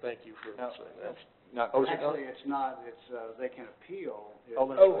correct, thank you for No. saying that. Not Oh, is it not? Actually, it's not, it's, they can appeal if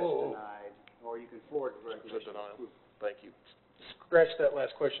Oh, it's no. denied, or you can forward the It's a recommendation. denial. Thank you. Scratch that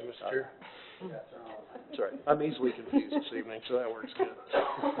last question, Mr. Chair. Sorry, I'm easily confused this evening, so that works good.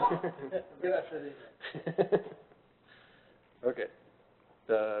 Good, I said it. Okay,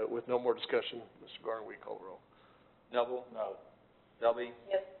 with no more discussion, Mr. Garner, will you call the roll? Noble? No. Selby?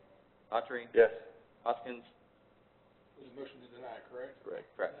 Yes. Autry? Yes. Hoskins? It was a motion to deny, correct? Correct.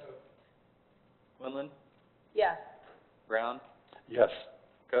 Correct. Quinlan? Yes. Brown? Yes.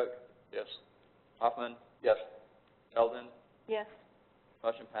 Cook? Yes. Hoffman? Yes. Eldon? Yes.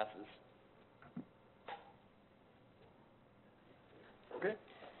 Motion passes. Okay.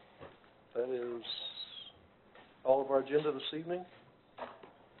 That is all of our agenda this evening.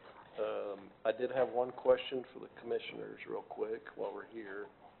 I did have one question for the commissioners real quick while we're here.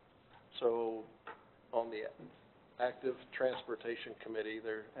 So, on the Active Transportation Committee,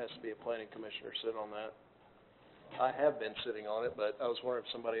 there has to be a planning commissioner sit on that. I have been sitting on it, but I was wondering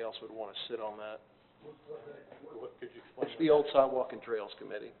if somebody else would want to sit on that. What could you explain? It's the old Sidewalk and Trails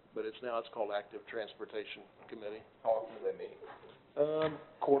Committee, but it's called Active Transportation Committee. How often do they meet?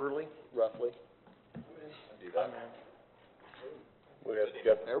 Quarterly, roughly. Do that. We have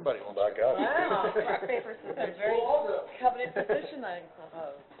got, Everybody wants my God. Wow, rock, paper, scissors, very coveted position, I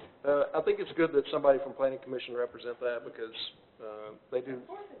suppose. I think it's good that somebody from Planning Commission represent that because, they do,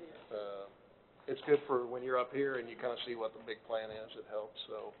 it's good for when you're up here and you kind of see what the big plan is, it helps,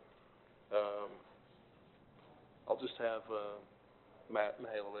 so, I'll just have, Matt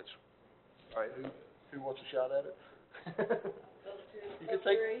Mihalovich. All right, who wants a shot at it? You could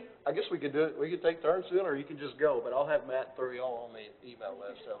take, I guess we could do it, we could take turns doing it, or you can just go, but I'll have Matt throw you all on the email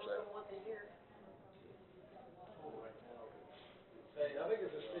list, how's that? Hey, I think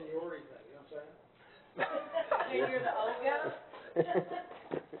it's a seniority thing, you know what I'm saying? Maybe you're the old guy?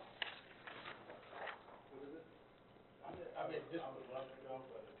 I mean, just.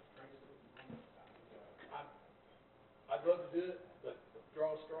 I'd love to do it, but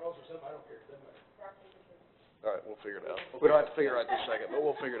draw straws or something, I don't care, it doesn't matter. All right, we'll figure it out. We don't have to figure it out this second, but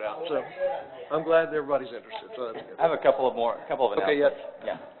we'll figure it out, so, I'm glad everybody's interested, so that's good. I have a couple of Okay, announcements.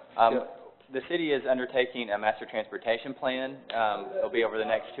 yeah. Yeah. The city is undertaking a master transportation plan. It'll be over the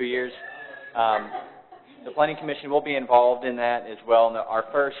next 2 years. The Planning Commission will be involved in that as well. And our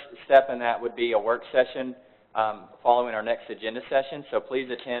first step in that would be a work session following our next agenda session. So please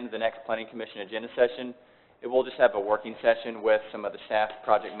attend the next Planning Commission agenda session. It will just have a working session with some of the staff,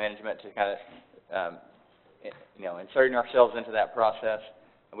 project management to kind of, inserting ourselves into that process.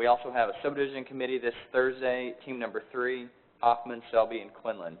 And we also have a subdivision committee this Thursday, team number 3, Hoffman, Selby, and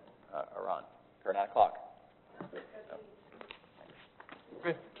Quinlan are on for 9 o'clock.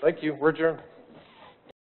 Okay, thank you, we're adjourned.